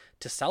do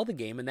to sell the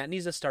game, and that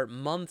needs to start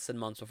months and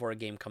months before a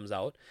game comes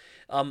out.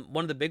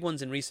 One of the big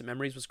ones in recent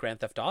memories was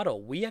Grand Theft Auto.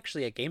 We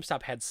actually at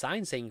GameStop had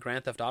signs saying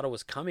Grand Theft Auto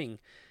was coming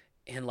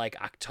in like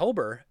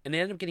October, and it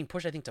ended up getting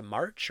pushed, I think, to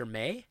March or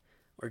May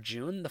or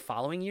June the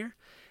following year.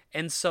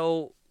 And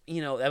so,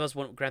 you know, that was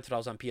when Grand Theft Auto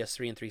was on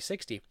PS3 and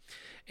 360.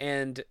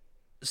 And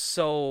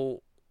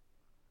so,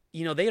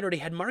 you know, they had already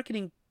had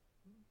marketing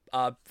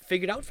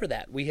figured out for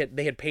that.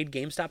 They had paid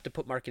GameStop to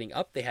put marketing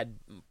up. They had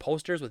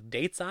posters with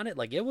dates on it.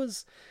 Like, it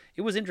was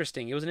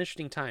interesting. It was an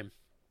interesting time.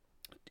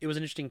 It was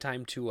an interesting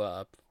time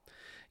to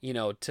you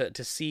know,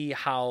 to see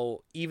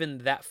how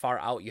even that far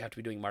out you have to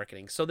be doing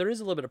marketing. So there is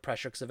a little bit of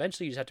pressure, because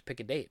eventually you just have to pick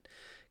a date,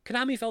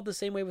 Konami felt the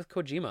same way with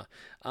Kojima.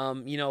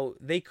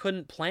 They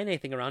couldn't plan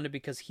anything around it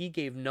because he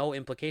gave no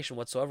implication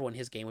whatsoever when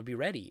his game would be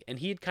ready. And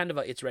he had kind of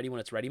a it's ready when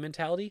it's ready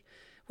mentality,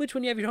 which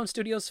when you have your own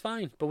studio is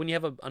fine. But when you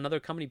have another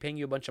company paying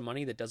you a bunch of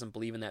money that doesn't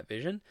believe in that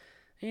vision,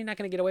 you're not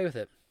going to get away with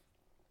it.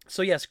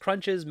 So yes,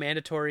 crunch is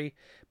mandatory,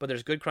 but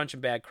there's good crunch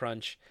and bad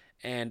crunch,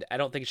 and I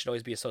don't think it should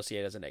always be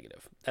associated as a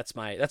negative. That's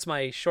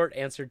my short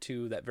answer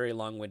to that very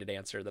long-winded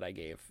answer that I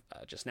gave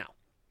just now.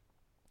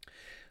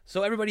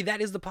 So everybody, that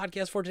is the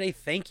podcast for today.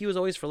 Thank you as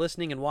always for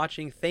listening and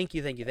watching. Thank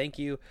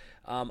you.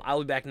 I'll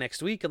be back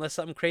next week unless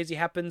something crazy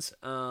happens.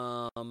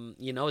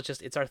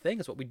 It's our thing.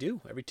 It's what we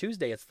do every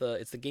Tuesday. It's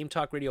the Game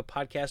Talk Radio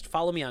podcast.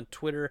 Follow me on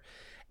Twitter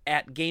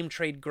at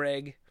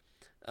GameTradeGreg.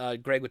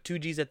 Greg with 2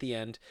 G's at the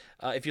end.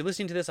 If you're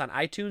listening to this on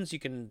iTunes, you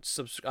can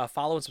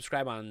follow and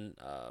subscribe on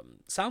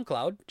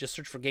SoundCloud. Just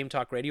search for Game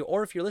Talk Radio.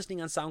 Or if you're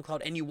listening on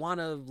SoundCloud and you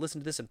want to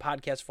listen to this in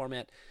podcast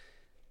format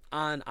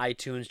on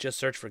iTunes, just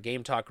search for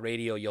Game Talk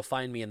Radio. You'll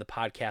find me in the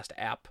podcast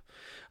app.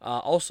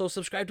 Also,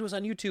 subscribe to us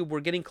on YouTube. We're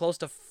getting close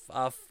to,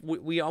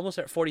 we almost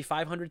at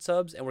 4,500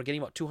 subs, and we're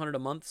getting about 200 a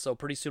month. So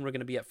pretty soon we're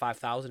going to be at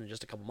 5,000 in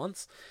just a couple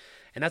months.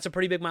 And that's a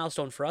pretty big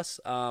milestone for us.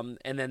 And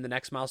then the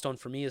next milestone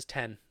for me is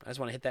 10. I just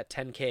want to hit that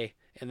 10K,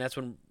 and that's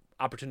when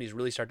opportunities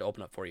really start to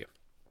open up for you.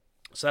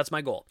 So that's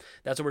my goal.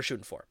 That's what we're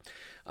shooting for.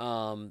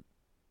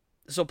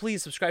 So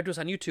please subscribe to us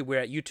on YouTube.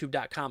 We're at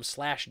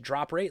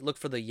youtube.com/droprate. Look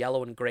for the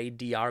yellow and gray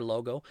DR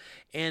logo.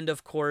 And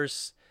of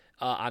course,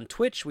 on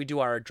Twitch, we do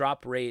our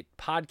Drop Rate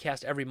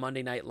podcast every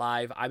Monday night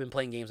live. I've been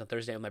playing games on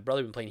Thursday with my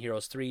brother. We've been playing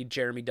Heroes 3.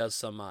 Jeremy does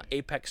some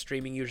Apex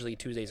streaming, usually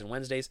Tuesdays and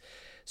Wednesdays.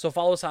 So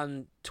follow us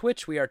on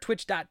Twitch. We are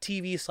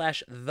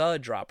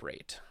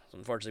twitch.tv/thedroprate. So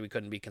unfortunately, we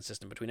couldn't be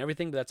consistent between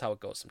everything, but that's how it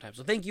goes sometimes.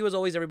 So thank you, as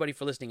always, everybody,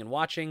 for listening and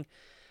watching.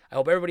 I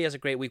hope everybody has a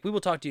great week. We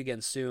will talk to you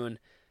again soon.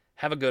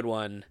 Have a good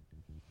one.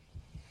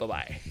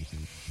 Bye-bye.